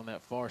fighting on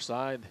that far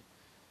side.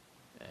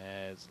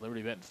 As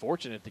Liberty-Benton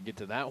fortunate to get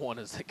to that one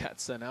as it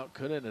got sent out.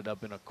 Could have ended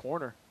up in a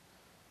corner.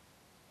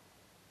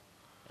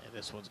 And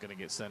this one's going to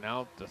get sent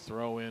out. The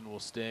throw in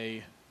will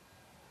stay.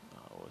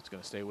 It's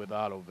going to stay with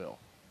Ottoville.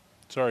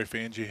 Sorry,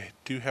 fans, you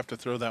do have to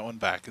throw that one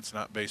back. It's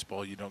not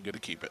baseball. You don't get to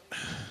keep it.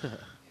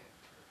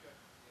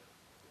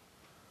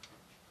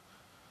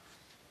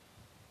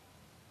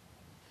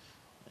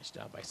 Nice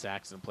job by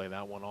Saxon. Play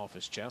that one off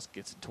his chest.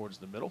 Gets it towards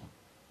the middle.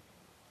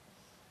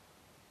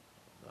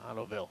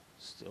 Ottoville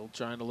still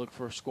trying to look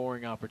for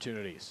scoring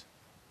opportunities.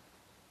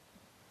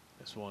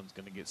 This one's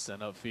going to get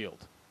sent upfield.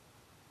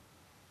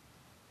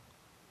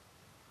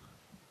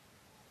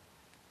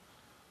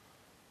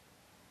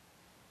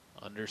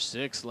 Under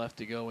 6 left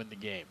to go in the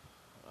game.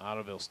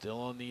 Ottoville still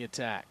on the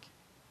attack.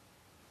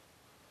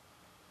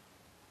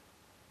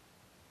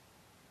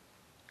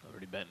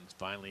 Liberty-Benton's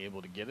finally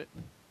able to get it.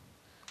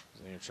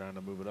 They're trying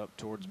to move it up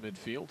towards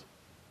midfield.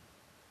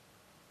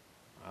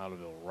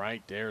 Ottoville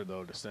right there,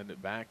 though, to send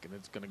it back, and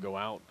it's going to go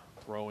out.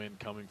 Throw in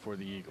coming for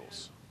the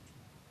Eagles.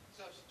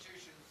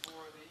 Substitution for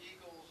the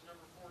Eagles,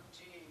 number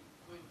 14,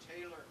 Quinn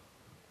Taylor.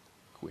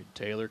 Quinn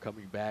Taylor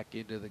coming back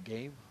into the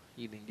game.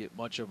 He didn't get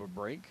much of a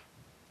break.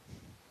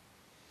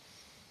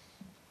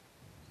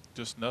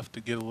 Just enough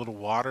to get a little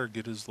water,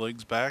 get his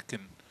legs back,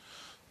 and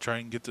try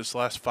and get this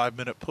last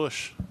 5-minute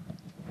push.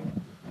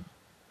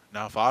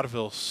 Now, if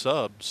Ottoville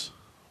subs,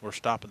 we're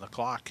stopping the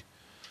clock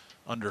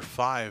under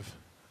 5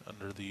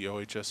 under the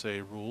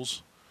OHSA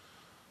rules.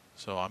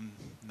 So I'm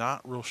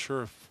not real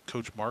sure if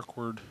Coach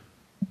Markward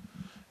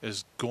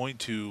is going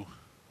to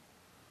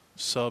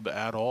sub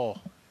at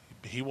all.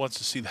 He wants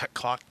to see that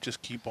clock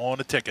just keep on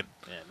a-ticking.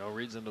 Yeah, no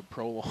reason to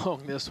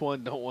prolong this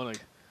one. Don't want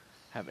to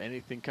have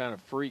anything kind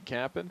of freak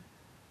happen.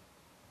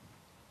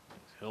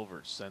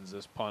 Hilvert sends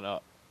this punt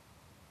up.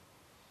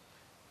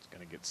 It's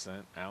going to get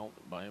sent out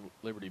by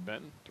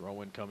Liberty-Benton.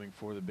 Throw in coming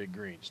for the Big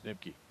Green.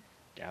 Schnipke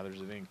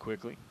gathers it in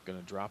quickly. Going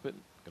to drop it.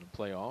 Going to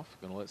play off.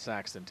 Going to let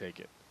Saxton take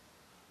it.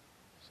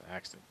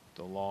 Saxton,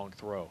 the long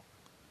throw.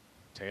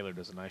 Taylor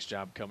does a nice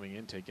job coming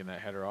in, taking that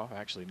header off.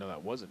 Actually, no,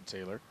 that wasn't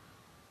Taylor.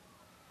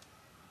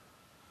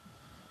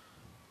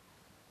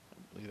 I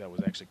believe that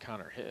was actually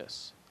Connor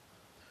Hiss.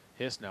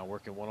 Hiss now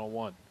working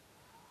one-on-one.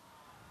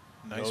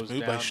 Nice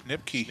move by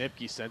Schnipke.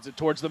 Schnipke sends it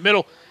towards the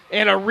middle,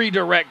 and a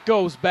redirect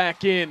goes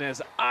back in as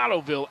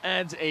Ottoville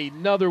adds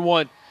another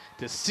one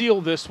to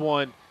seal this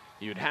one.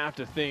 You'd have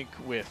to think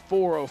with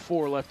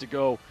 4:04 left to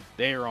go,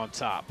 they are on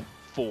top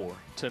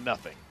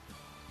 4-0.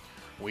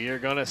 We are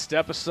going to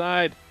step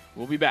aside.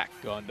 We'll be back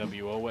on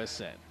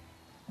WOSN.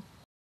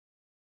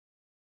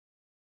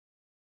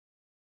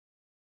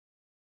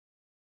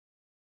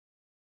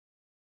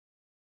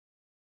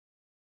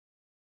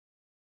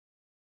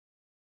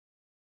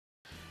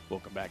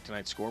 Welcome back.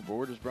 Tonight's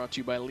scoreboard is brought to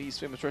you by Lee's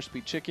Famous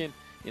Recipe Chicken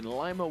in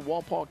Lima,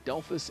 Walpock,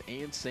 Delphus,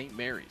 and St.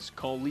 Mary's.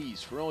 Call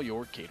Lee's for all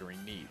your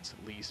catering needs.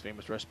 Lee's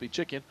Famous Recipe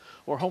Chicken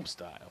or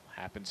Homestyle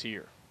happens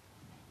here.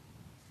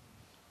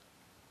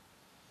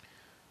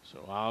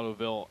 So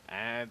Ottoville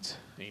adds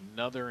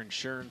another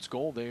insurance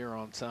goal. They are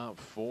on top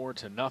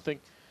 4-0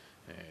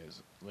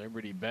 as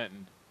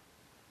Liberty-Benton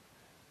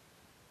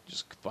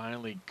just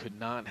finally could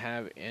not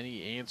have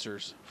any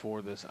answers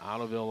for this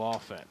Ottoville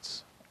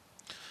offense.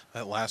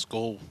 That last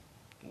goal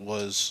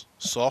was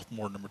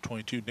sophomore number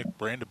 22, Nick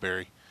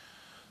Brandeberry.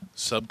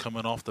 Sub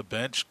coming off the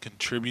bench,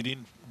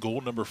 contributing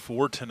goal number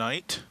 4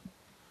 tonight.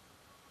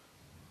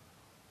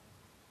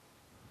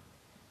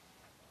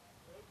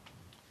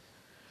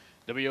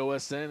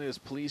 WOSN is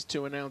pleased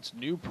to announce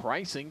new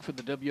pricing for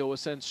the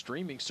WOSN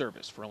streaming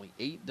service. For only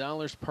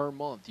 $8 per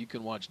month, you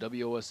can watch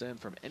WOSN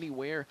from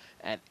anywhere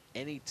at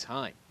any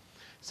time.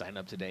 Sign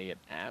up today at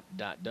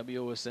app.wosn.tv.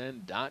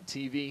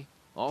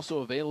 Also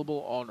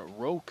available on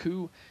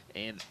Roku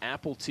and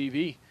Apple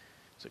TV.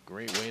 It's a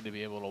great way to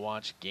be able to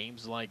watch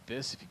games like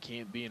this if you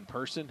can't be in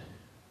person.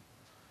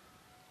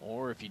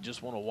 Or if you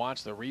just want to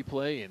watch the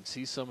replay and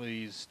see some of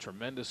these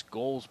tremendous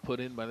goals put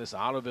in by this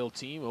Ottoville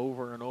team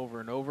over and over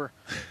and over.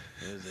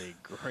 It is a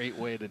great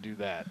way to do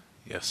that.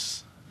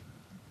 Yes.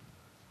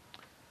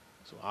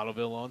 So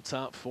Ottoville on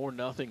top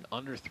 4-0.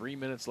 Under 3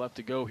 minutes left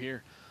to go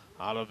here.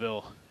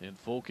 Ottoville in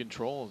full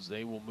control as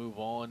they will move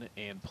on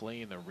and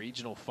play in the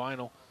regional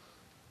final.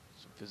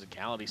 Some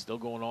physicality still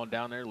going on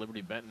down there.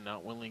 Liberty-Benton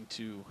not willing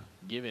to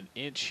give an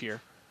inch here,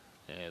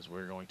 as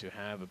we're going to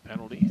have a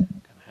penalty.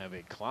 Going to have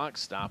a clock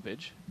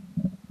stoppage.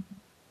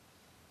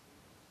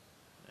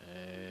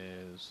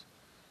 As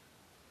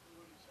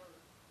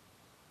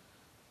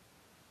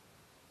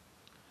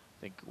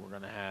I think we're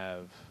going to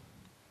have,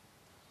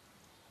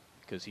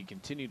 because he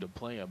continued to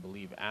play, I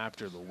believe,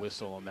 after the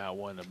whistle on that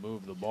one to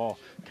move the ball.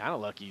 Kind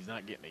of lucky he's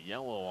not getting a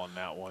yellow on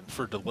that one.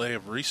 For delay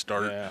of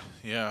restart. Yeah.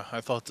 Yeah,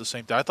 I thought the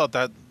same thing. I thought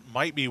that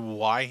might be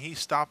why he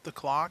stopped the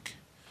clock,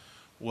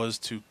 was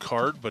to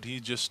card, but he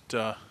just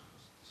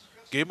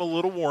gave him a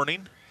little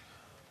warning.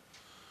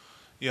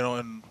 You know,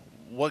 and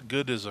what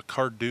good does a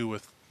card do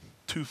with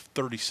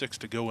 2:36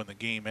 to go in the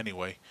game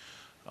anyway?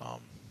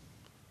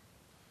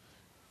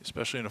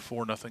 Especially in a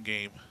 4-0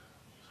 game.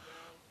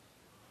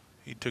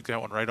 He took that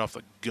one right off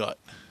the gut.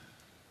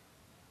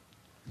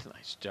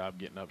 Nice job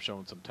getting up,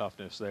 showing some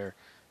toughness there,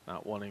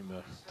 not wanting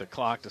the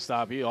clock to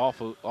stop. He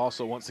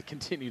also wants to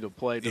continue to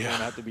play, doesn't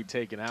have to be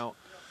taken out.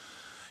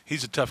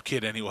 He's a tough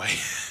kid anyway.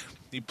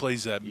 He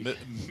plays that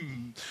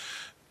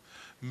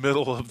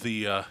middle of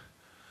the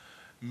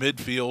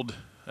midfield.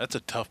 That's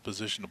a tough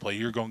position to play.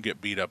 You're going to get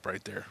beat up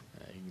right there.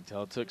 Yeah, you can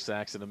tell it took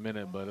Saxon a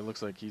minute, but it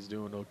looks like he's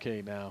doing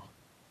okay now.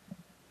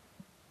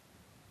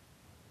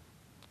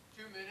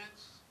 2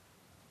 minutes.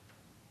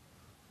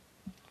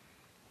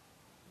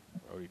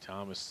 Brody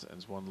Thomas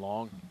sends one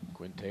long.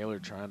 Quinn Taylor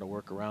trying to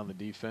work around the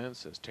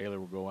defense as Taylor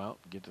will go out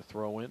and get the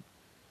throw in.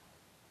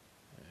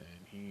 And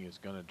he is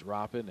going to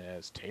drop it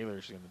as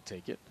Taylor's going to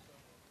take it.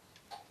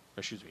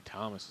 Excuse me,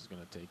 Thomas is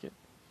going to take it.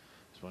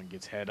 This one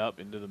gets head up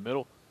into the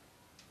middle.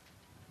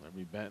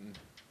 Liberty-Benton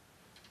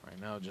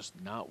right now just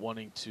not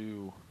wanting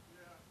to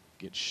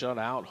get shut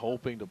out,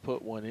 hoping to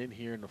put one in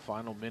here in the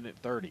final minute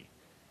 30.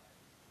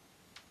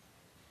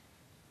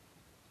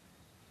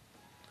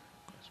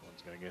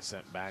 Going to get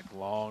sent back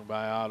long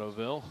by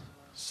Ottoville.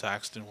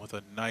 Saxton with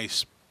a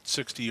nice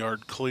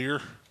 60-yard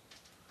clear.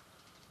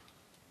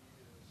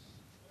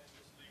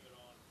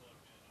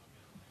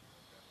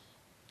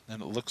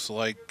 And it looks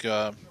like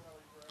they're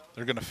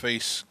going to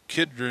face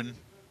Kidron.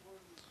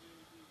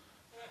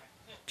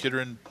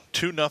 Kidron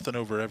 2-0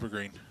 over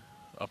Evergreen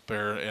up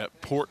there at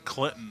Port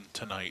Clinton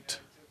tonight.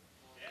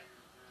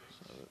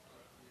 So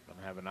going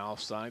to have an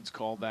offsides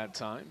called that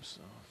time. So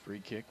free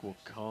kick will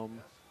come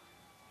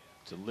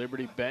to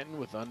Liberty-Benton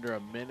with under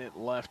a minute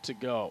left to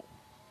go.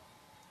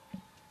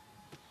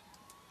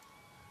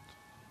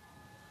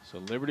 So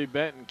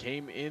Liberty-Benton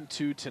came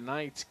into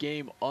tonight's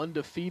game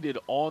undefeated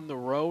on the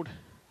road.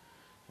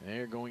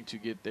 They're going to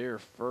get their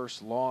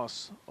first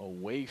loss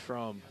away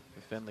from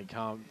the friendly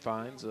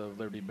confines of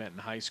Liberty-Benton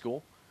High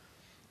School.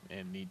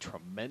 And the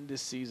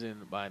tremendous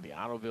season by the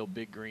Ottoville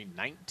Big Green,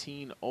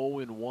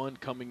 19-0-1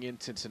 coming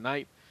into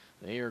tonight.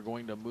 They are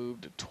going to move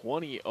to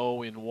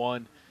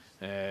 20-0-1.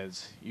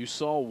 As you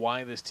saw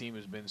why this team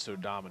has been so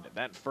dominant.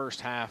 That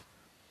first half,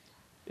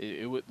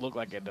 it would look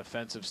like a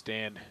defensive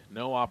stand.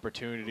 No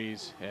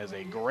opportunities. As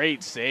a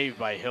great save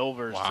by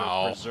Hilvers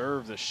to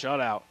preserve the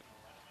shutout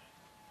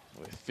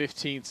with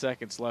 15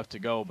 seconds left to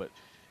go. But,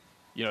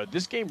 you know,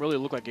 this game really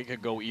looked like it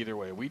could go either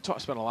way. We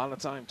spent a lot of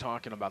time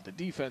talking about the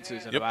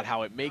defenses and about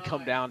how it may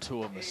come down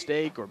to a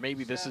mistake, or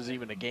maybe this is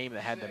even a game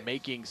that had the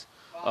makings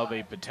of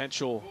a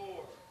potential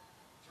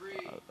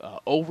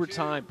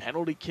overtime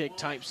penalty kick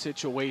type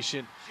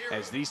situation,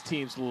 as these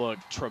teams look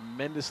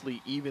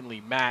tremendously evenly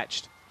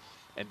matched.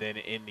 And then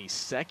in the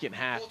second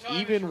half,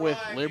 even with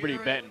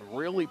Liberty-Benton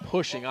really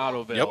pushing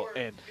Ottoville,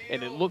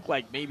 and it looked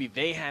like maybe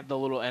they had the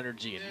little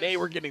energy and they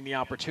were getting the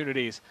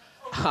opportunities,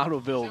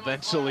 Ottoville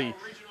eventually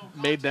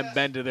made them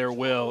bend to their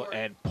will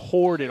and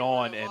poured it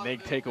on, and they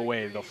take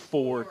away the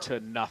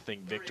 4-0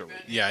 victory.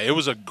 Yeah, it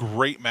was a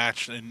great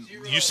match, and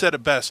you said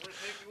it best.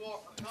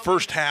 The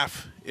first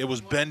half, it was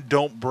bend,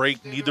 don't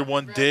break. Neither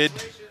one did.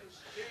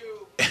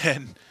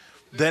 And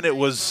then it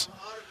was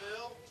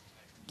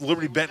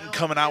Liberty-Benton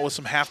coming out with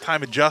some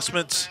halftime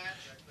adjustments,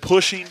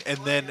 pushing, and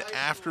then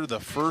after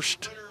the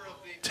first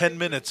 10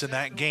 minutes in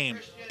that game,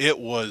 it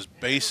was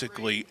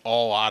basically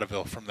all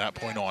Ottoville from that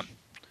point on.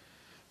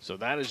 So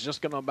that is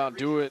just going to about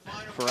do it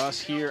for us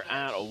here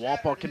at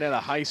Wapakoneta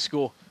High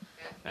School,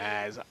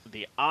 as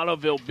the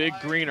Ottoville Big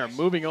Green are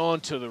moving on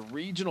to the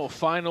regional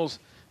finals.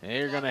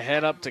 They're going to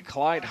head up to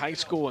Clyde High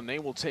School, and they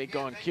will take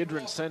on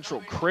Kidron Central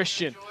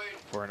Christian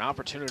for an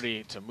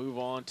opportunity to move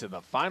on to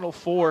the Final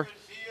Four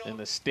in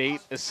the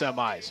state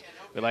semis.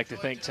 We'd like to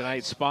thank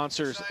tonight's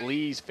sponsors,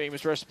 Lee's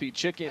Famous Recipe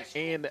Chicken,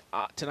 and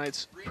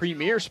tonight's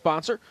premier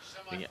sponsor,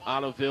 the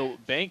Ottoville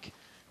Bank.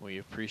 We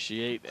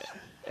appreciate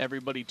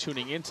everybody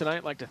tuning in tonight.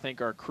 I'd like to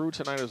thank our crew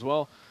tonight as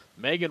well.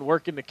 Megan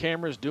working the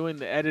cameras, doing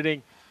the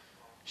editing.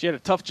 She had a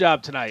tough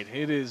job tonight.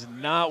 It is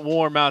not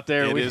warm out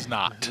there. It is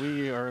not.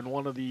 We are in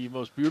one of the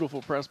most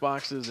beautiful press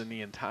boxes in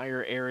the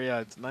entire area.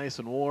 It's nice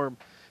and warm,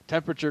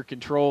 temperature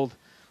controlled.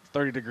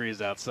 30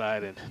 degrees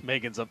outside, and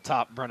Megan's up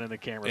top running the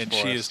cameras and for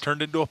us. she is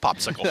turned into a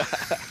popsicle.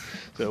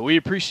 So we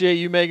appreciate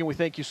you, Megan. We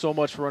thank you so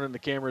much for running the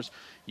cameras.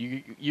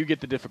 You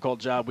get the difficult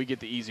job. We get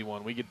the easy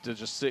one. We get to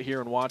just sit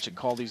here and watch and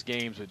call these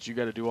games, but you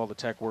got to do all the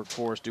tech work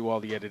for us, do all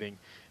the editing,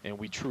 and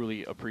we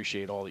truly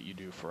appreciate all that you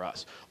do for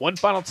us. One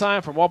final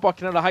time from Wapak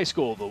Canada High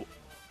School, the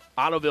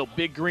Ottoville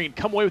Big Green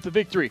come away with the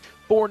victory,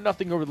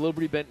 4-0 over the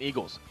Liberty-Benton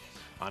Eagles.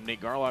 I'm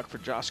Nate Garlock for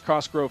Josh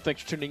Cosgrove.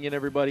 Thanks for tuning in,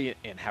 everybody,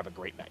 and have a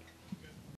great night.